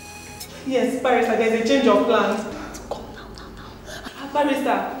 Yes, barrister, there's a change of plans. Come now.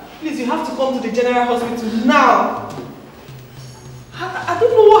 Barrister, please, you have to come to the general hospital now. I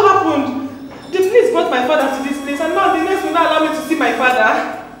don't know what happened. The police brought my father to this place and now the nurse will not allow me to see my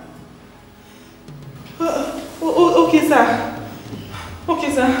father. Okay, sir.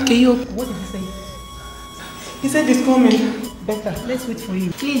 Okay, sir. What did he say? He said he's coming. Better. Let's wait for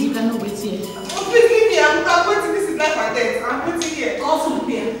you. Please, you cannot wait here. Oh, please leave me. I'm waiting. This is life and death. I'm waiting here. Call food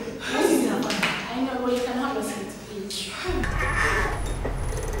here. I know, but you can have a seat, please.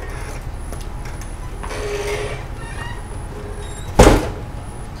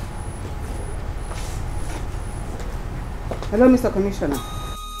 Hello, Mr. Commissioner.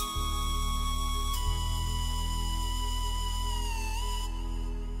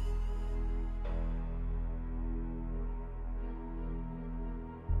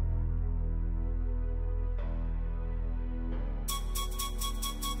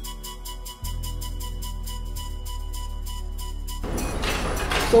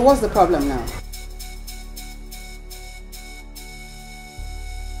 So what's the problem now?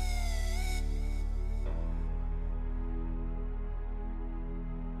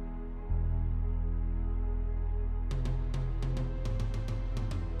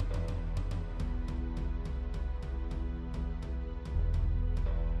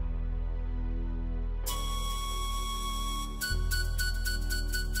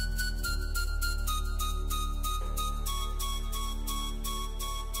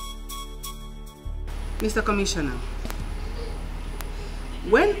 Mr. Commissioner,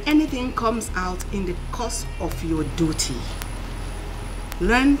 when anything comes out in the course of your duty,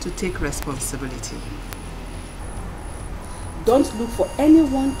 learn to take responsibility. Don't look for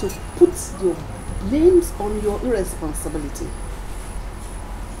anyone to put your blames on your irresponsibility.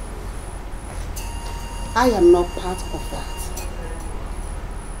 I am not part of that.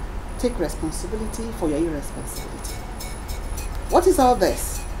 Take responsibility for your irresponsibility. What is all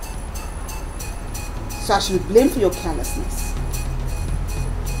this? So I should be blamed for your carelessness.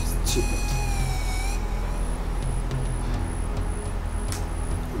 Stupid.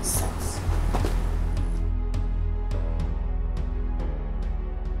 Nonsense.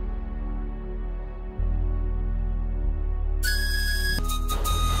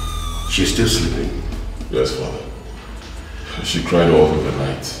 She's still sleeping? Yes, Father. She cried all through the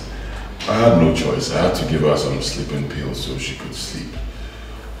night. I had no choice. I had to give her some sleeping pills so she could sleep.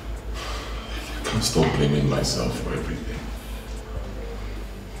 I can't stop blaming myself for everything.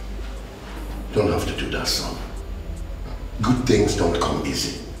 Don't have to do that, son. Good things don't come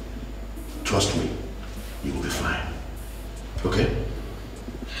easy. Trust me, you will be fine. Okay?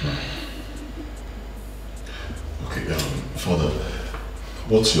 Okay, Father,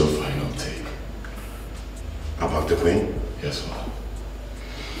 what's your final take? About the Queen? Yes, Father.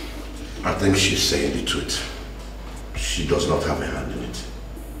 I think she's saying the truth. She does not have a hand in it.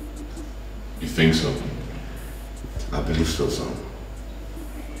 You think so? I believe so, son.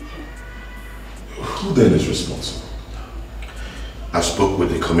 Who then is responsible? I spoke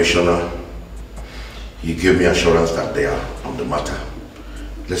with the commissioner. He gave me assurance that they are on the matter.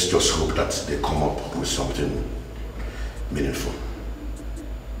 Let's just hope that they come up with something meaningful.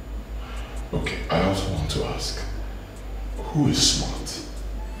 Okay, I also want to ask, who is smart?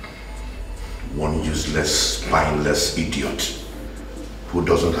 One useless, spineless idiot who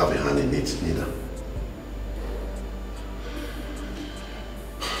doesn't have a hand in it, neither.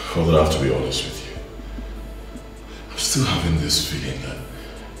 Father, I have to be honest with you. I'm still having this feeling that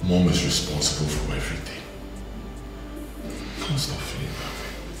Mom is responsible for everything. I can't stop feeling that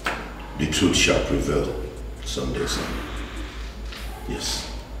way. The truth shall prevail someday, son. Yes.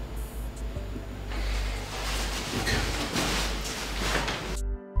 Okay.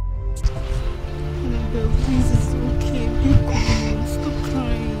 Annabelle, please, it's okay. Be calm. Stop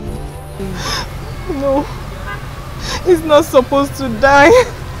crying. No. He's not supposed to die.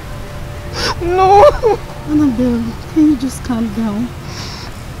 No. Annabelle, can you just calm down?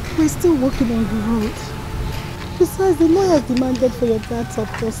 We're still working on the road. Besides, the lawyer demanded for your dad's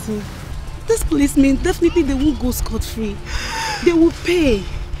autopsy. This policemen, definitely they won't go scot-free. They will pay.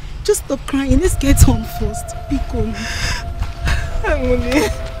 Just stop crying. Let's get home first. Be calm. Harmony,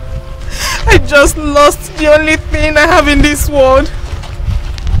 I just lost the only thing I have in this world.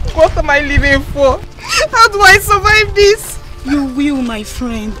 What am I living for? How do I survive this? You will, my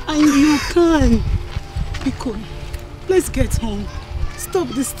friend, and you can. Be calm. Let's get home. Stop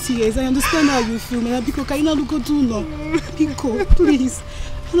these tears. I understand how you feel, man. Biko, can you not go do no? Biko, please.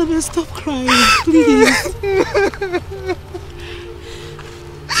 Annabelle, stop crying, please.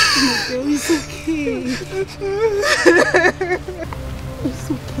 Annabelle, it's okay.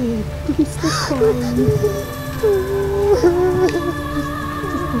 It's okay. Please stop crying.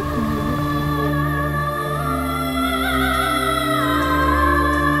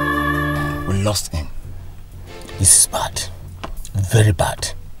 We lost him. This is bad. Very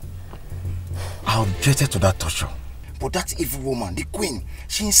bad. I objected to that torture. But that evil woman, the Queen,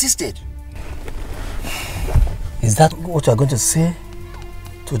 she insisted. Is that what you are going to say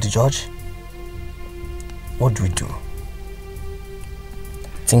to the judge? What do we do?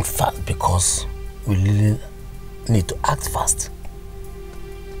 Think fast, because we really need to act fast.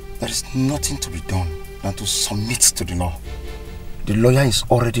 There is nothing to be done than to submit to the law. The lawyer is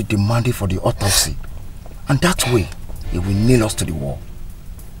already demanding for the autopsy, and that way he will nail us to the wall.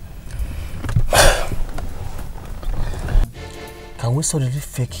 Can we suddenly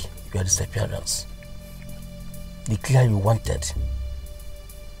fake your disappearance? Declare you wanted,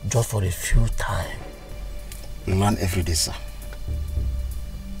 just for a few time. We learn every day, sir.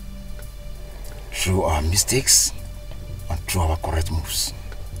 Through our mistakes and through our correct moves.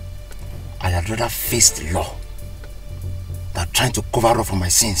 I had rather face the law than trying to cover up for my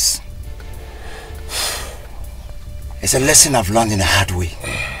sins. It's a lesson I've learned in a hard way.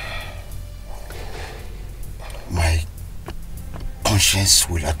 My conscience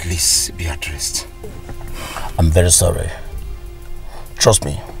will at least be at rest. I'm very sorry. Trust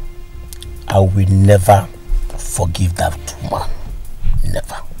me, I will never forgive that woman.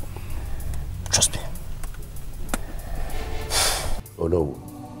 Never. Trust me. Oh no,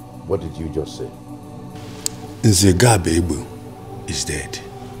 what did you just say? Nzegabe is dead.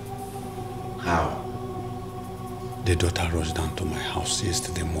 How? The daughter rushed down to my house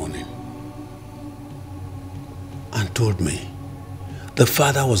yesterday morning and told me the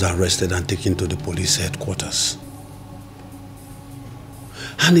father was arrested and taken to the police headquarters.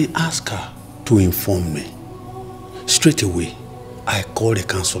 And he asked her to inform me. Straight away, I called a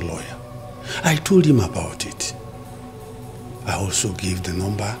council lawyer. I told him about it. I also gave the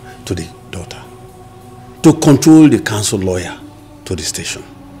number to the daughter to control the council lawyer to the station.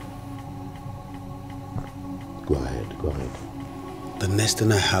 Go ahead, go ahead. The next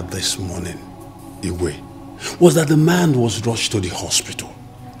thing I heard this morning, Iwe, was that the man was rushed to the hospital.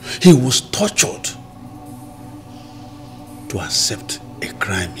 He was tortured to accept a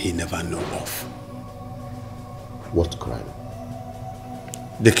crime he never knew of. What crime?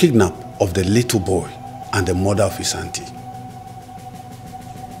 The kidnap of the little boy and the mother of his auntie.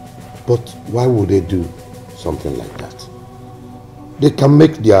 But why would they do something like that? They can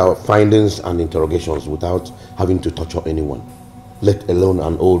make their findings and interrogations without having to torture anyone, let alone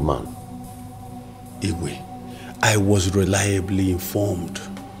an old man. Igwe, I was reliably informed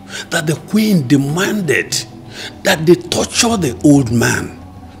that the queen demanded that they torture the old man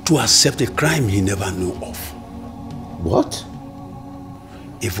to accept a crime he never knew of. What?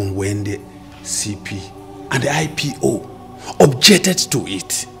 Even when the CP and the IPO objected to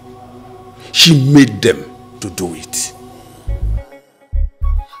it, she made them to do it.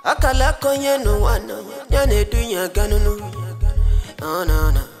 Akala konye no wano, nyane dunya ganunu. No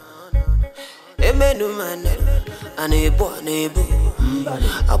no no. Emenu manelu, anebo anebo.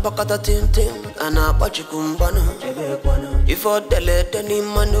 Abakata tim tim, anapachi kumbano. Ifo dele deni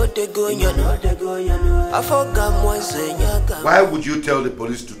mano de goyano. Afoga mwense nyaga. Why would you tell the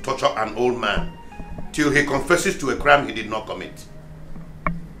police to torture an old man till he confesses to a crime he did not commit?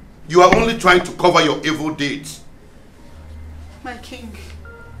 You are only trying to cover your evil deeds. My king,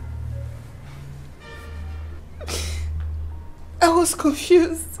 I was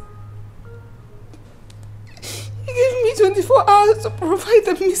confused. He gave me 24 hours to provide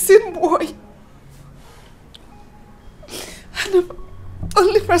the missing boy. And the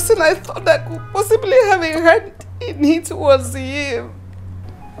only person I thought that could possibly have a hand in it was him.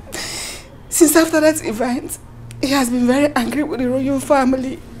 Since after that event, he has been very angry with the royal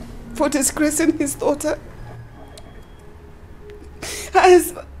family for disgracing his daughter. He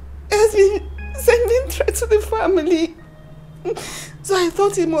has been sending threats to the family. So I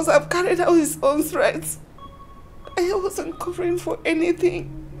thought he must have carried out his own threats. I wasn't covering for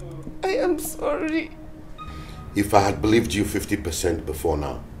anything. I am sorry. If I had believed you 50% before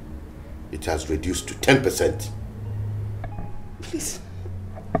now, it has reduced to 10%. Please,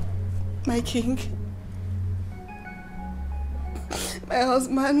 my king, my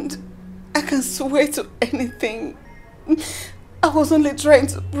husband, I can swear to anything. I was only trying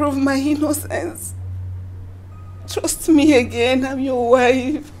to prove my innocence. Trust me again, I'm your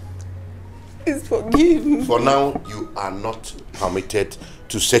wife. Please forgive me. For now, you are not permitted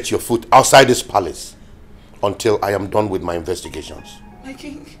to set your foot outside this palace until I am done with my investigations. My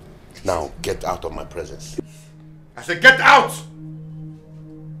king. Now, get out of my presence. I said get out!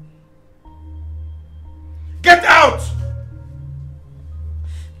 Get out!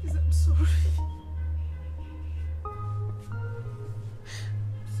 Please, I'm sorry.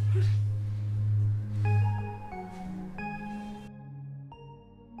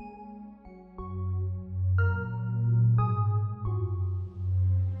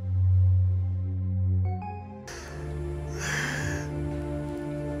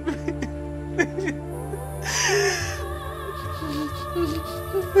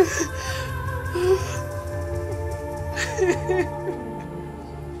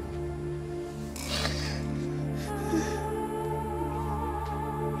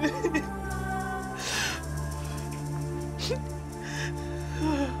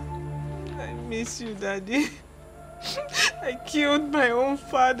 I miss you, Daddy. I killed my own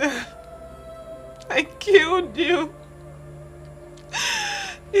father. I killed you.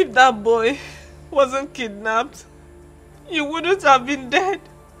 If that boy wasn't kidnapped, you wouldn't have been dead.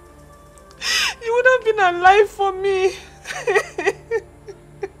 You would have been alive for me.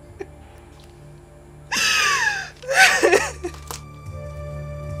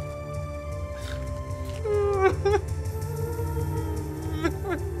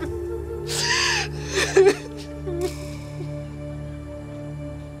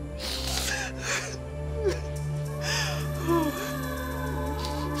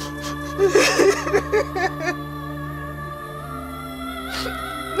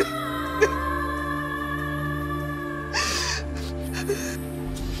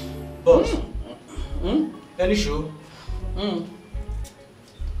 Boss, any show?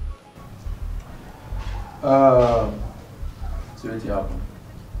 See what happen.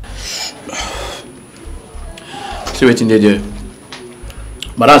 See what they do.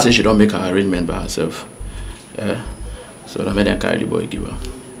 But I say she don't make her arrangement by herself. Yeah. So I made them carry the boy give her.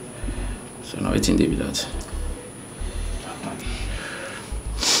 So now it's in there with that.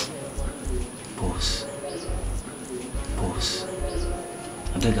 Boss,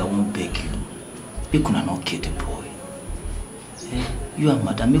 I beg, I won't beg you. Make una not kill the boy. Eh? You and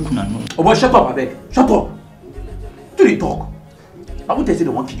madam, make una know. Oh boy, shut up, I beg. Shut up. Do the talk. I won't tell you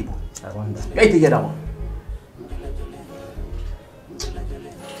the one kill the boy. I wonder. You ain't hear that one.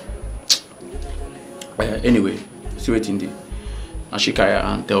 Anyway, see what in there. And she carry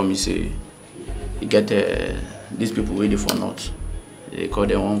and tell me say, you get these people waiting for not. They call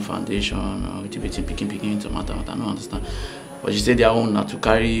their own foundation or picking tomato. I don't understand. But she said their own not to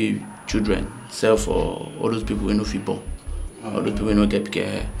carry children, sell for all those people who no fit born. All the people no get pick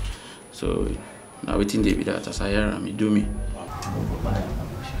hair. So now waiting they be that as I hear am, do me.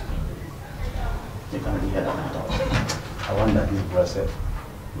 You can hear that. I want that big brass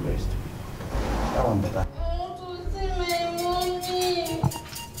rest. That one better.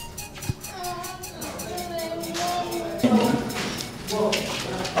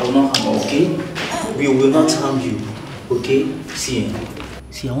 I will not harm you, okay? We will not harm you, okay? See,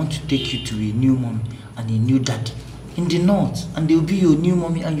 I want to take you to a new mommy and a new daddy in the north, and they will be your new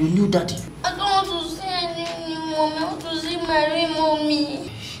mommy and your new daddy. I don't want to see any new mommy. I want to see my real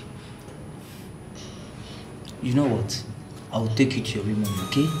mommy. You know what? I will take you to your real mommy,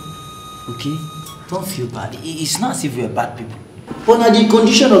 okay? Okay? Don't feel bad. It's not as if we're bad people. But now the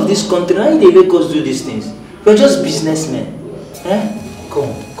condition of this country, how they make us do these things? We're just businessmen. Eh?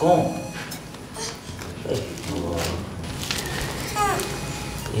 Come.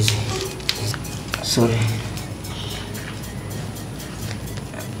 Easy. Sorry.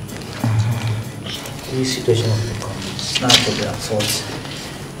 This situation will become. It's not to their fault.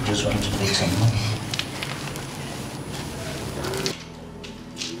 I just want to make some money.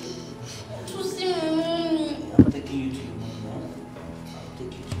 To see my mommy. I'm taking you to your mom now. I'll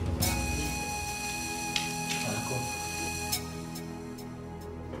take you to your mom. I'll go.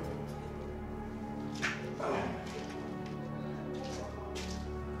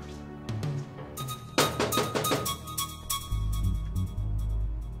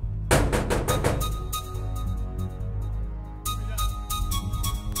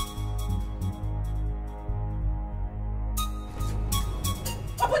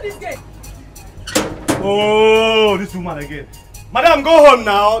 Open this gate. Oh, this woman again. Madam, go home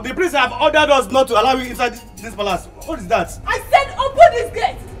now. The priest have ordered us not to allow you inside this palace. What is that? I said open this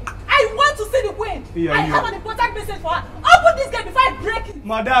gate. I want to see the queen. Yeah, I have an important message for her. Open this gate before I break it.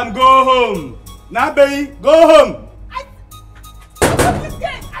 Madam, go home. Nabe, go home. Open this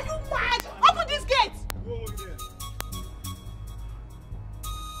gate. Are you mad? Open this gate.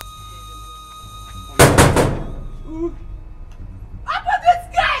 Open this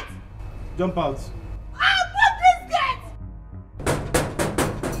gate. Jump out. Open this gate.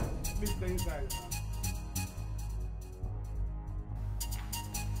 Please stay inside.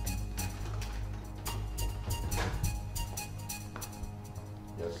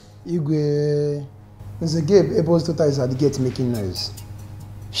 Igwe, Mr. Gabe Abel's daughter is at the gate making noise.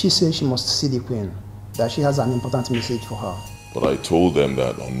 She says she must see the queen, that she has an important message for her. But I told them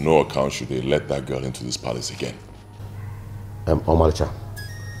that on no account should they let that girl into this palace again. Omalicha,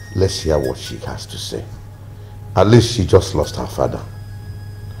 let's hear what she has to say. At least she just lost her father.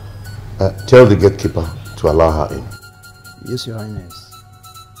 Tell the gatekeeper to allow her in. Yes, Your Highness.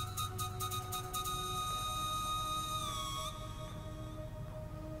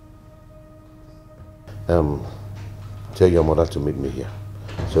 Tell your mother to meet me here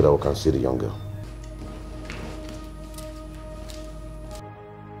so that we can see the young girl.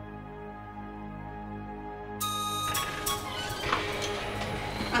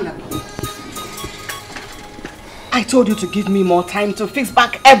 I told you to give me more time to fix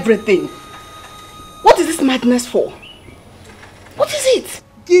back everything. What is this madness for? What is it?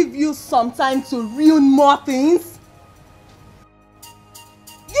 Give you some time to ruin more things?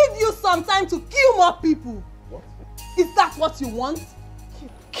 Give you some time to kill more people? What? Is that what you want?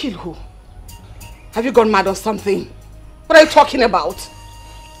 Kill who? Have you gone mad or something? What are you talking about?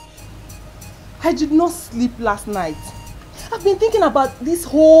 I did not sleep last night. I've been thinking about this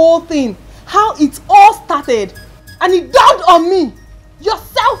whole thing, how it all started. And it dawned on me, your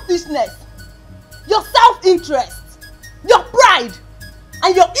selfishness, your self-interest, your pride,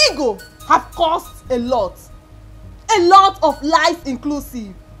 and your ego have caused a lot of lies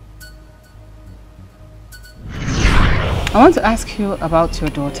inclusive. I want to ask you about your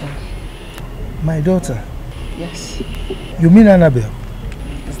daughter. My daughter? Yes. You mean Annabelle?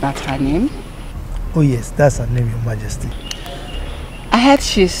 Is that her name? Oh yes, that's her name, Your Majesty. I heard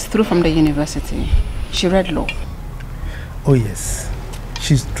she's through from the university. She read law. Oh yes,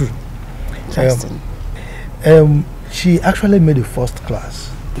 she's true. Interesting. She actually made the first class.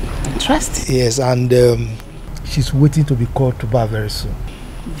 Interesting. Yes, and she's waiting to be called to bar very soon.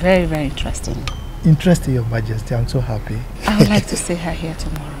 Very, very interesting. Interesting, Your Majesty. I'm so happy. I would like to see her here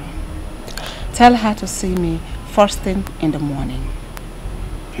tomorrow. Tell her to see me first thing in the morning.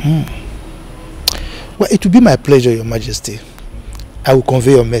 Well, it will be my pleasure, Your Majesty. I will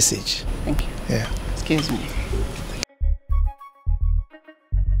convey your message. Thank you. Yeah. Excuse me.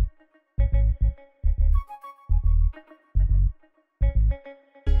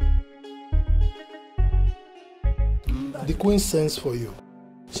 The Queen sends for you.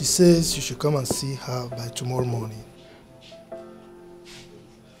 She says you should come and see her by tomorrow morning.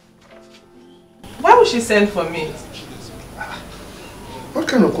 she sent for me? What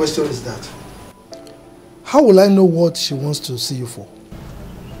kind of question is that? How will I know what she wants to see you for?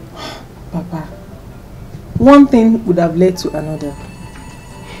 Papa, one thing would have led to another.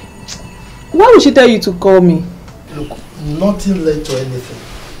 Why would she tell you to call me? Look, nothing led to anything.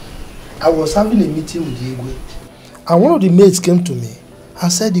 I was having a meeting with Igwe, and one of the maids came to me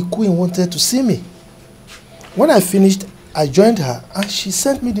and said the queen wanted to see me. When I finished, I joined her and she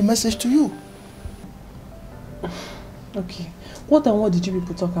sent me the message to you. Okay. What and what did you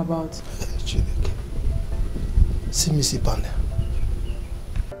people talk about? See Missy Panda.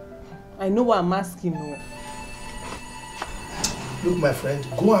 I know what I'm asking. No. Look, my friend,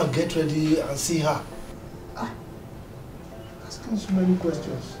 go and get ready and see her. Asking so many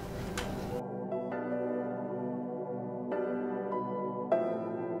questions.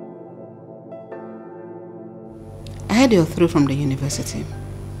 I heard you're through from the university,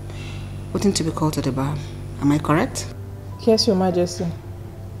 waiting to be called to the bar. Am I correct? Yes, Your Majesty.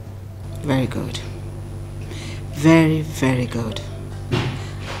 Very good. Very, very good.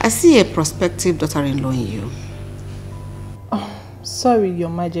 I see a prospective daughter-in-law in you. Oh, sorry, Your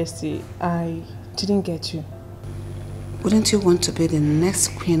Majesty. I didn't get you. Wouldn't you want to be the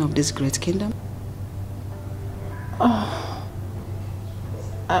next queen of this great kingdom? I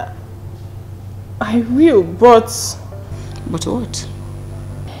will, but... But what?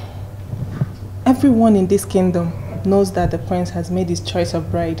 Everyone in this kingdom knows that the prince has made his choice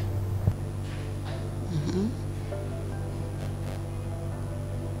of bride.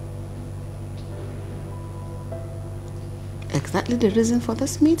 Exactly the reason for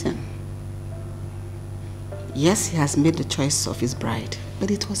this meeting. Yes, he has made the choice of his bride, but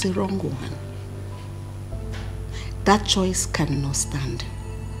it was a wrong one. That choice cannot stand.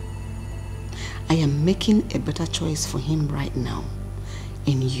 I am making a better choice for him right now,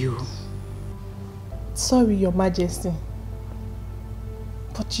 in you. Sorry, Your Majesty,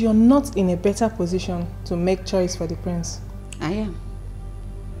 but you're not in a better position to make choice for the prince. I am.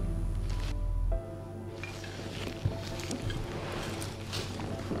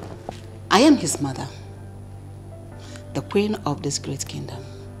 I am his mother, the queen of this great kingdom.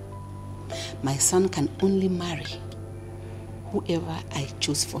 My son can only marry whoever I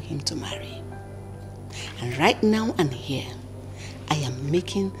choose for him to marry. And right now and here, I am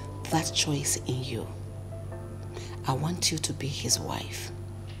making that choice in you. I want you to be his wife.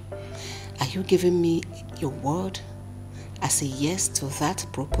 Are you giving me your word as a yes to that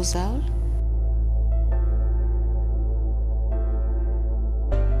proposal?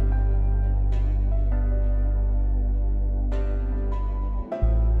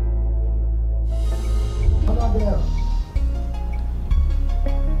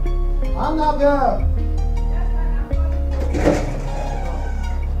 Annabelle!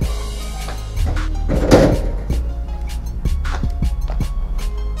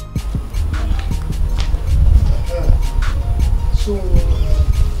 So,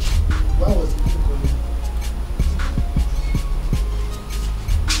 why was it calling?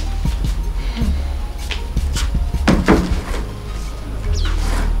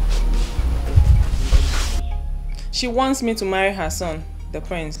 She wants me to marry her son, the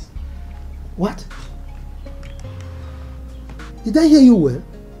prince. What? Did I hear you well?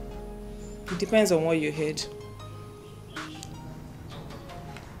 It depends on what you heard.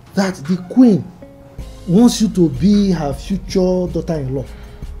 That the queen wants you to be her future daughter-in-law.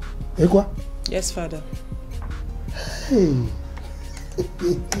 Ekwa? Yes, father. Hey.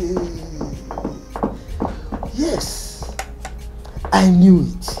 Yes. I knew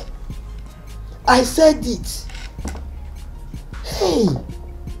it. I said it. Hey.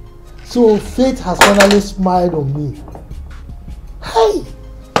 So fate has finally smiled on me. Hey.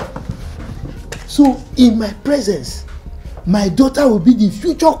 So in my presence, my daughter will be the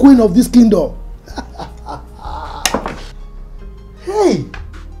future queen of this kingdom. Hey.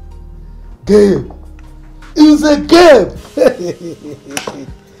 Gabe. It's a Gabe.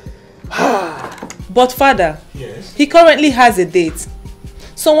 But father, yes, he currently has a date.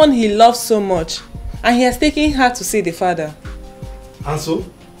 Someone he loves so much. And he has taken her to see the father. And so?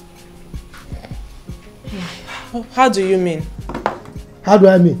 How do you mean? How do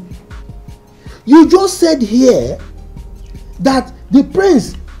I mean? You just said here that the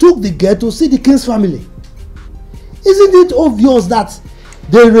prince took the girl to see the king's family. Isn't it obvious that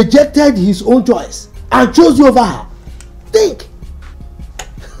they rejected his own choice and chose you over her? Think.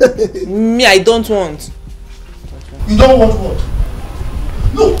 Me, I don't want. You don't want what?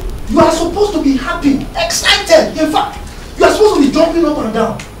 Look, you are supposed to be happy, excited. In fact, you are supposed to be jumping up and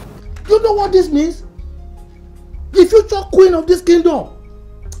down. You know what this means? The future queen of this kingdom.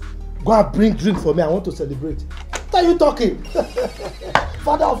 Go and bring drink for me. I want to celebrate. What are you talking?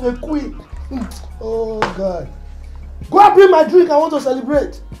 Father of a queen. Oh God. Go and bring my drink. I want to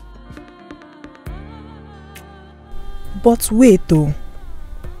celebrate. But wait though.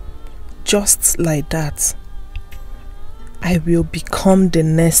 Just like that, I will become the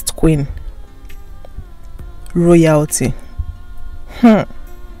next queen. Royalty.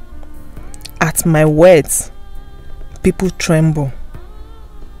 At my words, people tremble.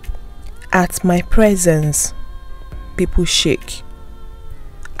 At my presence, people shake.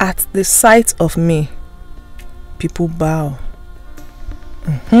 At the sight of me, people bow.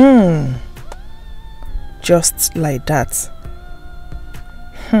 Just like that.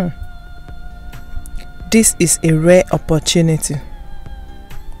 This is a rare opportunity.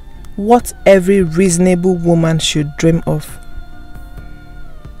 What every reasonable woman should dream of.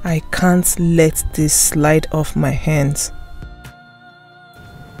 I can't let this slide off my hands.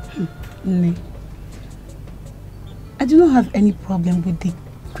 Nne, I do not have any problem with the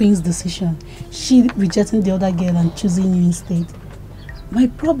Queen's decision. She rejecting the other girl and choosing you instead. My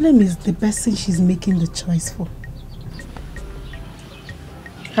problem is the person she's making the choice for.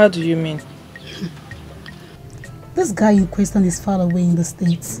 How do you mean? This guy in question is far away in the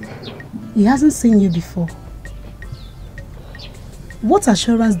States. He hasn't seen you before. What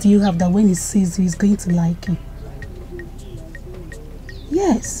assurance do you have that when he sees you, he's going to like you?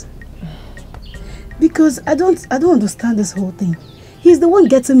 Yes. Because I don't understand this whole thing. He's the one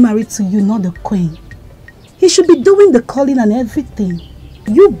getting married to you, not the Queen. He should be doing the calling and everything.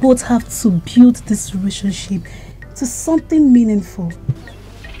 You both have to build this relationship to something meaningful.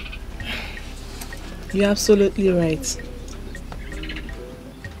 You're absolutely right.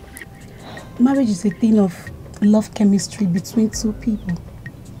 Marriage is a thing of love chemistry between two people.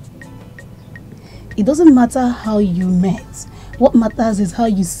 It doesn't matter how you met. What matters is how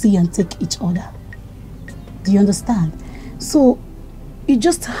you see and take each other. Do you understand? So, you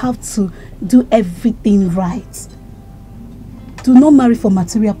just have to do everything right. Do not marry for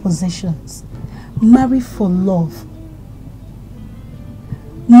material possessions. Marry for love.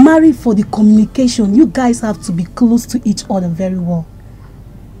 Marry for the communication. You guys have to be close to each other very well.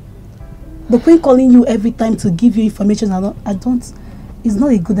 The Queen calling you every time to give you information, it's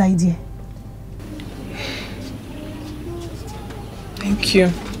not a good idea. Thank you.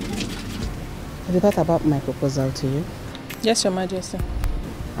 Have you thought about my proposal to you? Yes, Your Majesty.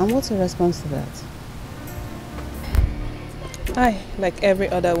 And what's your response to that? I, like every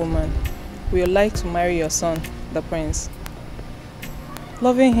other woman, would like to marry your son, the prince.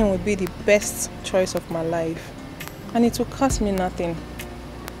 Loving him would be the best choice of my life, and it will cost me nothing.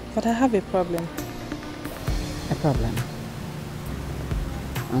 But I have a problem. A problem?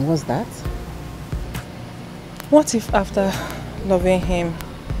 And what's that? What if after loving him,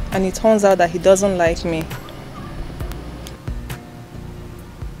 and it turns out that he doesn't like me?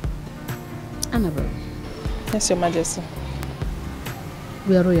 Annabelle. Yes, Your Majesty.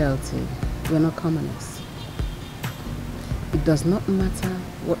 We are royalty. We are not commoners. It does not matter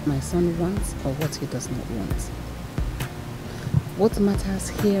what my son wants or what he does not want. What matters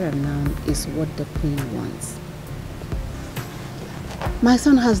here and now is what the Queen wants. My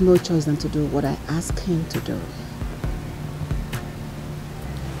son has no choice than to do what I ask him to do.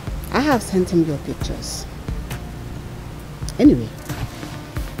 I have sent him your pictures. Anyway,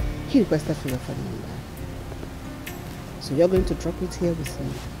 he requested for your phone number. So you're going to drop it here with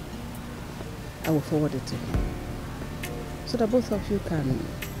me. I will forward it to him, so that both of you can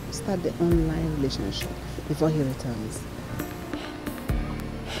start the online relationship before he returns.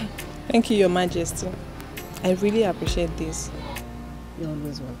 Thank you, Your Majesty. I really appreciate this. You're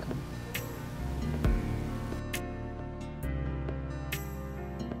always welcome.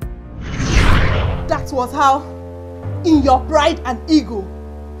 That was how, in your pride and ego,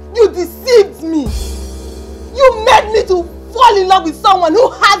 you deceived me. You made me to fall in love with someone who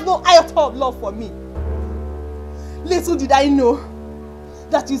has no iota of love for me. Little did I know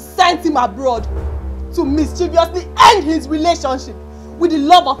that you sent him abroad to mischievously end his relationship with the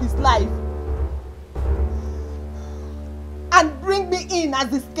love of his life and bring me in as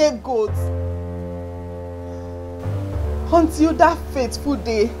the scapegoat until that fateful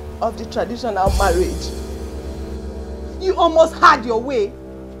day of the traditional marriage. You almost had your way,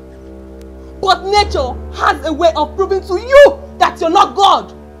 but nature has a way of proving to you that you're not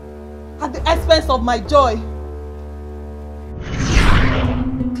God at the expense of my joy.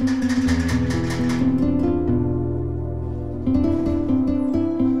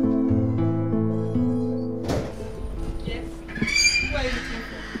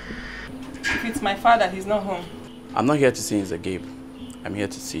 If it's my father, he's not home. I'm not here to see Mr. Gabe. I'm here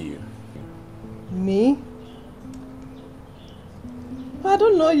to see you. Me? I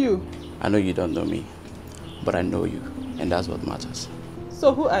don't know you. I know you don't know me, but I know you, and that's what matters.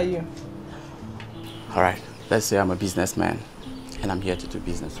 So who are you? Alright, let's say I'm a businessman, and I'm here to do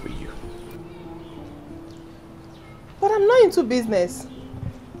business with you. But I'm not into business.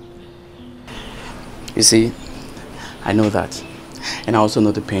 You see, I know that, and I also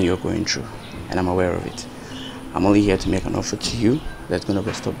know the pain you're going through, and I'm aware of it. I'm only here to make an offer to you that's going to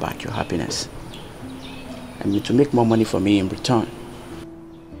restore back your happiness, and to make more money for me in return.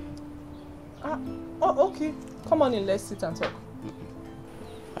 Oh, okay. Come on in, let's sit and talk.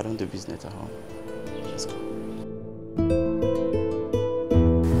 I don't do business at home. Let's go.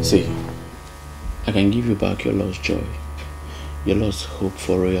 See, I can give you back your lost joy, your lost hope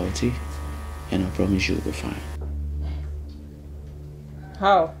for royalty, and I promise you'll be fine.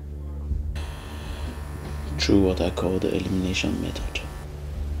 How? Through what I call the elimination method.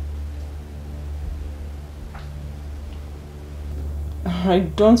 I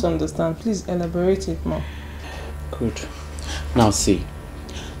don't understand. Please elaborate it more. Good. Now see,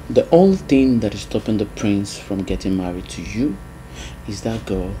 the only thing that is stopping the prince from getting married to you is that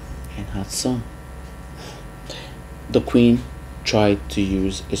girl and her son. The queen tried to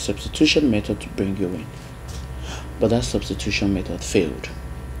use a substitution method to bring you in, but that substitution method failed.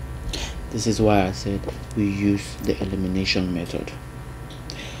 This is why I said we use the elimination method.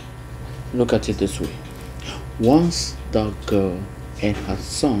 Look at it this way. Once that girl and her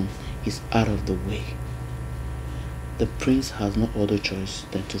son is out of the way, the prince has no other choice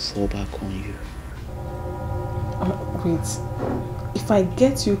than to fall back on you. Wait, if I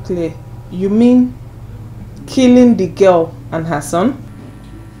get you clear, you mean killing the girl and her son?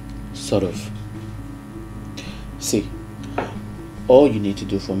 Sort of. See, all you need to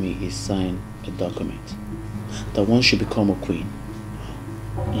do for me is sign a document that once you become a queen,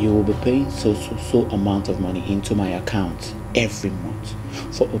 you will be paying so amount of money into my account every month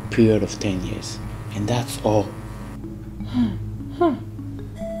for a period of 10 years. And that's all.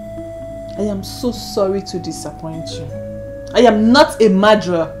 I am so sorry to disappoint you. I am not a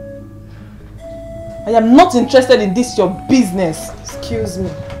murderer. I am not interested in this your business. Excuse me.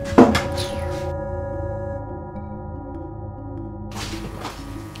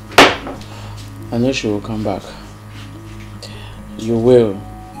 I know she will come back. You will.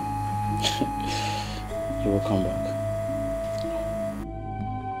 You will come back.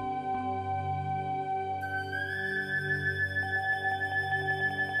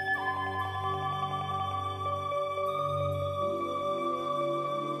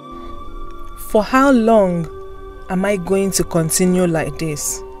 For how long am I going to continue like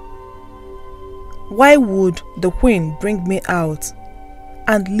this? Why would the queen bring me out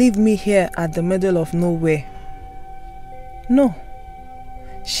and leave me here at the middle of nowhere? No,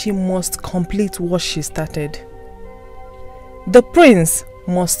 she must complete what she started. The prince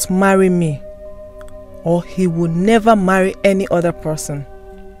must marry me, or he will never marry any other person.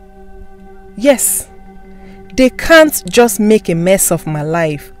 Yes, they can't just make a mess of my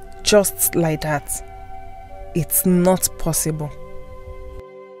life just like that. It's not possible.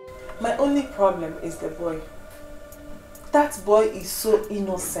 My only problem is the boy. That boy is so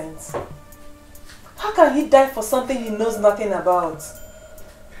innocent. How can he die for something he knows nothing about?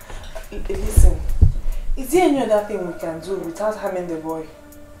 Listen, is there any other thing we can do without harming the boy?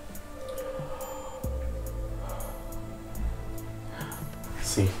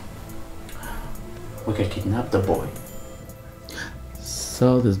 See, we can kidnap the boy,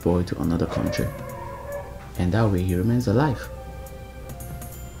 sell this boy to another country, and that way he remains alive.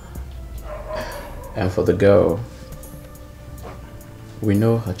 And for the girl, we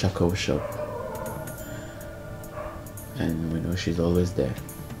know her charcoal shop, and we know she's always there.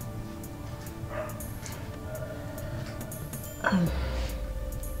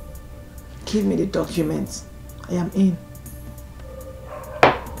 Give me the documents. I am in.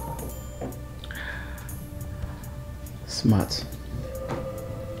 Smart.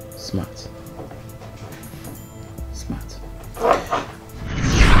 Smart. Smart.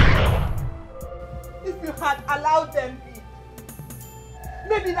 If you had allowed them be,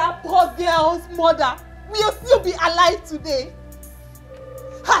 maybe that poor girl's mother will still be alive today.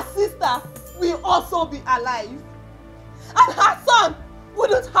 Her sister will also be alive. And her son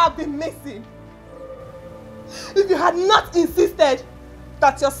wouldn't have been missing. If you had not insisted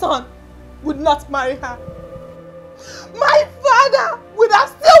that your son would not marry her, my father would have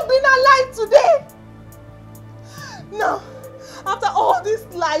still been alive today. Now, after all these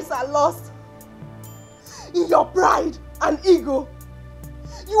lives are lost, in your pride and ego,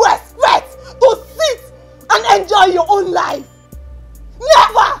 you expect to sit and enjoy your own life.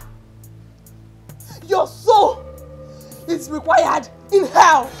 Never! your soul is required in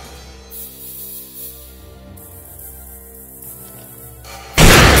hell.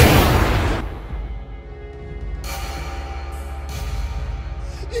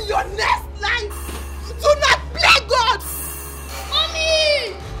 In your next life, do not play God!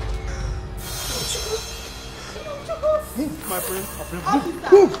 Mommy! Move, my friend.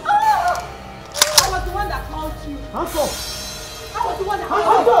 Move! I was the one that called you. Hands up! I was the one that Hands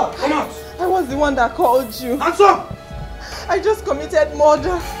called you. up! Come out! I was the one that called you. Hands up! I just committed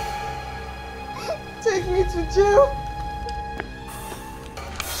murder. Take me to jail.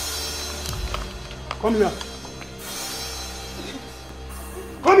 Come here.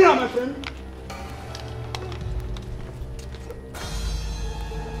 Come here, my friend.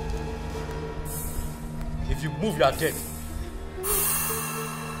 If you move, you are dead.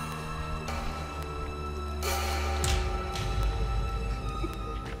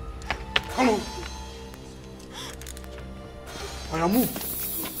 Come on. I move.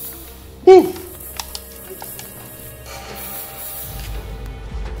 Move.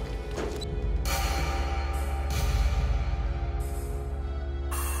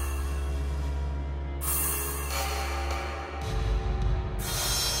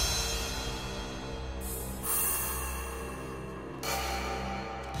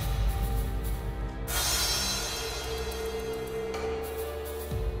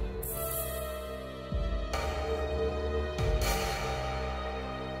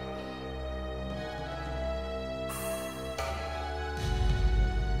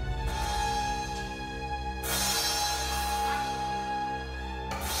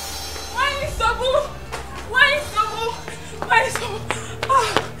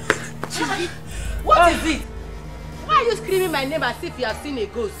 What is it? Why are you screaming my name as if you have seen a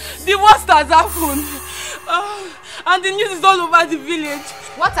ghost? The worst has happened. And the news is all over the village.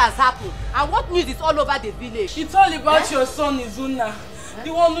 What has happened? And what news is all over the village? It's all about your son, Izuna.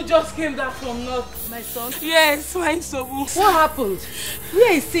 The one who just came back from north. My son? Yes, my Sobu. What happened?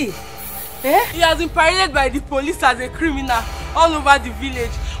 Where is he? He has been paraded by the police as a criminal all over the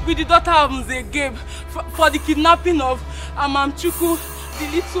village with the daughter of Mze Gabe for the kidnapping of Amamchuku, the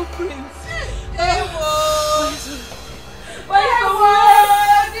little prince. This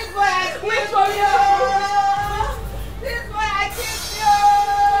boy I kissed you! This boy I kissed you!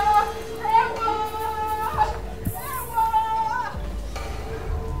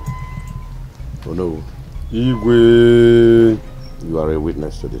 Oh no. Igwe, you are a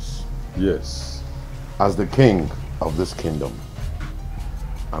witness to this. Yes. As the king of this kingdom,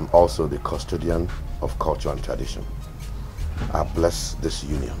 and also the custodian of culture and tradition, I bless this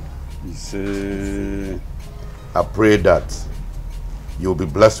union. I pray that you'll be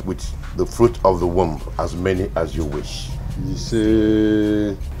blessed with the fruit of the womb, as many as you wish.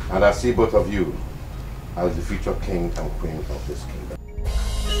 And I see both of you as the future king and queen of this kingdom.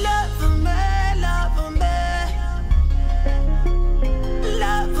 Love me, love me.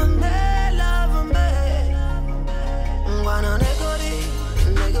 Love me, love me. Guano negori,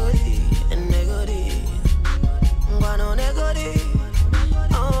 negori, negori. Guano negori.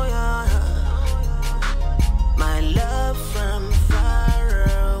 Oh yeah. My love from far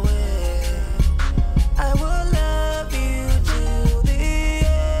away. I will love you till the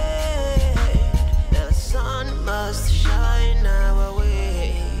end. The sun must shine our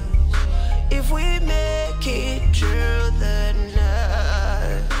way. If we make it through the night.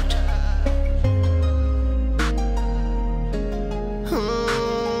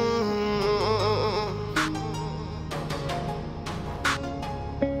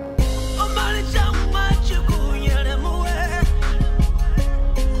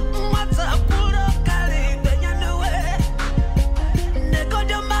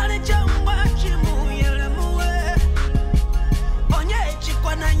 Onye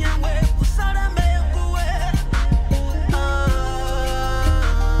chikwana nyawe